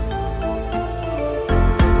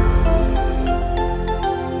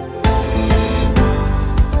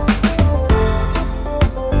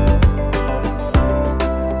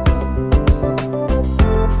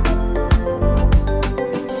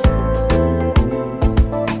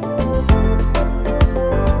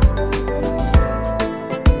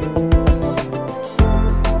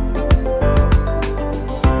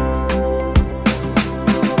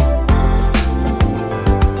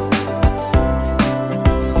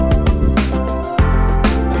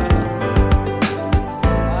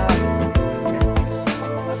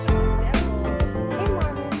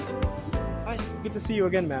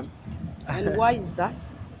 Again, ma'am. And why is that?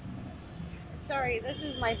 Sorry, this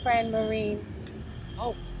is my friend Maureen.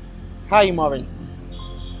 Oh. Hi, Maureen.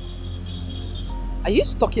 Are you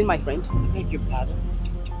stalking my friend? I beg your pardon?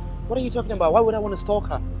 What are you talking about? Why would I want to stalk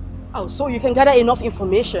her? Oh, so you can gather enough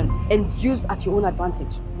information and use at your own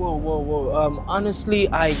advantage. Whoa, whoa, whoa. Honestly,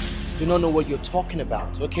 I do not know what you're talking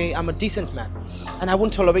about, okay? I'm a decent man, and I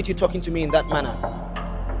won't tolerate you talking to me in that manner.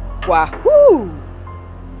 Wahoo!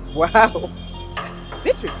 Wow.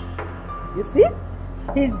 Beatrice, you see?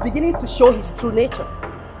 He's beginning to show his true nature.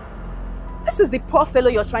 This is the poor fellow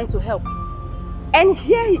you're trying to help. And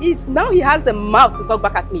here he is, now he has the mouth to talk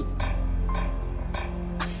back at me.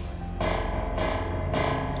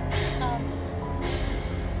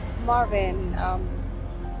 Marvin,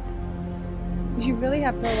 you really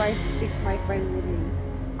have no right to speak to my friend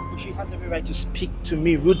rudely. She has every right to speak to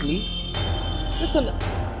me rudely. Listen,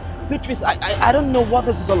 Beatrice, I don't know what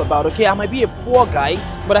this is all about, okay? I might be a poor guy,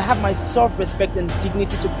 but I have my self-respect and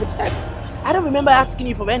dignity to protect. I don't remember asking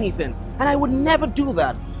you for anything, and I would never do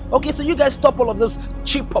that. Okay, so you guys stop all of this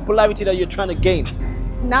cheap popularity that you're trying to gain.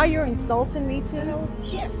 Now you're insulting me too?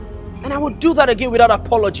 Yes. And I would do that again without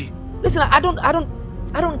apology. Listen, I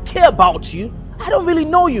don't care about you. I don't really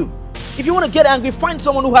know you. If you want to get angry, find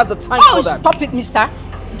someone who has the time for that. Stop it, mister.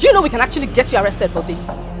 Do you know we can actually get you arrested for this?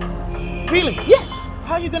 Really? Yes.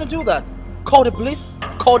 How are you going to do that? Call the police?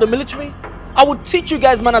 Call the military? I would teach you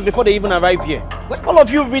guys manners before they even arrive here. All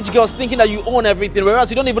of you rich girls thinking that you own everything, whereas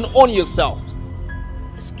you don't even own yourselves.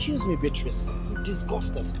 Excuse me, Beatrice. I'm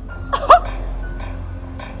disgusted.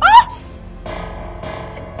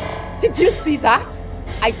 Did you see that?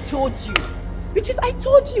 I told you. Beatrice, I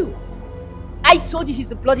told you. I told you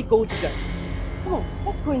he's a bloody gold digger. Come on,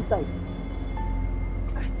 let's go inside.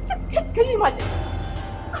 Can you imagine?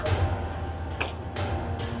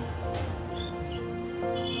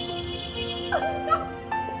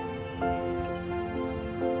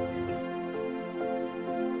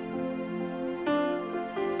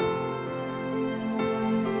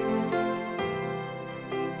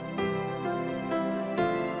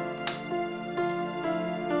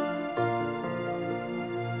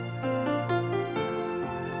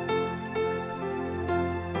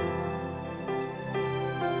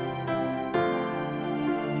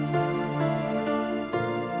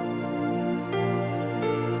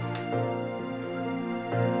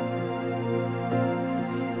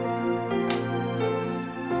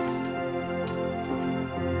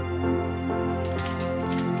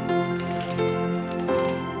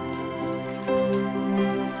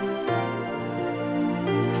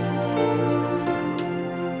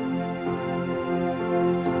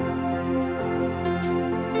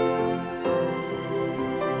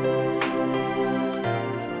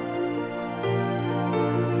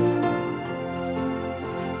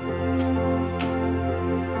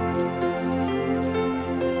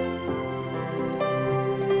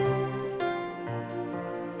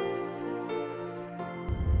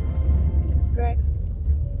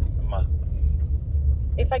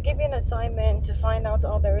 If I give you an assignment to find out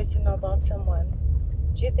all there is to know about someone,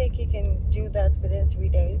 do you think you can do that within 3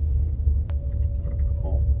 days?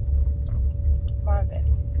 Who? Marvin.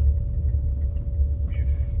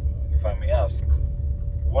 If I may ask,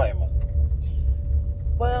 why, ma?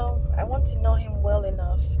 Well, I want to know him well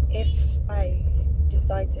enough if I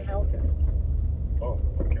decide to help him. Oh,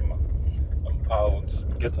 okay, ma. I'll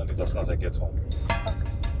get on it as soon as I get home.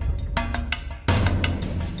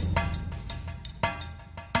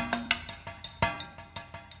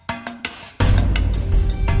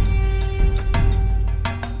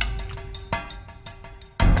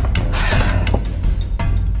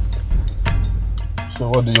 So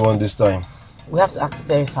what do you want this time? We have to act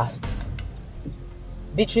very fast.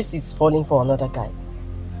 Beatrice is falling for another guy.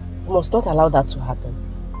 We must not allow that to happen.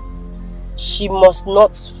 She must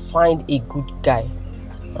not find a good guy.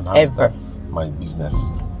 And how ever. That's my business.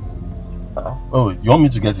 Oh, you want me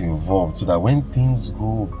to get involved so that when things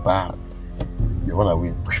go bad, you run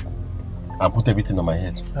away and put everything on my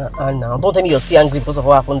head? Now, don't tell me you're still angry because of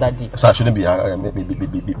what happened that day. So I shouldn't be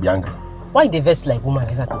angry. Why they vex like woman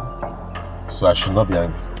like that now? So I should not be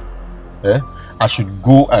angry. Eh? I should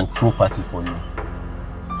go and throw party for you.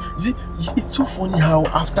 You see, it's so funny how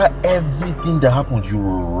after everything that happened, you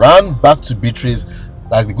ran back to Beatrice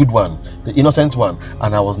as the good one, the innocent one,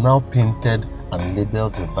 and I was now painted and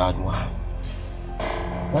labeled the bad one.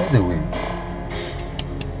 By the way,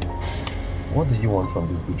 what do you want from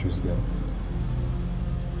this Beatrice girl?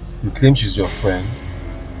 You claim she's your friend,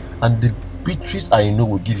 and the Beatrice I know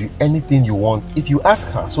will give you anything you want if you ask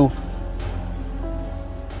her. So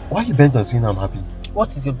why are you bent on seeing I'm happy?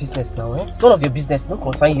 What is your business now? Eh? It's none of your business. No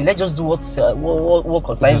concern you. Let's just do what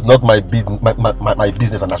concerns you. It's not my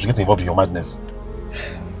business, and I should get involved in your madness.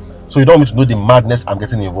 So you don't want me to know the madness I'm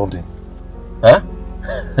getting involved in? Huh?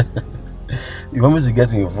 You want me to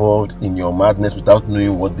get involved in your madness without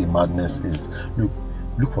knowing what the madness is?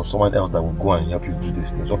 Look for someone else that will go and help you do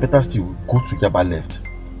these things. Or better still, go to Yaba left.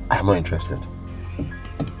 I am not interested.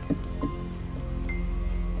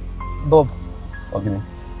 Bob. Okay.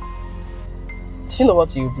 Do you know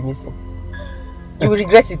what you will be missing? You will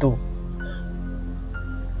regret it all.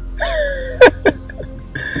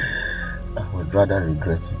 I would rather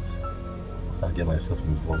regret it than get myself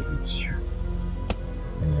involved with you.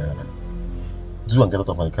 Yeah. Do and get out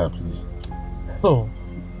of my car, please. Bob,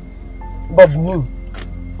 me.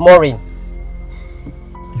 Maureen.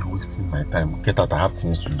 You're wasting my time. Get out, I have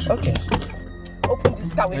things to do. Okay. Please. Open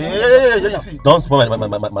this car. Yeah. See, don't spoil my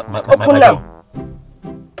Open now.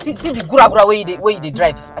 See the gura where you dey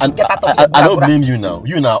drive. I should get out of I don't blame you now.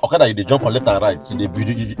 You now, Okada, you dey jump from left and right. You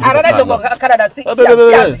I rather jump on Okada than see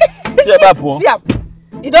am.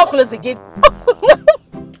 You don't close again.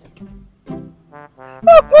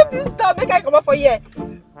 Open this door, make I come out for here.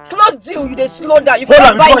 Close deal, you dey slow down. You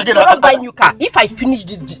cannot buy new car. If I finish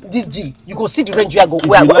this deal, you go see the range where I go.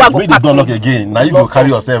 Where I go park. The door lock again. Now you go carry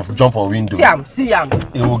yourself, jump for window. See am.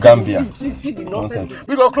 Ewu Gambia. Nonsense.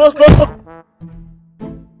 We go close.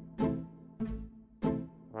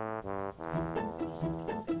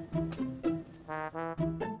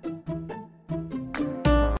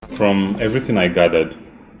 from everything I gathered,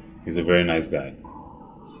 he's a very nice guy.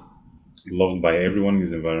 Loved by everyone in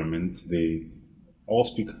his environment. They all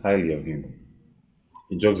speak highly of him.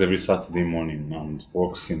 He jogs every Saturday morning and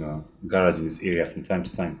works in a garage in this area from time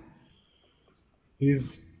to time.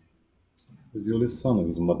 He's, he's the only son of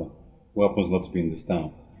his mother, who happens not to be in this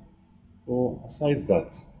town. But aside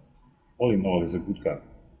that, all in all, he's a good guy.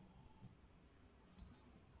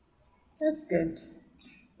 That's good.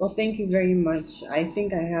 Well, thank you very much. I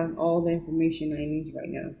think I have all the information I need right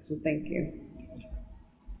now, so thank you.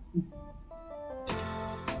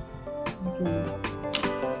 Okay.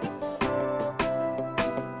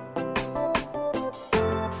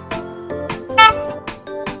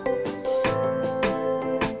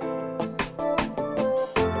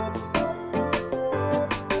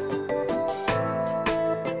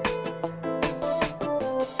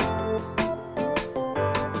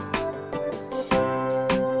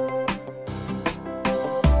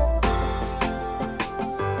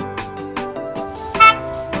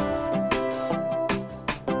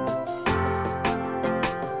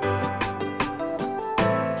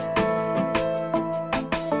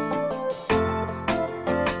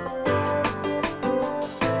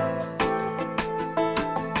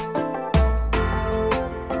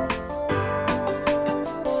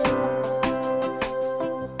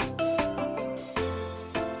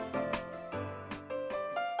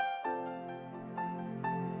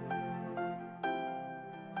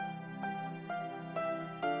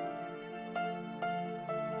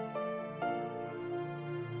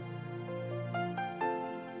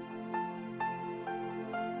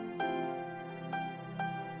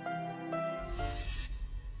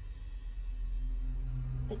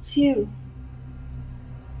 It's you.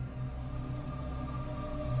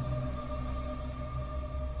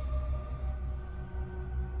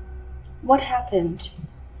 What happened?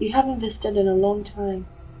 You haven't visited in a long time.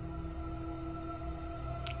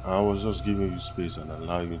 I was just giving you space and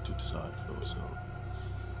allowing you to decide for yourself.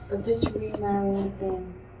 But this remarrying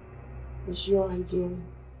thing was your idea.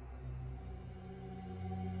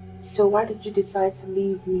 So why did you decide to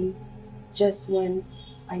leave me just when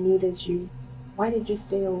I needed you? Why did you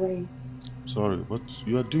stay away? Sorry, but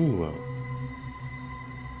you are doing well.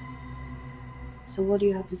 So what do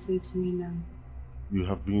you have to say to me now? You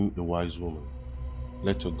have been a wise woman.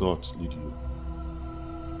 Let your gods lead you.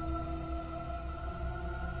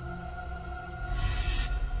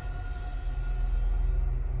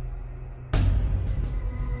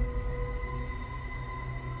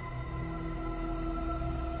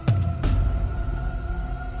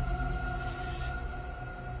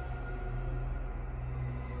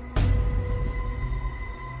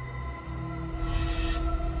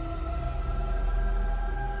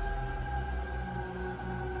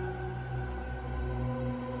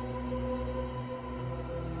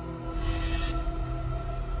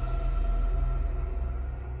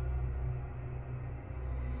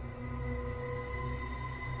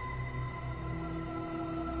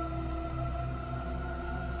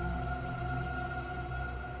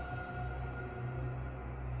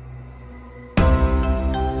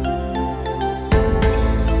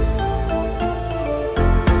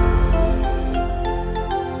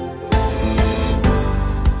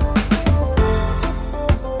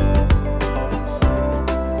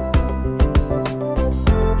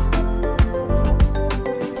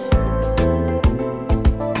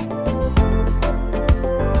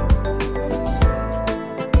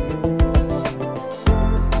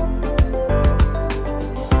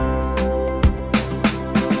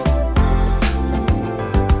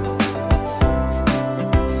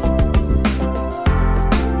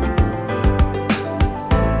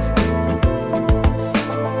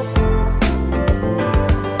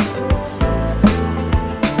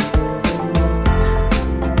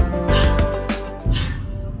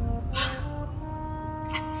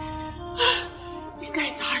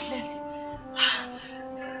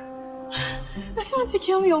 To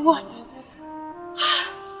kill me or what?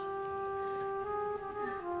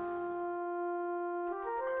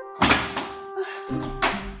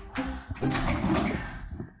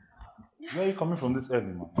 Where are you coming from this early,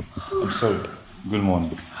 man? I'm sorry. Good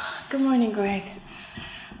morning. Good morning, Greg.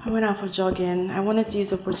 I went out for jogging. I wanted to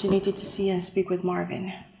use the opportunity to see and speak with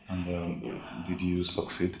Marvin. And did you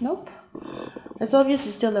succeed? Nope. It's obvious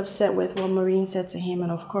he's still upset with what Maureen said to him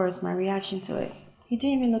and of course my reaction to it. He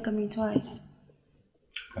didn't even look at me twice.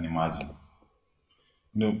 I can imagine.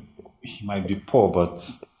 You know, he might be poor, but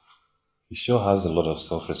he sure has a lot of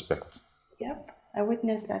self-respect. Yep, I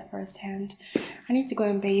witnessed that firsthand. I need to go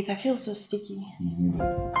and bathe. I feel so sticky.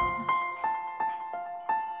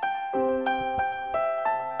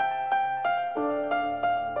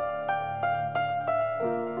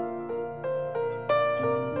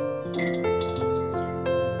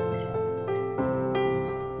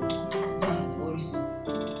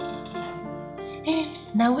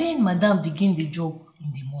 Now when Madame begin the job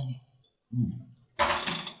in the morning?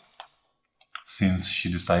 Since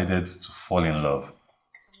she decided to fall in love.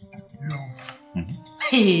 Love?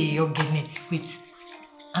 Hey, Ogene, wait.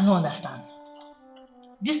 I don't understand.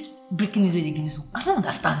 This breaking news they give me so, I don't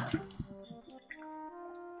understand.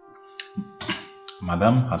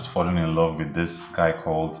 Madame has fallen in love with this guy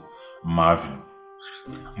called Marvin.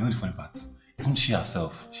 You know the funny part? Even she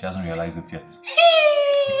herself, she hasn't realized it yet. Hey!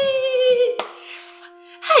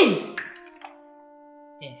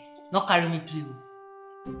 Yeah, not carry me play.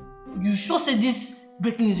 You sure say this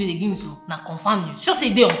breaking news they give me so, now confirm you. Sure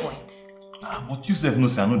say they on point. But you self know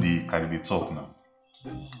say I know the carry the talk now.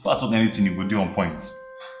 If I talk anything, you go do on point.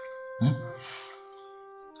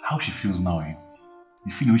 How she feels now,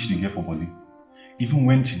 the feeling which she get for body. Even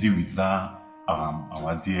when she did with that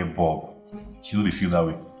our dear Bob, she know they feel that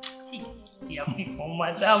way. They are people,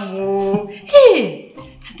 Madame. Oh. Hey!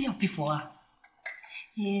 They are people.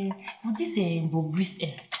 Yeah, but this Bob Brice,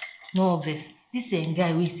 no obvious. This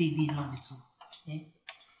guy will say they love it too.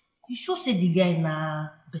 You sure say the guy na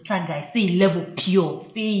better guy. Say he level pure.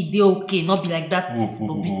 Say they okay, not be like that.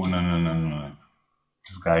 No.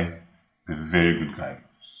 This guy is a very good guy.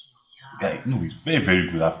 No, he's very,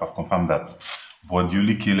 very good. I've confirmed that. But the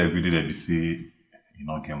only kill every day that we say, you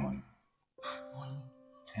not get money.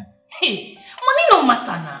 Hey, money no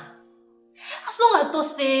matter now. As long as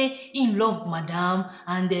those say he love Madame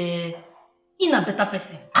and he a better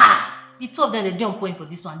person. The two of them they on point for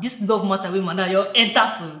this one. This love matter with Madame you enter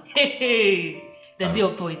soon. Hey, they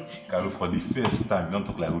on point. Carol, for the first time, you don't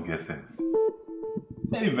talk like who gets sense.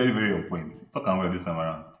 Very, very, very on point. Talk and well this time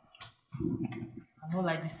around. I don't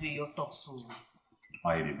like this way you talk so.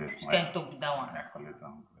 Why are you the best? You can't talk with that one.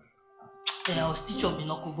 I was teach up the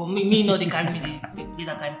knuckle, but me not they carry me the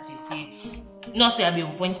that kind of thing. See, not say I be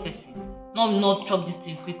on point person. Not chop this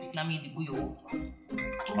thing quick. Now me they go your work.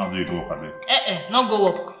 Now do you go work again? Not go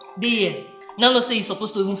work. They here. Now say you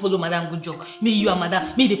supposed to even follow Madame good job. Me you and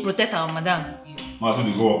Madame, me they protect our Madame. Now do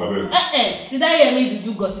you go work again? See that here me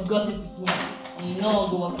do gossip with me. And you know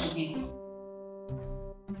go work today.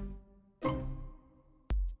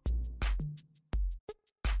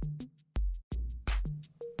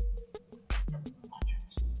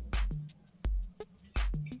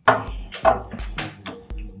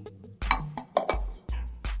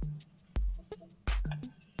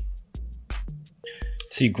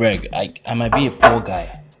 See, Greg, I might be a poor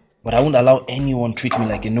guy, but I won't allow anyone treat me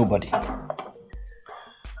like a nobody.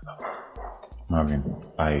 Marvin,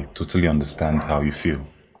 I totally understand how you feel.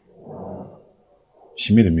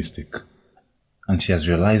 She made a mistake, and she has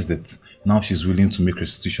realized it. Now she's willing to make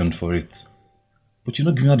restitution for it. But you're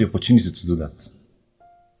not giving her the opportunity to do that.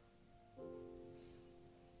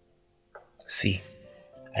 See,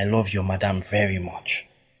 I love your madam very much,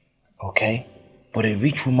 okay? But a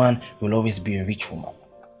rich woman will always be a rich woman.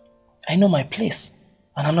 I know my place,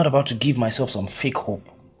 and I'm not about to give myself some fake hope.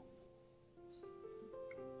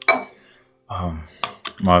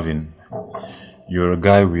 Marvin, you're a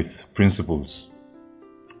guy with principles,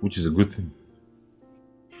 which is a good thing.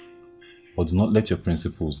 But do not let your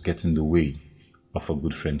principles get in the way of a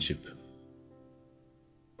good friendship.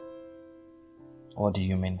 What do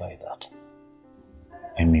you mean by that?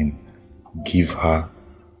 I mean, give her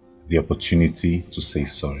the opportunity to say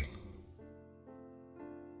sorry.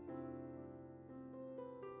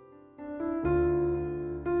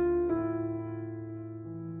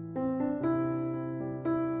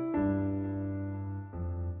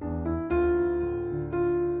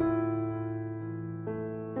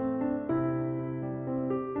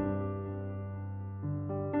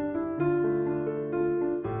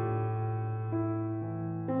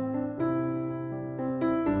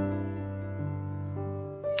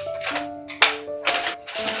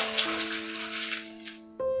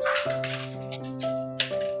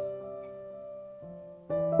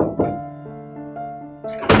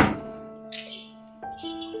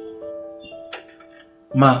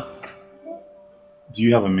 Ma, do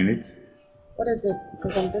you have a minute? What is it?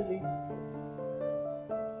 Because I'm busy.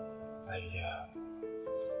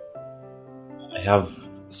 I have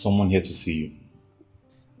someone here to see you.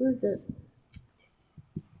 Who is it?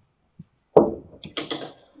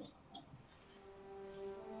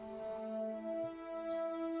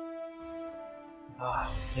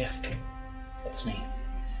 Yeah, it's me.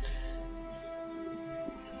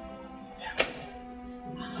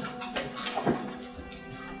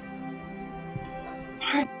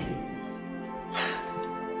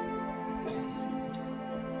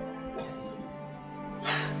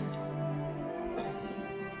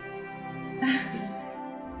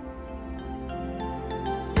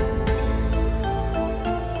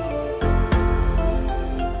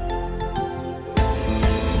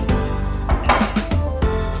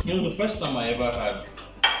 know, the first time I ever had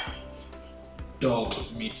dog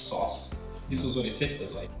meat sauce, this was what it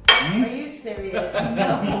tasted like. Are you serious?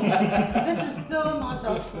 No. This is so not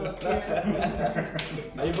thoughtful, seriously.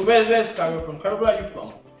 Are you from where's Carol from? Carol, where are you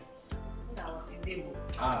from? No, Zimbabwe.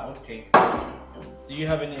 Ah, okay. Do you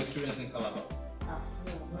have any experience in Calabar?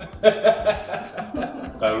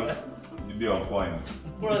 Carol, you be on point.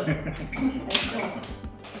 Bros.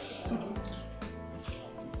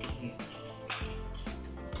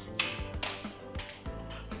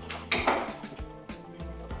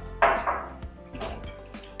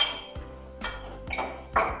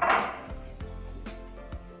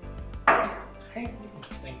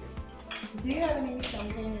 Do you have any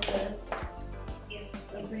champagne with us? Yes,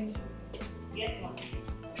 I'll bring you. Yes, ma'am.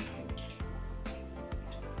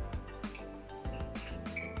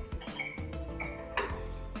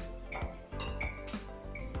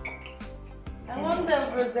 I want the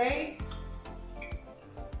rosé.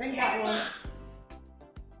 Bring that one.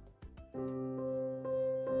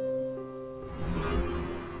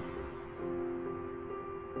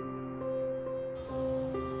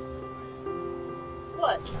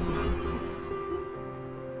 What?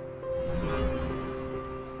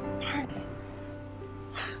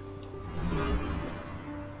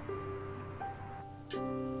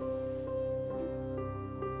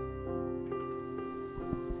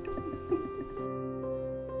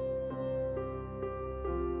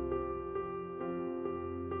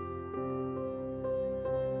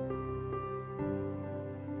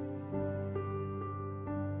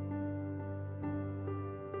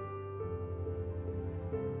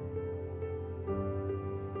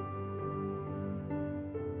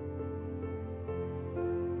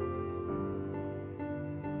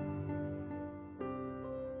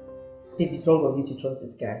 Babe, it's wrong of you to trust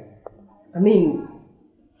this guy. I mean,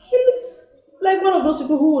 he looks like one of those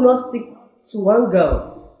people who will not stick to one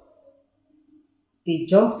girl. They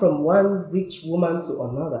jump from one rich woman to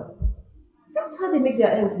another. That's how they make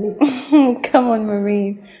their ends meet. Come on,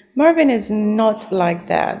 Marine. Marvin is not like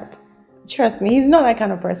that. Trust me, he's not that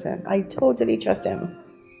kind of person. I totally trust him.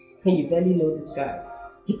 And you barely know this guy.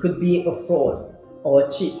 He could be a fraud, or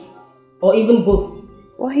a cheat, or even both.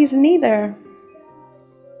 Well, he's neither.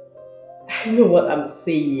 I know what I'm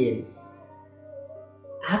saying.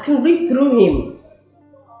 I can read through him.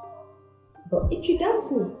 But if you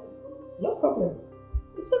doubt me, no problem.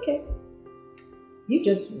 It's okay. You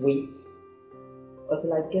just wait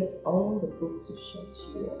until I get all the proof to shut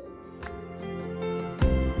you up.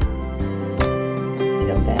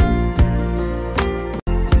 Till then.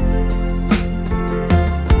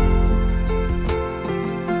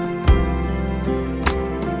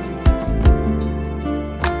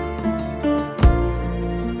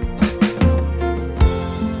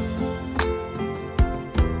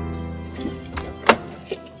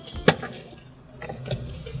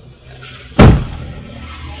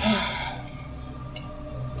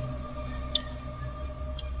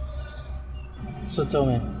 So tell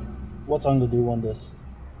me, what angle do you want this?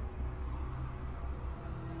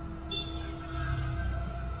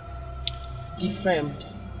 Deframed.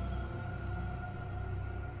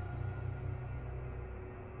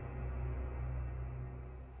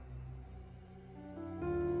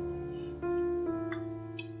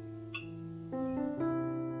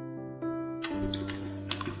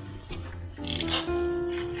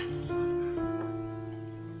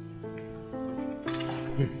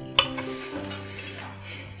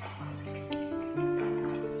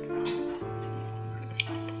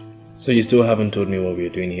 So you still haven't told me what we're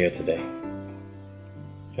doing here today?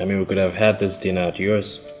 I mean, we could have had this dinner at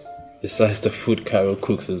yours. Besides, the food Carol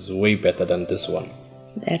cooks is way better than this one.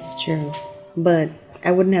 That's true. But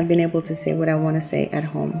I wouldn't have been able to say what I want to say at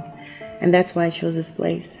home. And that's why I chose this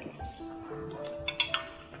place.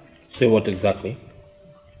 Say what exactly?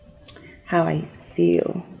 How I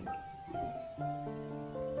feel.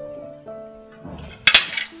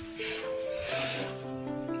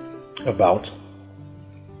 About?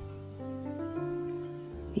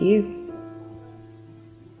 You.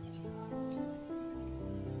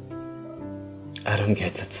 I don't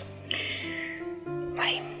get it.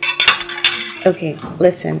 Right. Okay,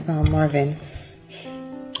 listen, Marvin.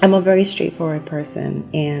 I'm a very straightforward person,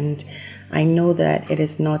 and I know that it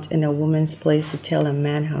is not in a woman's place to tell a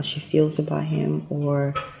man how she feels about him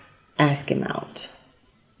or ask him out.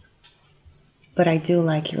 But I do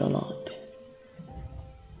like you a lot.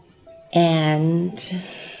 And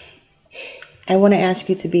I want to ask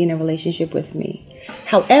you to be in a relationship with me.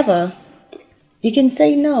 However, you can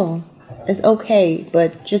say no. It's okay,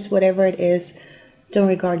 but just whatever it is, don't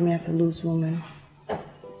regard me as a loose woman.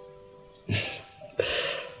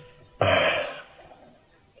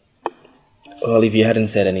 Well, if you hadn't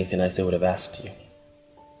said anything, I still would have asked you.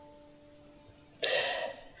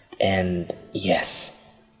 And yes,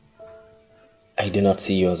 I do not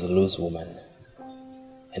see you as a loose woman.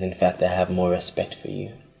 And in fact, I have more respect for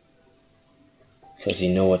you. Because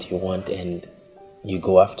you know what you want and you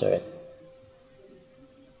go after it.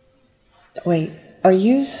 Wait, are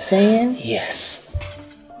you saying? Yes.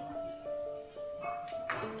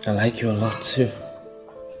 I like you a lot too.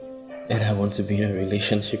 And I want to be in a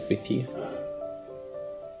relationship with you.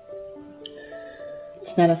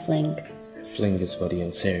 It's not a fling. Fling is for the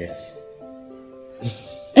unserious.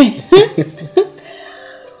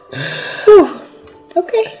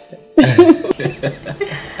 Okay.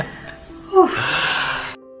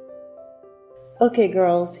 Okay,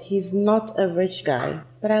 girls, he's not a rich guy,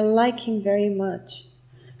 but I like him very much.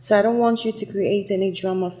 So I don't want you to create any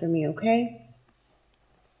drama for me, okay?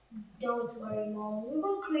 Don't worry, Mom. We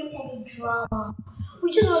won't create any drama.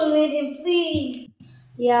 We just want to meet him, please.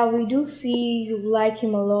 Yeah, we do see you like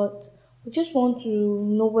him a lot. We just want to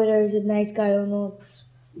know whether he's a nice guy or not.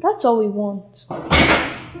 That's all we want.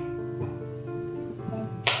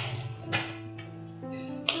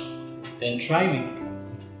 Then try me.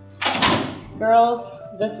 Girls,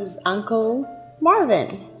 this is Uncle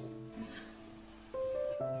Marvin.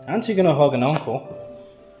 Aren't you gonna hug an uncle?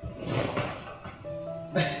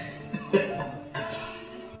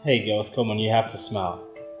 Hey girls, come on, you have to smile.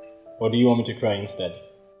 Or do you want me to cry instead?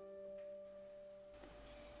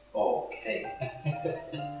 Okay.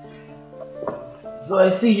 So I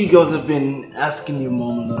see you girls have been asking your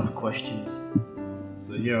mom a lot of questions.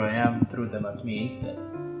 So here I am, throw them at me instead.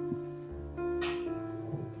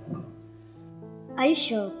 Are you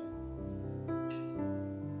sure?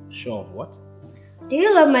 Sure, what? Do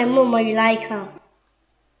you love my mom or you like her?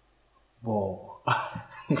 Whoa.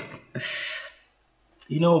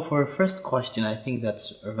 You know, for a first question, I think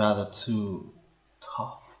that's rather too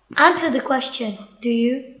tough. Answer the question. Do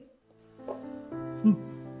you?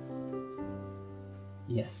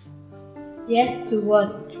 Yes. Yes to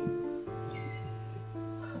what?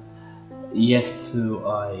 Yes to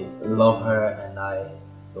I love her and I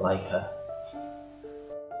like her.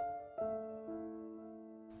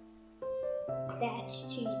 That's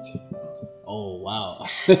cheating. Oh, wow.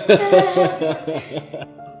 That's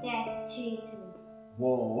cheating.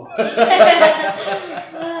 Whoa.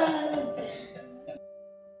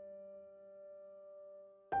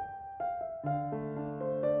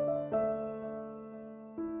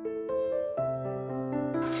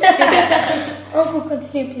 Uncle,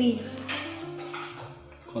 continue, please.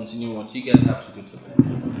 Continue what? You guys have to go to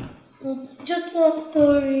bed. Just one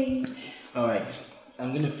story. Alright,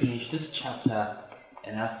 I'm gonna finish this chapter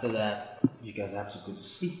and after that, you guys have to go to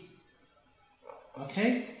sleep.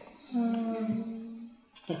 Okay?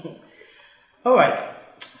 Alright.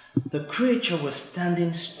 The creature was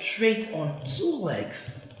standing straight on two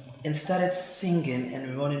legs and started singing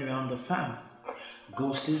and running around the farm.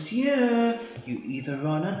 Ghost is here, you either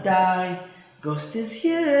run or die. Ghost is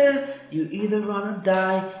here, you either run or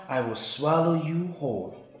die. I will swallow you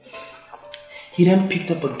whole. He then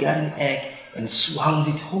picked up a garden egg and swallowed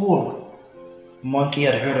it whole. Monkey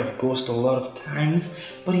had heard of ghosts a lot of times,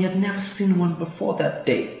 but he had never seen one before that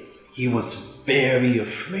day. He was very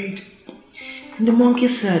afraid. And the monkey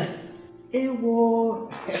said, "Hey, whoa,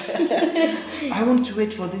 I want to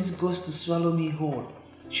wait for this ghost to swallow me whole.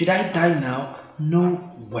 Should I die now? No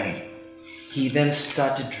way." He then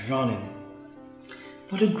started running.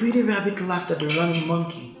 But the greedy rabbit laughed at the running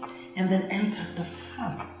monkey and then entered the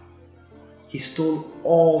farm. He stole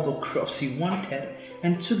all the crops he wanted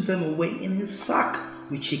and took them away in his sack,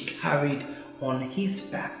 which he carried on his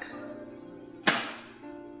back.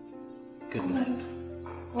 Good night.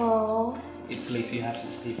 Aww. It's late, you have to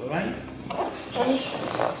sleep, alright?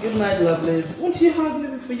 Good night, lovelies. Won't you hug me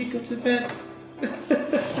before you go to bed?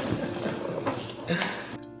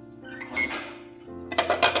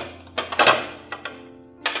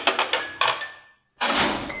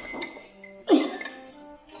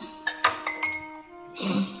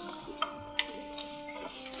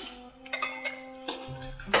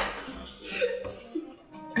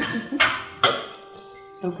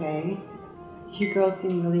 Okay. You girls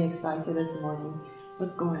seem really excited this morning.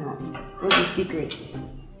 What's going on? What's the secret?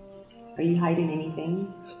 Are you hiding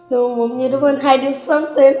anything? No, Mom, you're the one hiding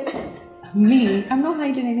something. Me? I'm not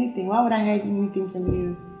hiding anything. Why would I hide anything from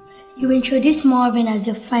you? You introduced Marvin as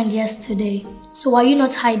your friend yesterday, so are you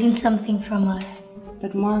not hiding something from us?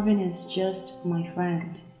 But Marvin is just my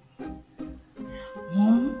friend.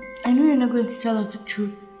 Mom, I know you're not going to tell us the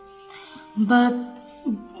truth, but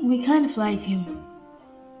we kind of like him.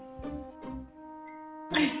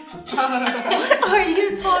 What are you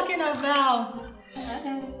you talking about? Hi,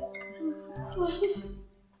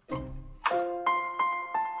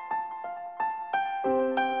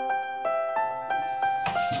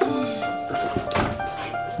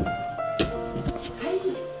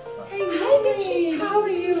 Beatrice. How are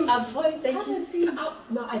you? I'm fine, thank you.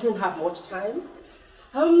 No, I don't have much time.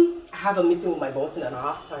 I have a meeting with my boss in an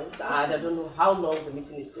hour's time, so I don't know how long the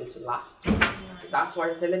meeting is going to last. So that's why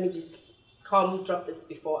I said, let me just come drop this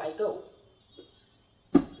before I go.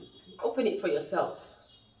 Open it for yourself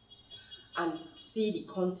and see the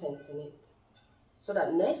content in it, so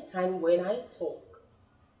that next time when I talk,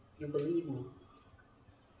 you believe me.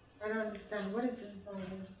 I don't understand. What is inside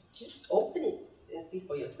this? Just open it and see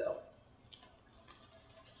for yourself.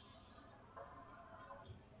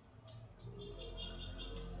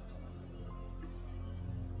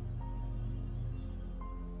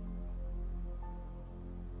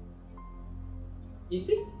 You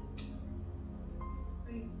see?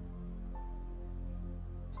 Wait.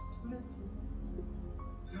 What is this?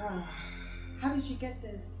 How did you get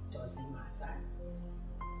this? Doesn't matter.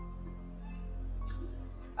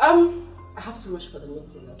 I have to rush for the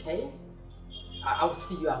meeting, okay? I'll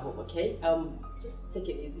see you at home, okay? Just take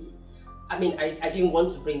it easy. I mean, I didn't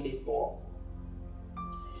want to bring this, but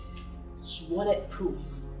she wanted proof.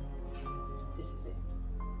 This is it.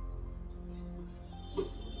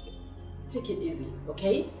 Just take it easy,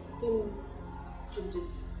 okay? Don't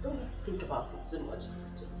think about it too much.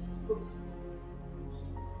 Just proof.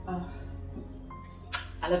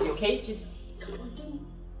 I love you, okay? Just come on,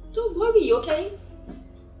 don't worry, okay?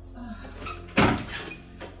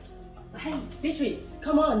 Hey, Beatrice,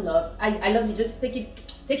 come on, love. I love you. Just take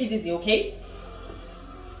it easy, okay?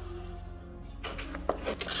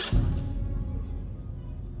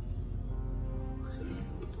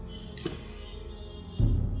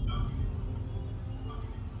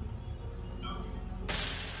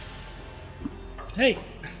 Hey,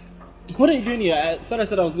 what are you doing here? I thought I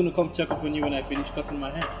said I was going to come check up on you when I finished cutting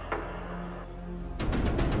my hair.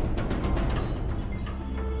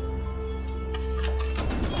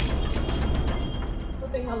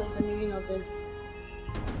 What the hell is the meaning of this?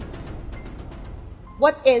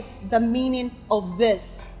 What is the meaning of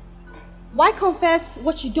this? Why confess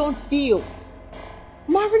what you don't feel?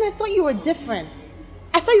 Marvin, I thought you were different.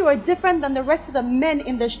 I thought you were different than the rest of the men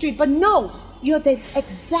in the street, but no, you're the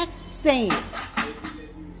exact same.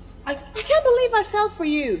 I can't believe I fell for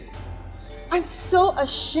you. I'm so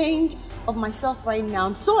ashamed of myself right now.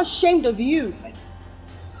 I'm so ashamed of you.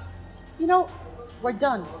 You know, we're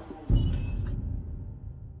done.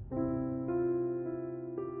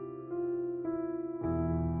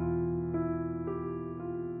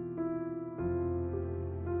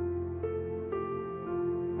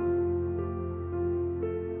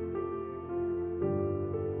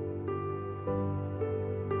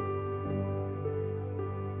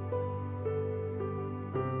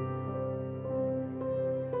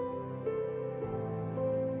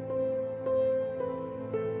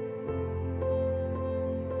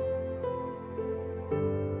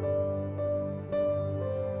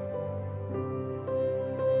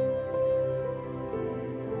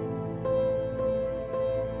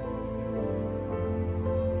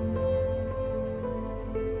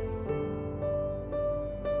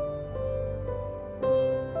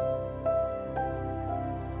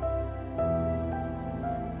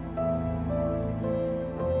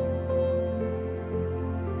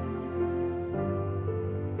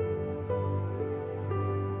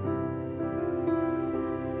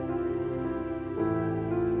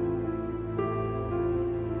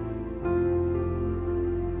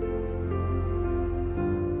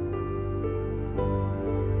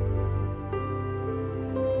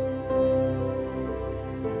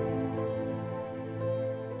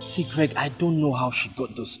 See, Greg, I don't know how she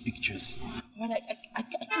got those pictures. Man, I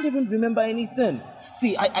can't even remember anything.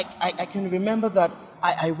 See, I can remember that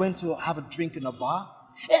I went to have a drink in a bar,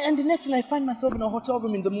 and the next thing I find myself in a hotel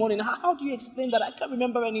room in the morning. How do you explain that? I can't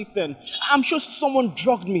remember anything. I'm sure someone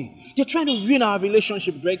drugged me. They're trying to ruin our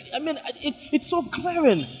relationship, Greg. I mean, it's so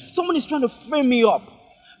glaring. Someone is trying to frame me up.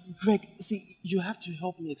 Greg, see, you have to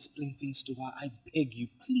help me explain things to her. I beg you,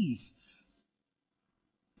 please.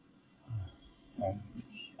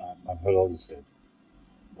 I've heard all you said.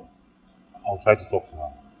 I'll try to talk to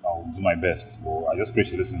her. I'll do my best, but I just pray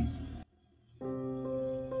she listens.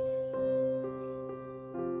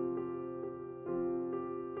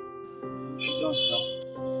 She does, bro.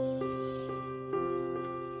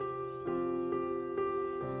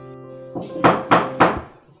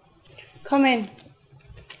 Come in.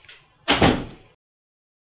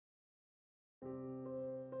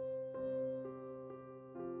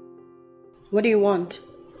 What do you want?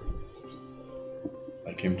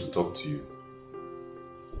 I came to talk to you.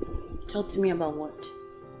 Talk to me about what?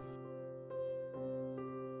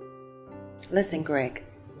 Listen, Greg.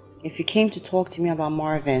 If you came to talk to me about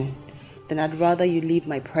Marvin, then I'd rather you leave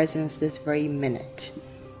my presence this very minute.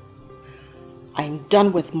 I'm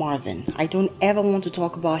done with Marvin. I don't ever want to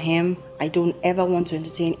talk about him. I don't ever want to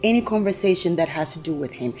entertain any conversation that has to do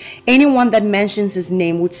with him. Anyone that mentions his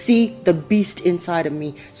name would see the beast inside of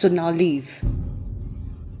me. So now leave.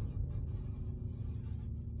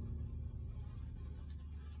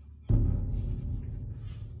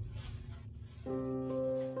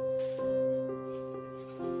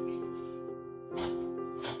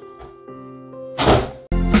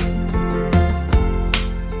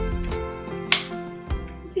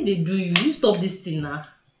 They do you stop this thing now.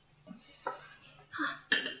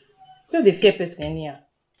 You're the fair person here.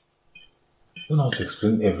 You don't have to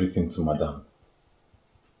explain everything to Madame.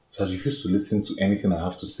 She has refused to listen to anything I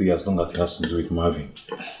have to say as long as it has to do with Marvin.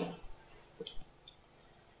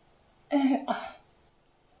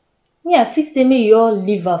 Me, I feel say me you all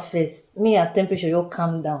leave her first. Me, her temperature you all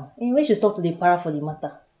calm down. And when she stop to the para for the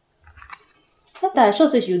matter. That I sure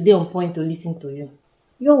say she will be on point to listen to you.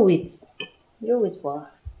 You wait for her.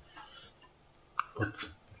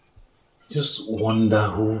 But just wonder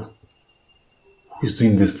who is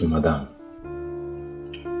doing this to Madame.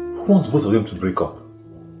 Who wants both of them to break up?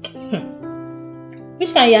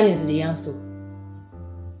 Which kind of yarn is the answer?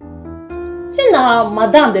 See now,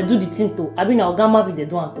 Madame they do the thing too. I mean, our grandma they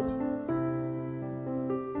do it too.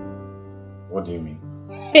 What do you mean?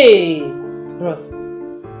 Hey, Ross.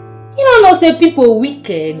 You don't know say people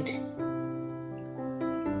wicked.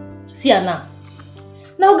 See her now.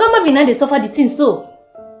 Now grandma Vina they suffer the thing so.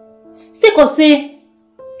 Say cause say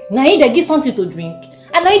now they give something to drink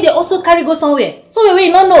and now they also carry go somewhere. Somewhere where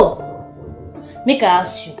you don't know. Make I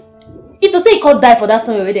ask you. It to say he can't die for that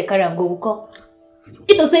somewhere where they carry and go call.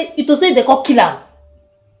 It to say they can't kill him.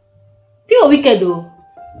 People wicked though.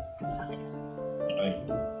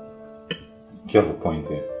 You have a point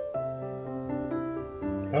here.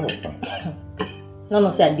 You have a point. No,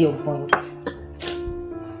 say I did a point.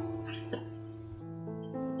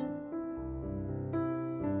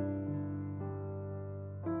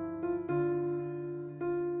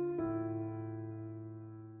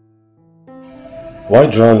 Why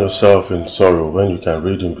drown yourself in sorrow when you can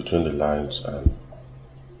read in between the lines and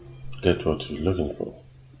get what you're looking for?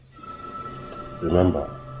 Remember,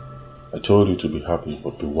 I told you to be happy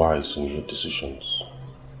but be wise in your decisions.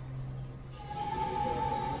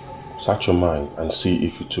 Search your mind and see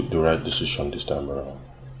if you took the right decision this time around.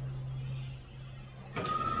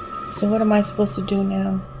 So what am I supposed to do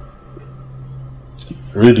now?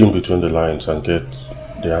 Read in between the lines and get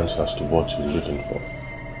the answers to what you're looking for.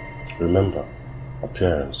 Remember,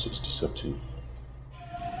 appearance is deceptive.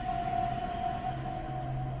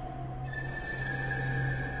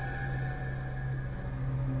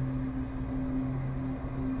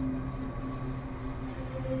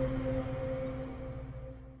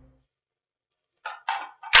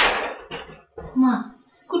 Ma,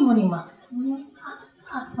 good morning, ma.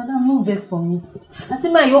 Madam, no vex for me. I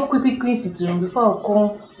say, ma, you quickly clean the room before I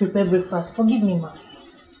come prepare breakfast. Forgive me, ma.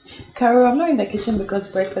 Carol, I'm not in the kitchen because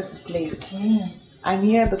breakfast is late. I'm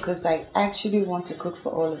here because I actually want to cook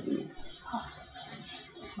for all of you.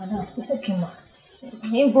 Madam, okay, ma. But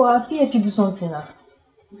I feel like you do something now.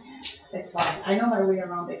 It's fine. I know my way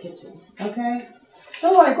around the kitchen. Okay?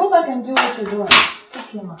 Don't worry, go back and do what you're doing.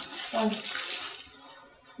 Okay, ma.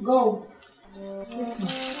 Go. Yes, ma.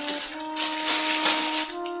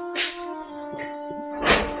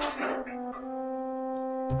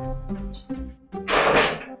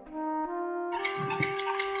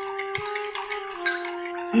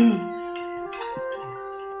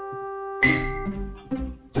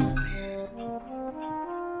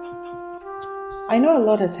 I know a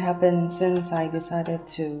lot has happened since I decided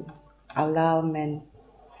to allow men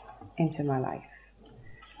into my life.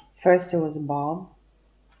 First it was Bob,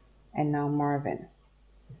 and now Marvin.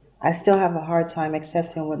 I still have a hard time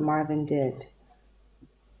accepting what Marvin did.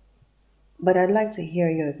 But I'd like to hear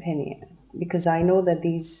your opinion, because I know that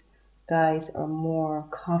these guys are more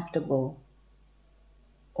comfortable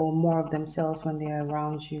or more of themselves when they're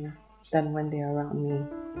around you than when they're around me.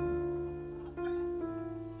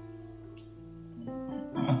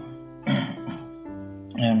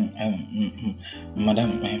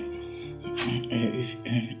 Madam,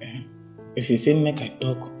 if you say make I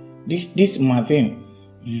talk, this Marvin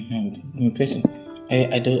person,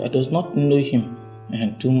 I does not know him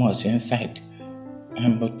too much inside.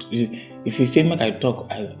 But if you say make I talk,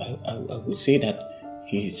 I will say that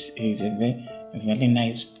he's a very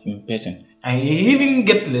nice person. I even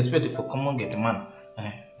get respect for common get man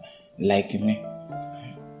like me.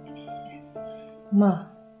 Ma,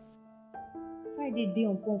 Friday day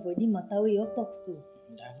on phone for the matter where you talk so.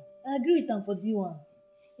 I agree with him for the one.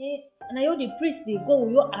 And I heard the priest say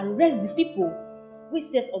God will arrest the people we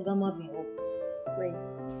set Oga Marvin up. Wait.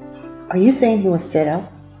 Are you saying he was set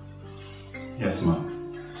up? Yes,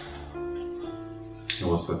 ma'am. He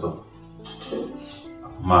was set up.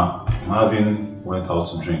 Marvin went out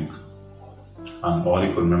to drink, and all he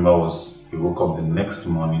could remember was he woke up the next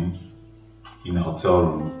morning in a hotel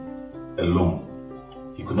room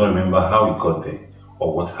alone. He could not remember how he got there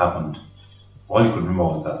or what happened. All he could remember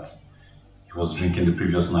was that he was drinking the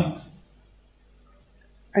previous night.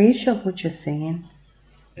 Are you sure of what you're saying?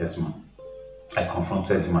 Yes, ma'am. I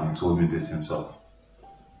confronted him and he told me this himself.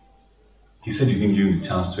 He said he didn't give him the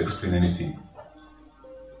chance to explain anything.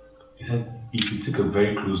 He said if you take a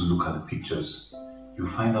very close look at the pictures, you'll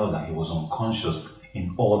find out that he was unconscious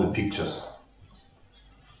in all the pictures.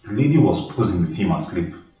 The lady was posing with him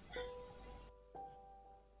asleep.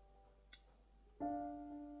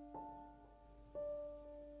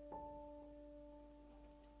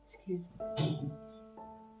 Excuse me.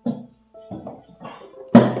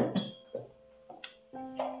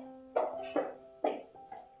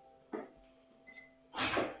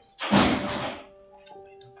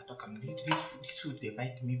 This food they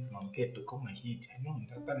bite me from get to come and eat. I don't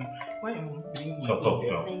understand. Why am I doing my Shut up,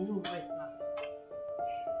 John. I know rest now.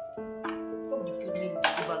 Come the food make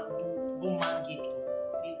go back go man get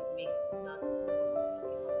make that.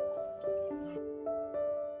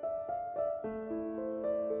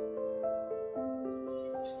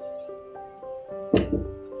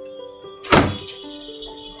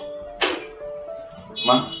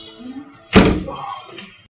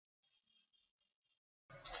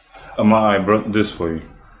 Ma, I brought this for you.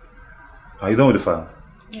 Are you done with the file?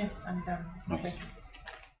 Yes, I'm done. Okay.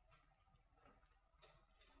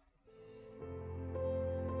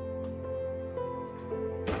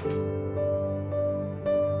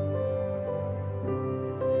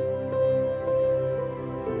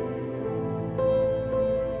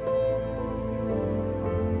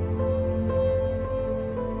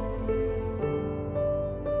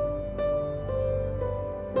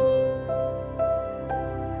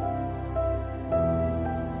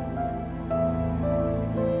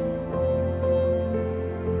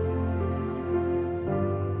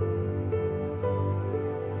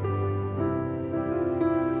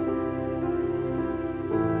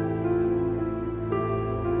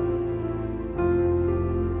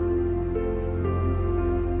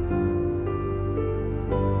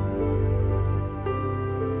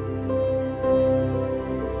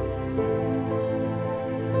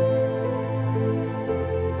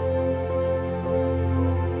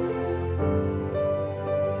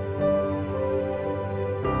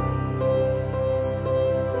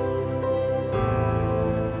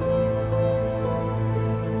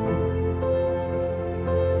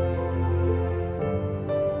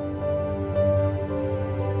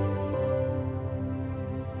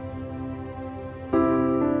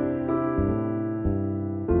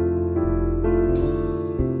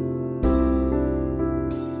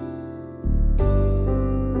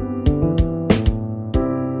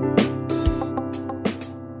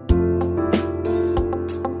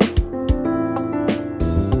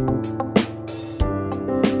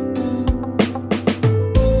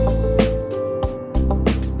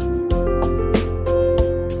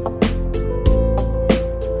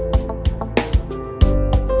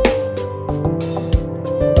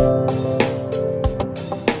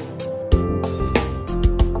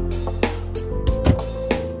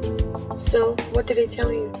 So, what did he tell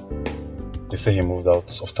you? They say he moved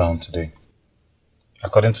out of town today.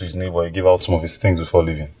 According to his neighbor, he gave out some of his things before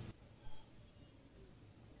leaving.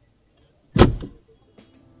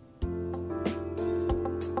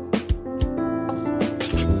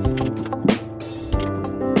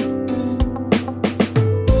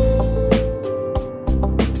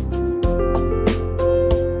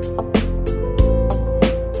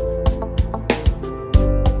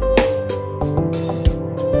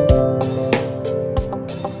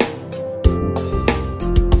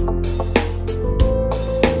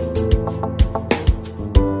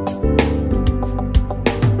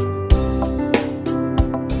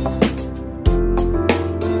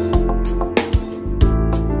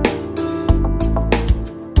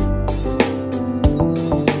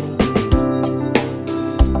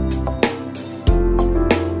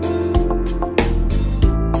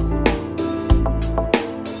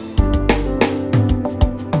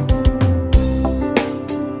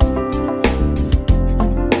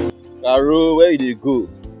 Caro, where did you go?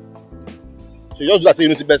 So you just do like say you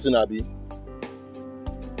don't see person, Abi.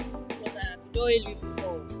 Don't hear you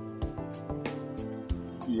before.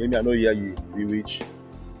 You hear me? I know hear you. Be rich.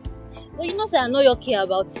 But you know say I know you care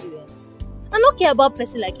about you. I don't care about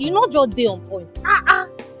person like you. You not just day on point.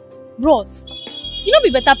 Bros, you not be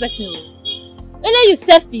better person. Ele you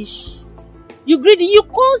selfish. You greedy. You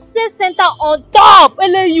can't say center on top.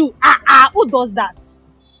 Ele you. Who does that?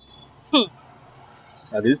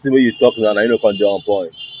 And this is the way you talk now, and you know can do on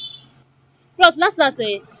point. Plus, last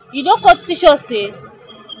say you don't call teach us say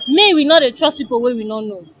may we not dey trust people wey we not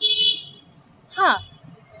know.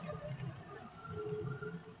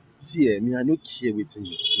 See, me, I don't care what you think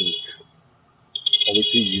or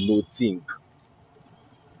what you know think.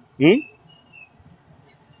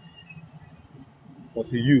 But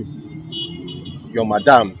see you, your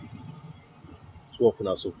madam, so often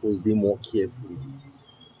are supposed they more careful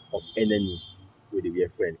of enemy with their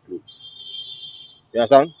friend close. You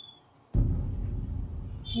understand?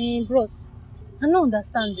 Bros, I don't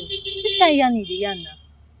understand though. Which kind yarn is the yarn now?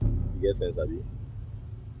 You get sense, Abi?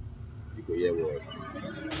 You go hear word.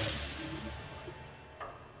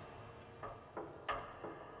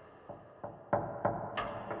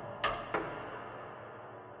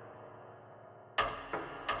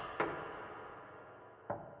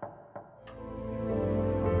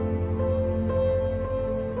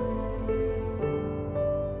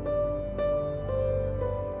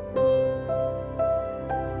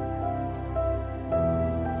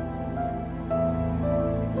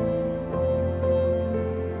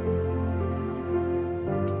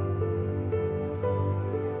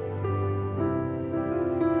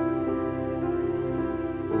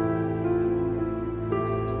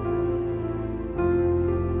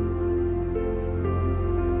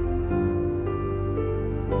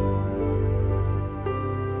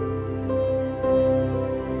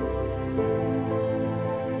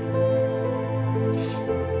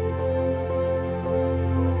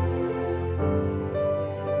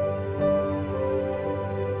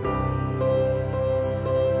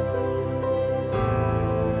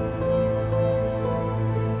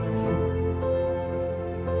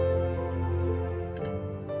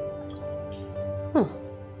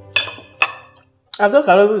 I thought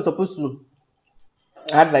I was supposed to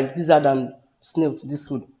add like lizard and snail to this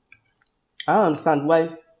food. I don't understand why.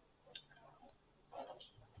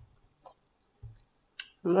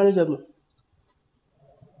 Manageable.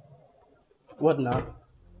 What now?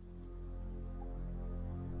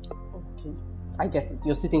 Okay, I get it.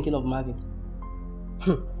 You're still thinking of Marvin.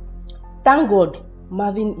 Thank God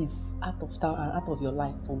Marvin is out of town and out of your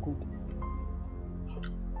life for good.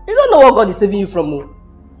 You don't know what God is saving you from.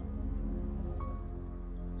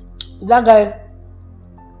 That guy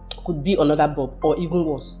could be another Bob or even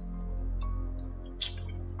worse.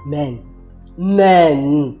 Men.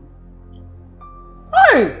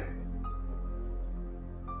 Hey!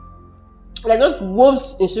 Like those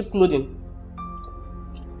wolves in sheep clothing.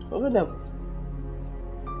 Look at them.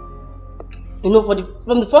 You know,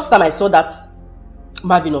 from the first time I saw that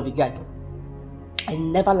Marvin of a guy, I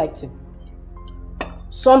never liked him.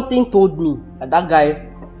 Something told me that that guy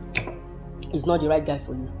is not the right guy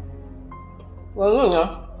for you. Well, you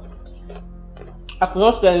know, I could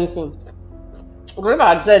not say anything. Because if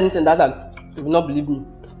I had said anything that time, you would not believe me.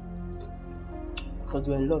 Because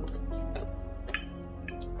you were in love.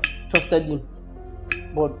 Trusted him.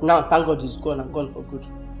 But now, thank God he's gone and gone for good.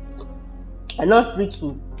 I'm not free to,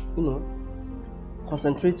 you know,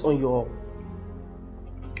 concentrate on your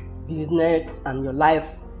business and your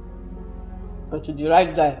life until the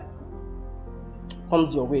right guy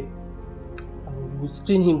comes your way. And we'll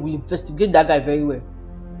screen him, we'll investigate that guy very well.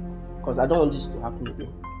 Because I don't want this to happen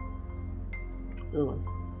again. So,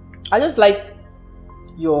 I just like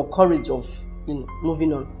your courage of, you know,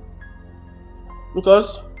 moving on.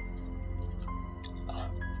 Because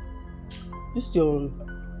this your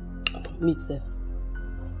meat, sir.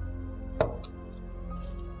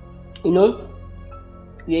 You know,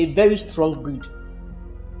 you're a very strong breed.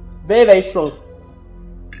 Very, very strong.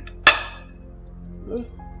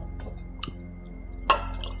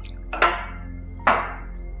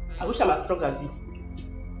 I wish I'm as strong as you.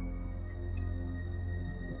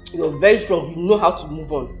 You're very strong. You know how to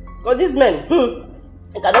move on. Because these men,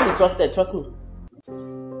 they cannot be trusted. Trust me.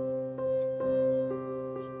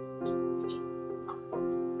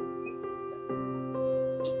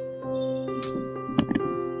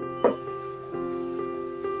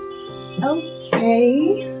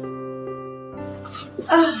 Okay.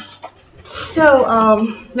 So,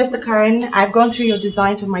 Mr. Karen, I've gone through your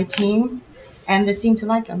designs with my team, and they seem to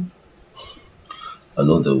like them. I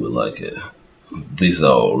know they will like it. These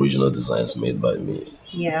are original designs made by me.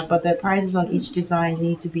 Yeah, but the prices on each design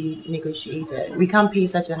need to be negotiated. We can't pay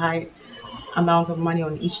such a high amount of money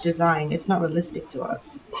on each design. It's not realistic to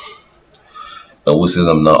us. Who says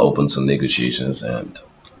I'm not open to negotiations and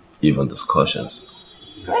even discussions?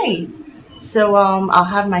 Great. So I'll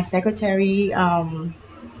have my secretary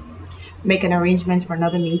make an arrangement for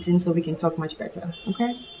another meeting so we can talk much better.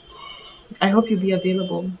 Okay? I hope you'll be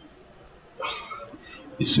available.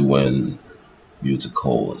 You see, when beauty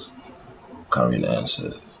calls, carrying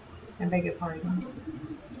answers, I beg your pardon.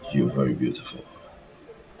 you're very beautiful.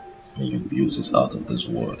 And your beauty is out of this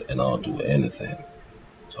world, and I'll do anything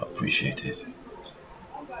to appreciate it.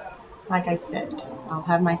 Like I said, I'll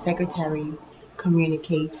have my secretary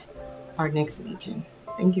communicate our next meeting.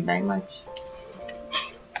 Thank you very much.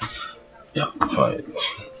 Yeah, fine.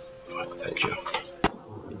 Fine, thank you.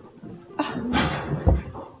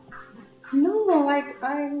 No, like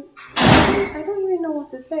I don't even know what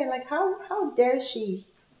to say. Like how dare she?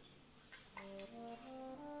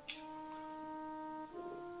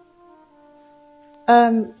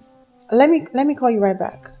 Um let me call you right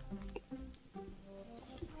back.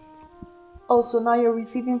 Oh, so now you're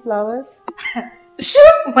receiving flowers?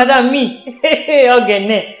 Sure, madam, me. Okay,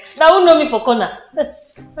 now who know me for corner?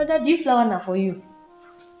 Brother, this flower now for you.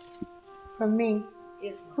 From me?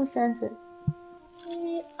 Yes. Who sent it?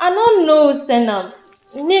 I don't know, send them.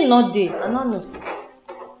 Name not there. I don't know.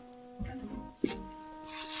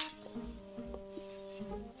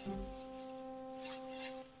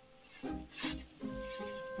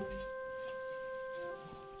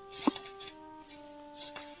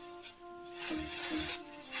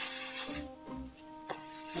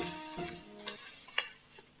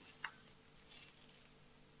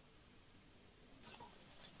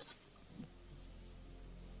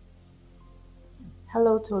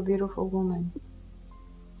 Hello to a beautiful woman.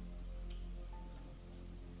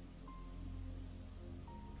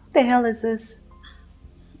 What the hell is this?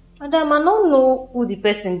 Madam, I don't know who the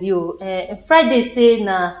person be. Friday say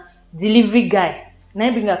na delivery guy. Na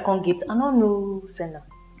him bring her come get. I don't know who send her.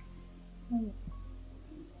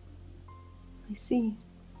 I see.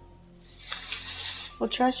 Well,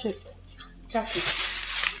 trash it. Trash it.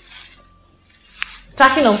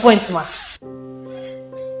 Trashing on point, ma.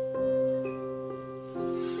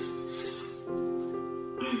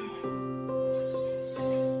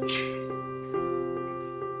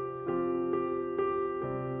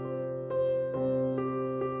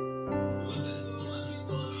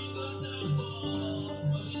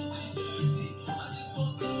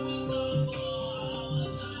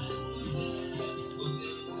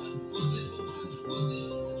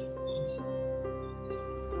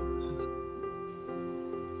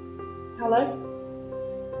 Hello?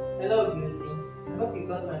 Hello, beauty. I hope you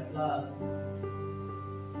got my flowers.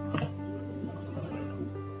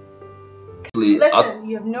 Listen,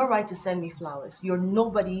 you have no right to send me flowers. You're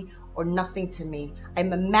nobody or nothing to me.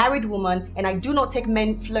 I'm a married woman and I do not take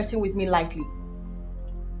men flirting with me lightly.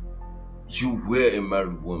 You were a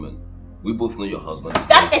married woman. We both know your husband is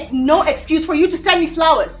That late. is no excuse for you to send me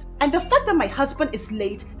flowers. And the fact that my husband is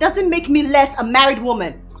late doesn't make me less a married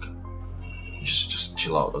woman. Just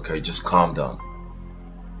chill out, okay? Just calm down.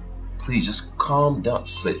 Please, just calm down.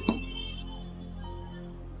 Sit.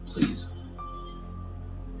 Please.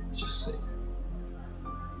 Just sit.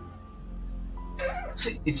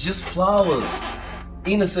 See, it's just flowers.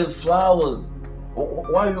 Innocent flowers.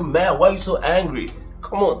 Why are you mad? Why are you so angry?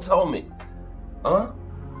 Come on, tell me. Huh?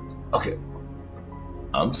 Okay.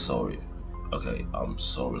 I'm sorry. Okay, I'm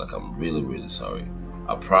sorry. Like, I'm really, really sorry.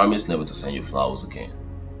 I promise never to send you flowers again.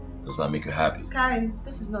 Does that make you happy? Karen,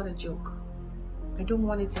 this is not a joke. I don't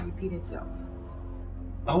want it to repeat itself.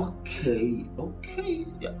 Okay, okay.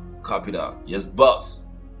 Yeah, copy that. Yes, boss.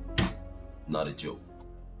 Not a joke.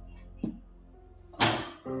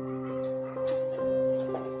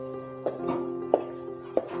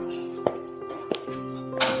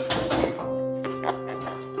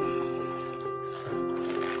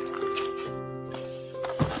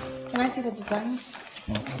 Can I see the designs?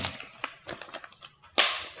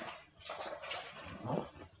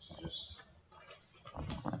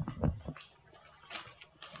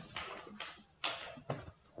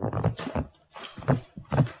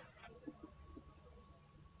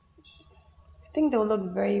 I think they'll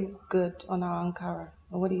look very good on our Ankara.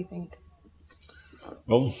 Or what do you think?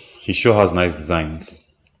 Well, he sure has nice designs.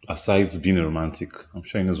 Aside being a romantic, I'm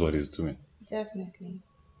sure he knows what he's doing. Definitely.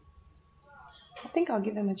 I think I'll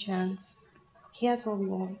give him a chance. He has what we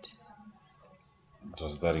want.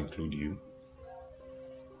 Does that include you?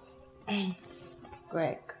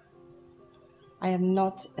 Greg, I am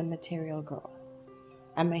not a material girl.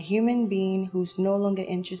 I'm a human being who's no longer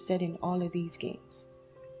interested in all of these games.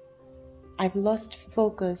 I've lost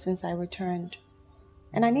focus since I returned.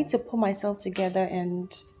 And I need to pull myself together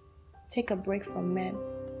and take a break from men.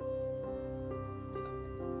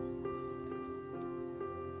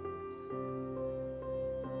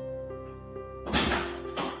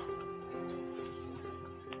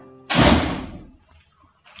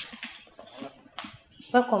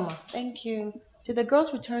 Welcome, ma. Thank you. Did the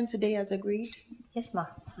girls return today as agreed? Yes, ma.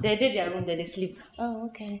 They did their room, they sleep. Oh,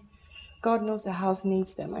 okay. God knows the house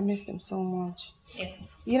needs them. I miss them so much. Yes, ma.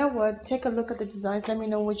 You know what? Take a look at the designs. Let me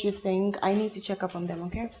know what you think. I need to check up on them,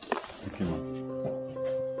 okay? Okay, ma'am.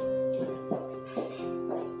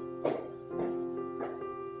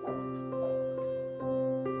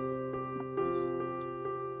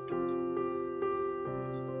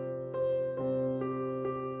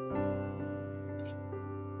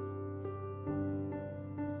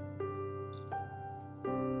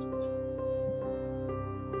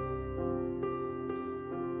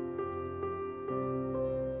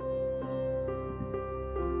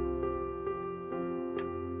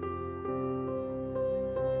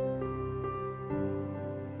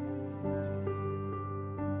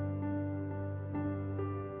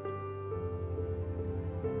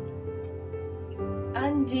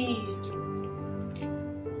 Andy.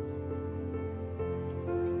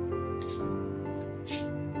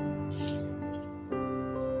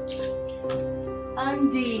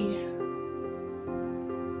 Andy.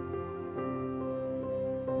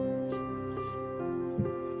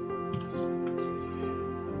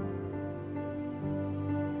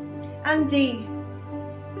 Andy.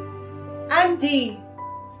 Andy.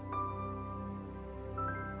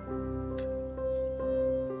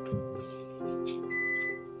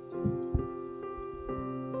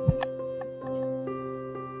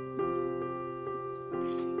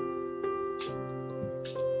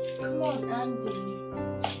 Come on, Andy.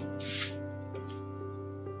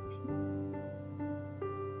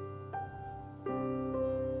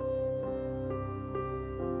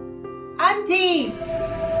 Andy!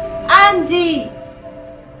 Andy!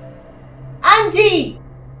 Andy!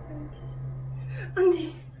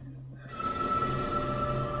 Andy!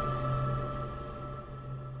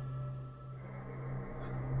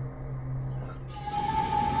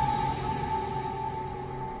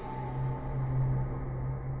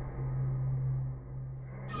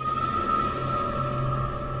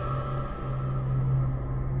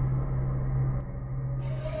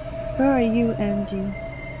 Where are you, Andy?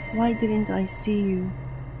 Why didn't I see you?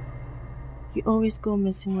 You always go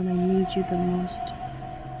missing when I need you the most.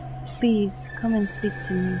 Please, come and speak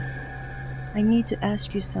to me. I need to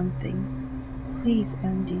ask you something. Please,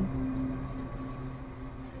 Andy.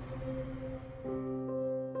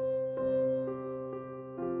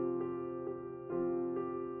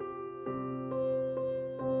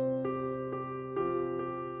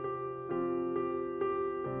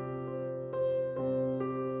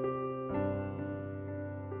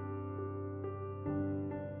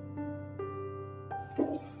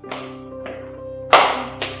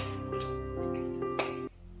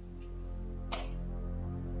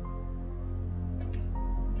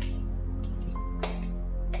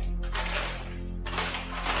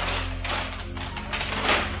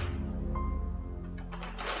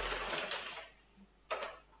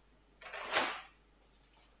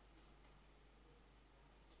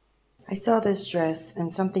 I saw this dress,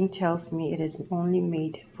 and something tells me it is only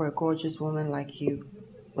made for a gorgeous woman like you,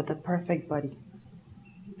 with a perfect body.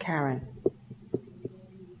 Karen.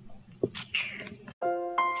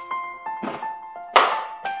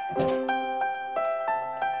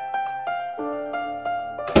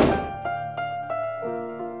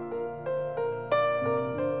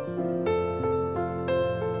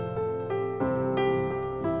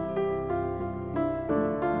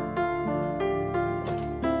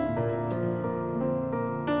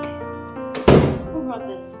 Who brought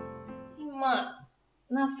this? Ma,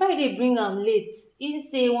 na Friday bring am late. Easy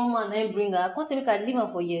say one man na bring her. I come say make I leave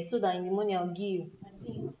am for here so that in the morning I'll give you. I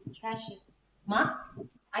see. Trash it. Ma?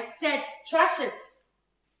 I said trash it.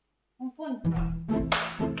 On point.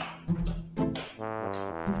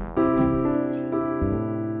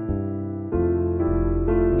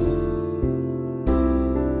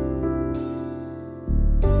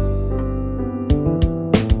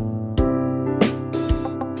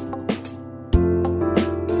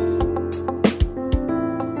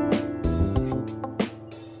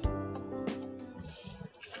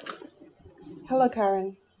 Hello,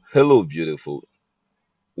 Karen. Hello, beautiful.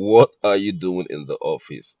 What are you doing in the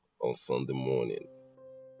office on Sunday morning?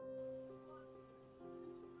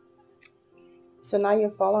 So now you're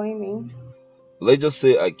following me? Let's just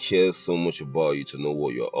say I care so much about you to know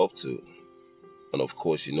what you're up to. And of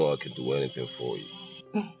course, you know I can do anything for you.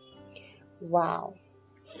 Wow.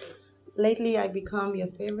 Lately, I become your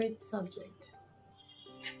favorite subject.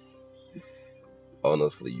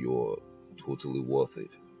 Honestly, you're totally worth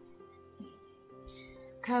it.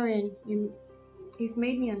 Karen, you've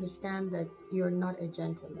made me understand that you're not a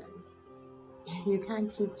gentleman. You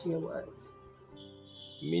can't keep to your words.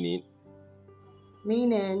 Meaning?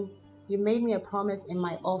 Meaning, you made me a promise in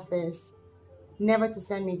my office never to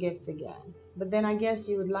send me gifts again. But then I guess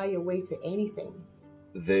you would lie your way to anything.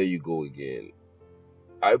 There you go again.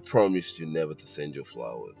 I promised you never to send you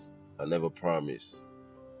flowers. I never promised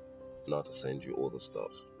not to send you all the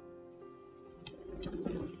stuff.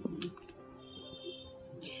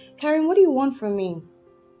 Karen, what do you want from me?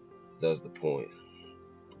 That's the point.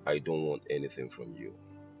 I don't want anything from you.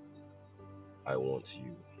 I want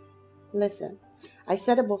you. Listen, I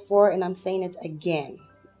said it before and I'm saying it again,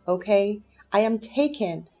 okay? I am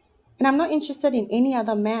taken and I'm not interested in any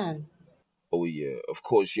other man. Oh yeah, of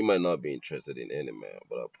course you might not be interested in any man,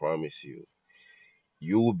 but I promise you,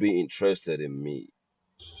 you will be interested in me.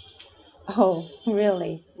 Oh,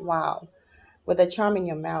 really? Wow. With a charm in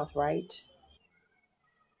your mouth, right?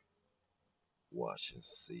 Watch and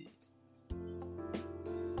see.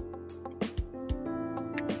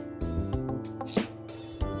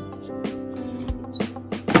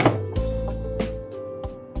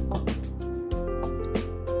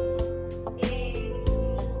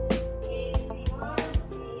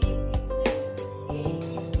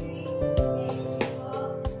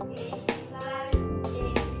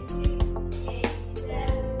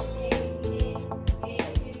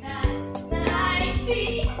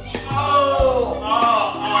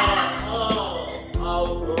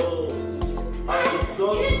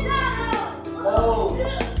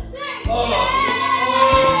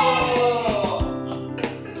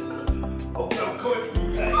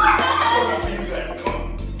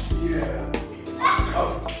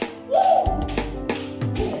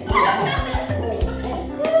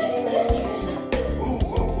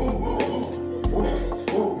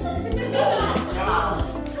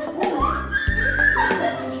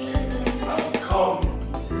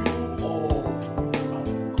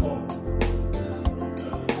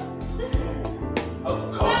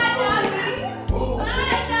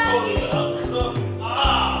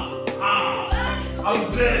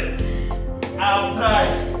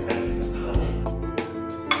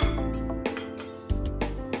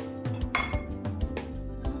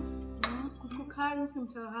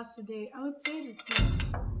 To our house today and we played with you.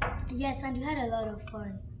 Yes, and you had a lot of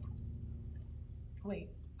fun. Wait,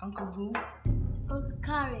 Uncle who? Uncle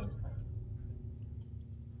Karen.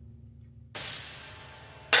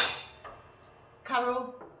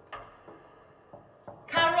 Carol?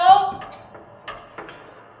 Carol?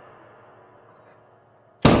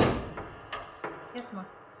 Yes, ma.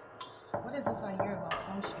 What is this I hear about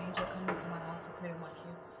some stranger coming to my house to play with my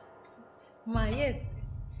kids? Ma, yes.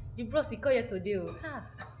 The bros he call you today. Ha.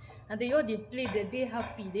 And they all they play, they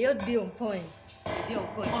happy, they all day on point. They on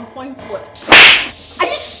point. On point what? Are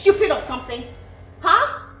you stupid or something?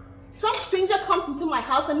 Huh? Some stranger comes into my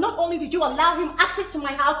house and not only did you allow him access to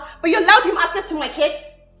my house, but you allowed him access to my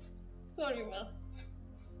kids? Sorry, ma.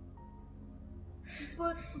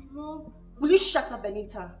 But, Mom... Will you shut up,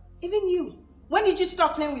 Benita? Even you. When did you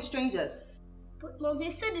start playing with strangers? But, Mom,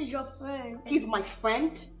 he said he's your friend. He's my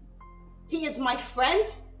friend? He is my friend?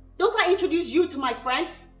 Don't I introduce you to my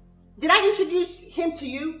friends? Did I introduce him to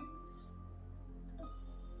you?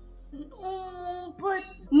 But...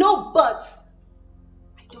 No buts!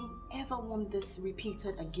 I don't ever want this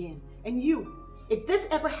repeated again. And you, if this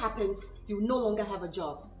ever happens, you no longer have a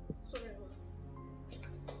job. Sorry.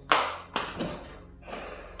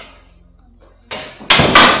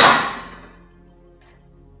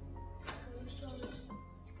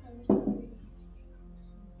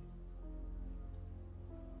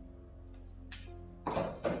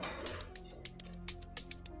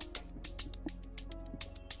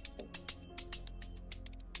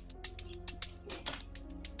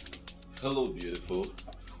 Hello, beautiful.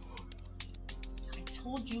 I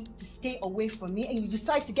told you to stay away from me and you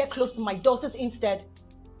decide to get close to my daughters instead.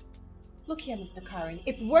 Look here, Mr. Karen,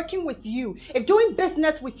 if working with you, if doing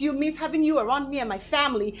business with you means having you around me and my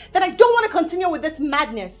family, then I don't want to continue with this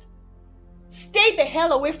madness. Stay the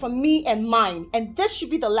hell away from me and mine, and this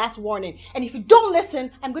should be the last warning. And if you don't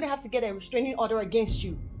listen, I'm going to have to get a restraining order against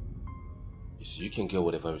you. You see, you can get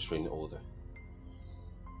whatever restraining order.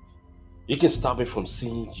 You can stop me from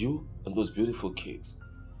seeing you and those beautiful kids,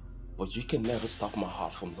 but you can never stop my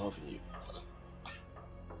heart from loving you.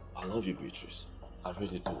 I love you, Beatrice. I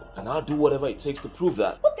really do. And I'll do whatever it takes to prove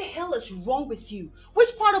that. What the hell is wrong with you?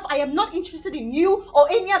 Which part of I am not interested in you or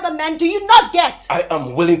any other man do you not get? I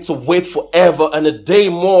am willing to wait forever and a day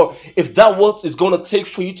more if that's what it's going to take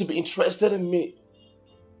for you to be interested in me.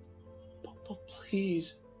 But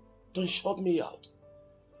please, don't shut me out.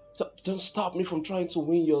 Don't stop me from trying to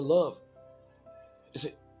win your love. You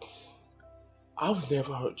see, I will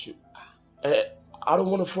never hurt you. I don't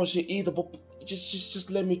want to force you either, but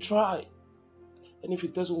just let me try. And if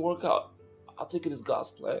it doesn't work out, I'll take it as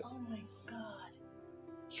God's plan. Oh my God.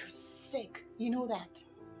 You're sick. You know that.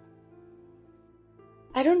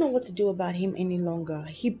 I don't know what to do about him any longer.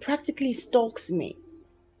 He practically stalks me.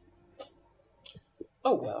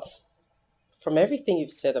 Oh well. From everything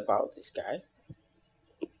you've said about this guy,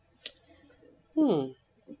 I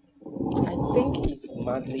think he's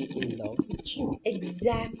madly in love with you.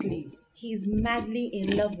 Exactly. He's madly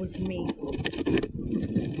in love with me.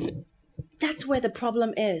 That's where the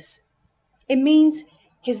problem is. It means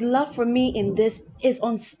his love for me in this is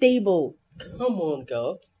unstable. Come on,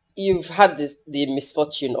 girl. You've had the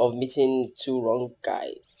misfortune of meeting two wrong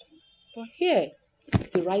guys. But here,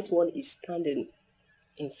 the right one is standing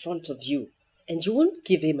in front of you. And you won't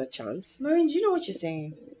give him a chance. Maureen, do you know what you're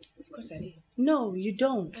saying? Of course I do. No, you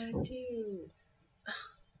don't. I do.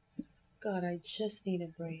 God, I just need a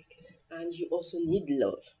break. And you also need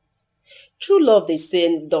love. True love, they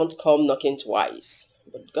say, don't come knocking twice.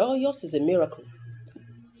 But girl, yours is a miracle.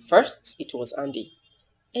 First, it was Andy.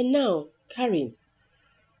 And now, Karen.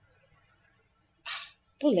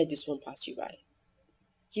 Don't let this one pass you by.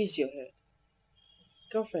 Use your head.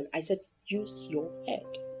 Girlfriend, I said use your head.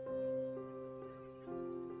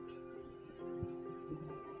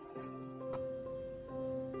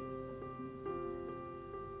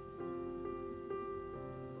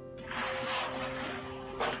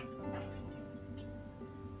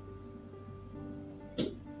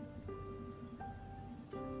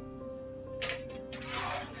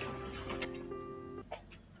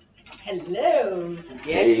 Hello.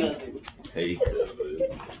 Hey. Cousin. Hey, cousin.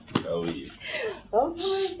 How are you? Oh,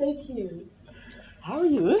 fine, thank you. How are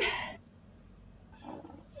you?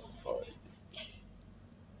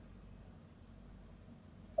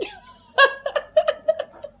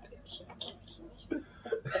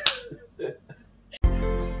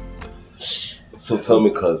 So tell me,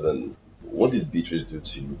 cousin, what did Beatrice do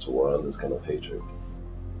to you to warrant this kind of hatred?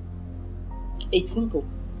 It's simple.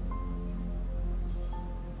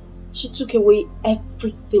 She took away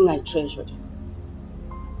everything I treasured.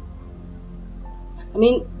 I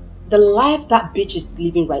mean, the life that bitch is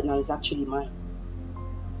living right now is actually mine.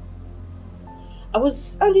 I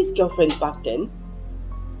was Andy's girlfriend back then.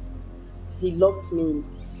 He loved me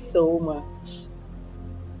so much.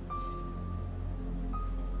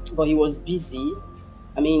 But he was busy.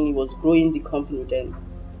 I mean, he was growing the company then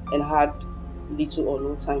and had little or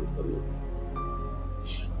no time for me.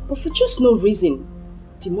 But for just no reason,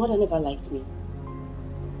 the mother never liked me.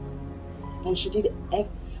 And she did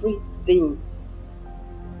everything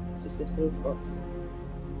to separate us.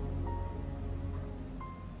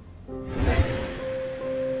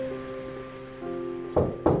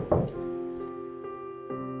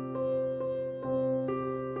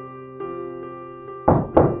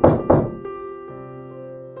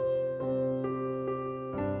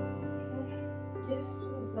 Yes,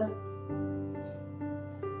 who's that?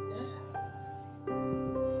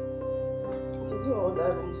 To do all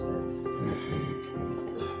that nonsense.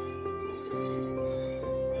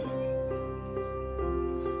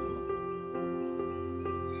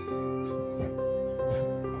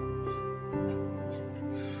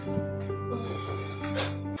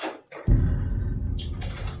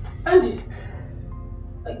 Andy,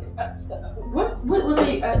 what are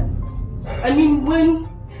you, I mean, when,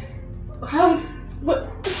 how, what?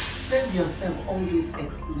 Save yourself always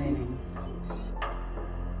explaining.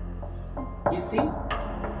 You see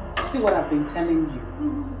what I've been telling you?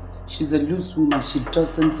 She's a loose woman, she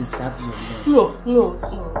doesn't deserve your love. No,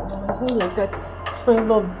 it's not like that. I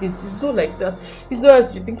love this, it's not like that. It's not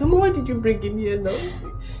as you think. Mama, why did you bring him here now? Eh?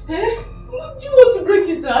 Do you want to break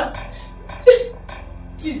his heart?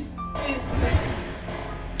 Please.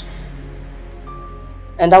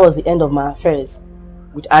 And that was the end of my affairs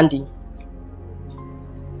with Andy.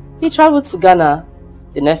 He traveled to Ghana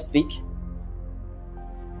the next week,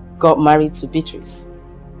 got married to Beatrice.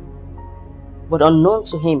 But unknown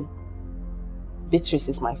to him, Beatrice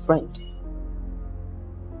is my friend.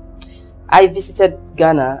 I visited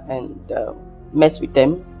Ghana and met with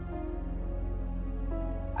them.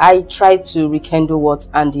 I tried to rekindle what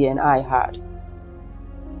Andy and I had,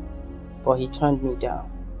 but he turned me down.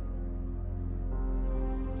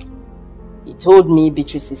 He told me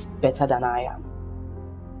Beatrice is better than I am.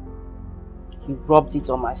 He rubbed it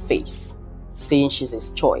on my face, saying she's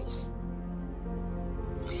his choice.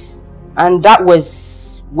 And that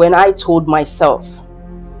was when I told myself,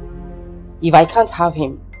 if I can't have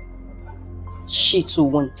him, she too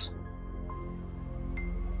won't.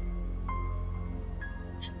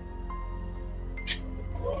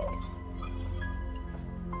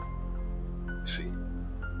 See,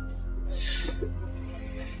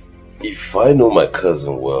 if I know my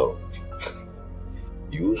cousin well,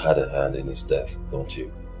 you had a hand in his death, don't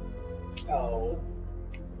you? Oh.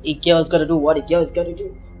 A girl's gotta do what a girl's gotta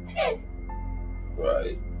do.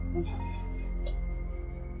 Right.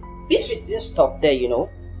 Beatrice didn't stop there, you know.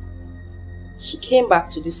 She came back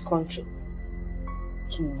to this country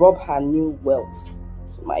to rub her new wealth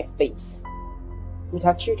to my face with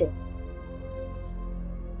her children,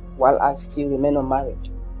 while I still remain unmarried.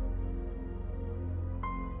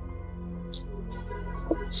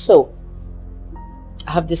 So,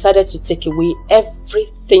 I have decided to take away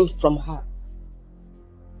everything from her,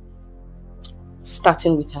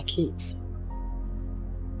 starting with her kids.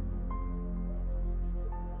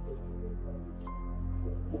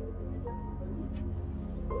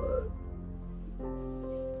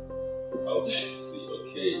 Oh, see,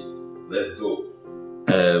 okay, let's go.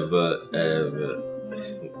 Ever,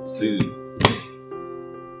 two.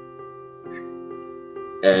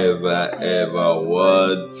 Ever,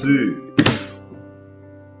 1, 2.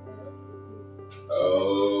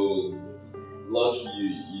 Oh, lucky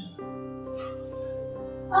you.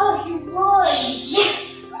 Oh, he won!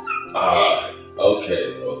 Yes! Okay.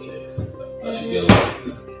 I should get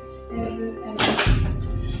along.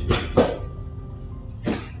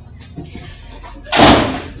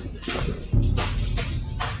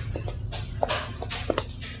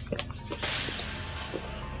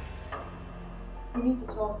 We need to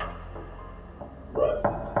talk. Right.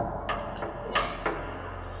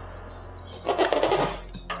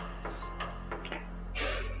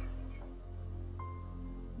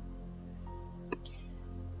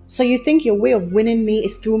 So you think your way of winning me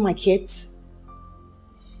is through my kids?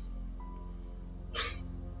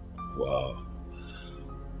 Wow.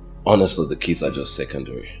 Honestly, the kids are just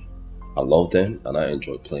secondary. I love them and I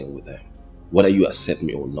enjoy playing with them. Whether you accept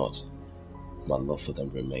me or not, my love for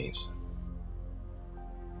them remains.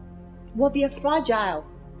 Well, they're fragile.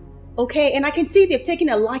 Okay, and I can see they've taken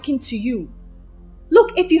a liking to you.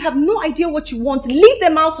 Look, if you have no idea what you want, leave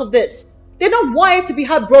them out of this. They're not wired to be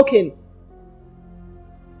heartbroken.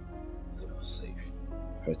 They are safe.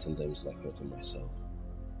 Hurting them is like hurting myself.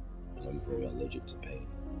 And I'm very allergic to pain.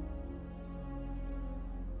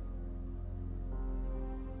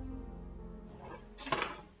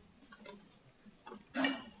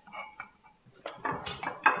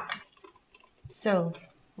 So,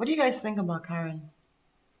 what do you guys think about Karen?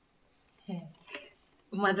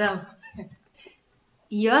 Madam,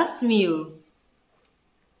 you ask me,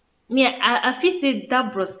 I feel say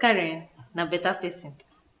that bros Karen na better person.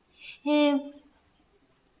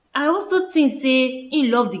 I also think say he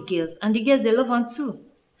love the girls and the girls they love him too.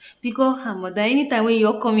 Because her mother, anytime when you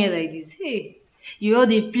all come here like this, hey, you all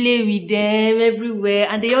they play with them everywhere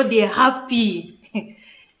and they all they happy.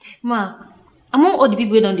 Ma, among all the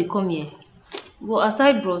people that they come here, but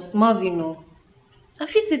aside bros Marvin, no, I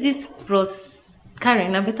feel say this bros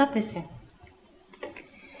Karen a better person.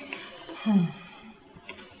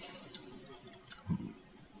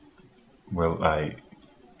 Well, I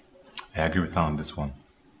agree with her on this one.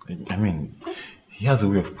 I mean, he has a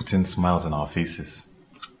way of putting smiles on our faces.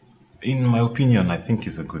 In my opinion, I think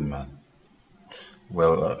he's a good man.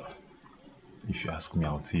 Well, if you ask me,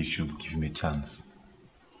 I would say you should give him a chance.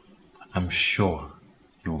 I'm sure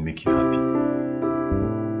he will make you happy.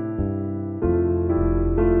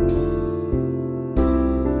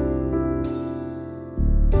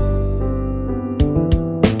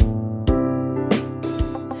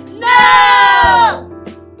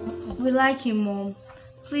 We like him, Mom.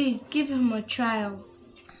 Please give him a trial.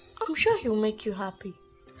 I'm sure he'll make you happy.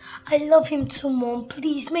 I love him too, Mom.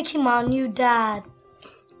 Please make him our new dad.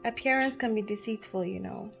 Appearance can be deceitful, you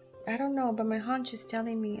know. I don't know, but my hunch is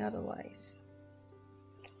telling me otherwise.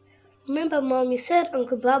 Remember, Mom, you said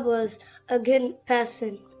Uncle Bob was a good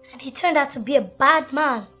person, and he turned out to be a bad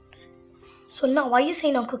man. So now, are you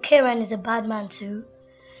saying Uncle Karen is a bad man too?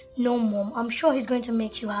 No, Mom. I'm sure he's going to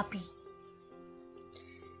make you happy.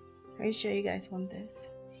 Are you sure you guys want this?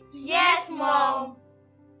 Yes, Mom.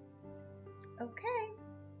 Okay.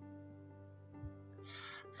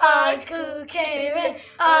 Uncle Karen,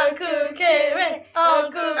 Uncle Karen,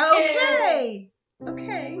 Uncle Karen.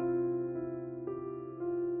 Okay.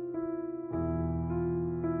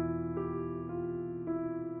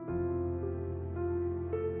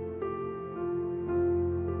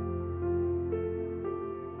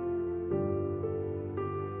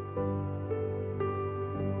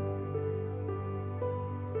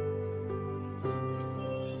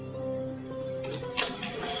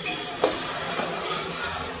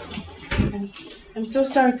 I'm so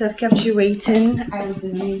sorry to have kept you waiting. I was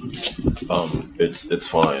in a meeting. It's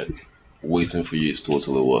fine. Waiting for you is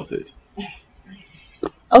totally worth it.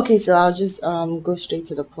 Okay, so I'll just go straight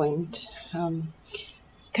to the point.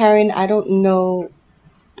 Karen, I don't know.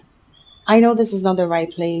 I know this is not the right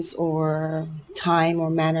place or time or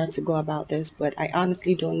manner to go about this, but I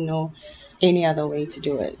honestly don't know any other way to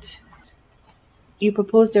do it. You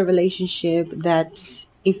proposed a relationship that,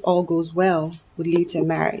 if all goes well, would lead to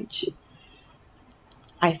marriage.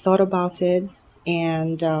 I thought about it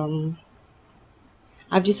and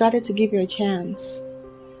I've decided to give you a chance.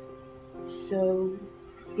 So,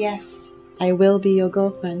 yes, I will be your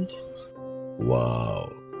girlfriend.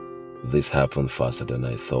 Wow. This happened faster than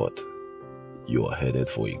I thought. You are headed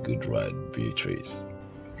for a good ride, Beatrice.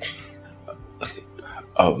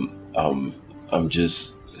 I'm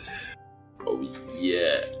just... Oh,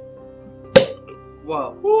 yeah.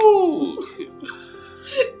 Wow. Woo.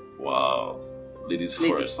 Wow. Ladies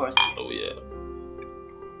Ladies first. first. Oh, yeah.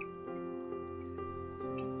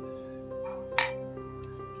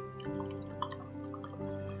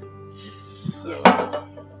 Yes.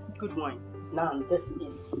 Good wine. Now, this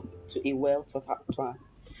is to a well thought out plan.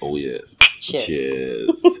 Oh, yes. Cheers.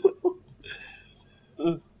 Cheers.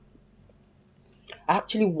 I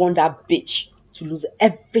actually want that bitch to lose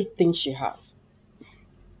everything she has.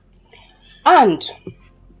 And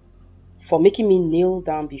for making me kneel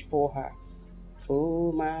down before her.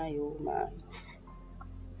 Oh my, oh my.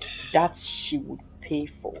 That she would pay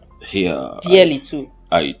for. Yeah. Dearly too.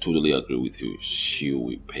 I totally agree with you. She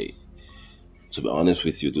will pay. To be honest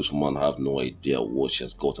with you, this woman have no idea what she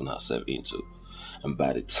has gotten herself into. And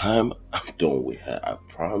by the time I'm done with her, I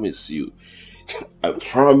promise you,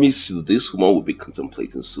 this woman will be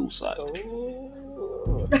contemplating suicide.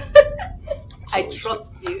 Oh. I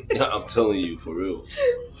trust you. Yeah, I'm telling you, for real.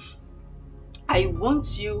 I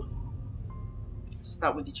want you to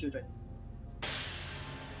start with the children.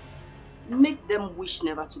 Make them wish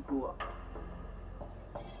never to grow up.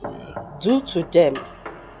 Yeah. Do to them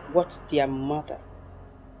what their mother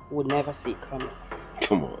would never see coming.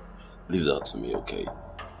 Come on, leave that to me, okay?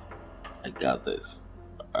 I got this,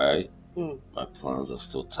 alright? My plans are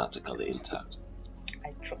still tactically intact.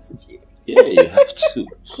 I trust you. Yeah, you have to.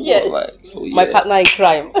 Yes, Like, oh, yeah. my partner in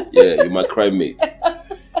crime. Yeah, you're my crime mate.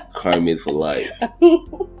 Crime mate for life.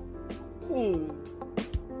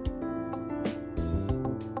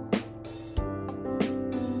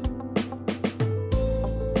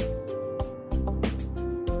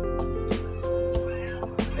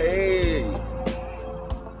 Hey.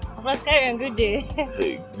 Bros, Karen, good day.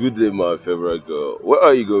 Hey, good day, my favorite girl. Where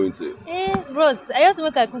are you going to? Bros, I just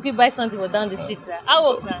make a cookie buy something for down the street. I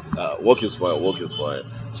work now. Work is fine, work is fine.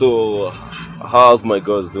 So, how's my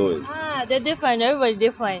girls doing? They're fine. Everybody,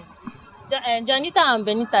 they're fine. Janita and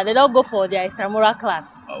Benita, they don't go for their extramural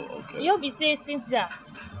class. Oh, okay. You'll be saying, Cynthia,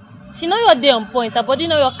 she know your day on point, her body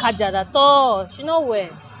know your casual at all. She know where.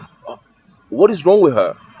 What is wrong with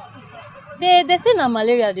her? They say na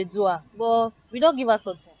malaria they do her, but we don't give her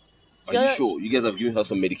something. Are you sure? You guys have given her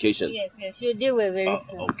some medication? Yes, she'll deal with very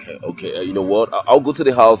soon. Okay. You know what? I'll go to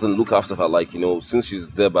the house and look after her. Like, since she's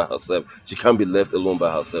there by herself, she can't be left alone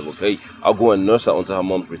by herself, okay? I'll go and nurse her until her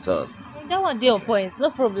mom's return. That one day on point, no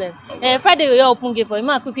problem. Friday we'll open gate for you.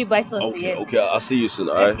 Man, quickly buy something. Okay, I'll see you soon,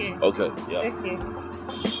 alright? Okay, yeah. Okay.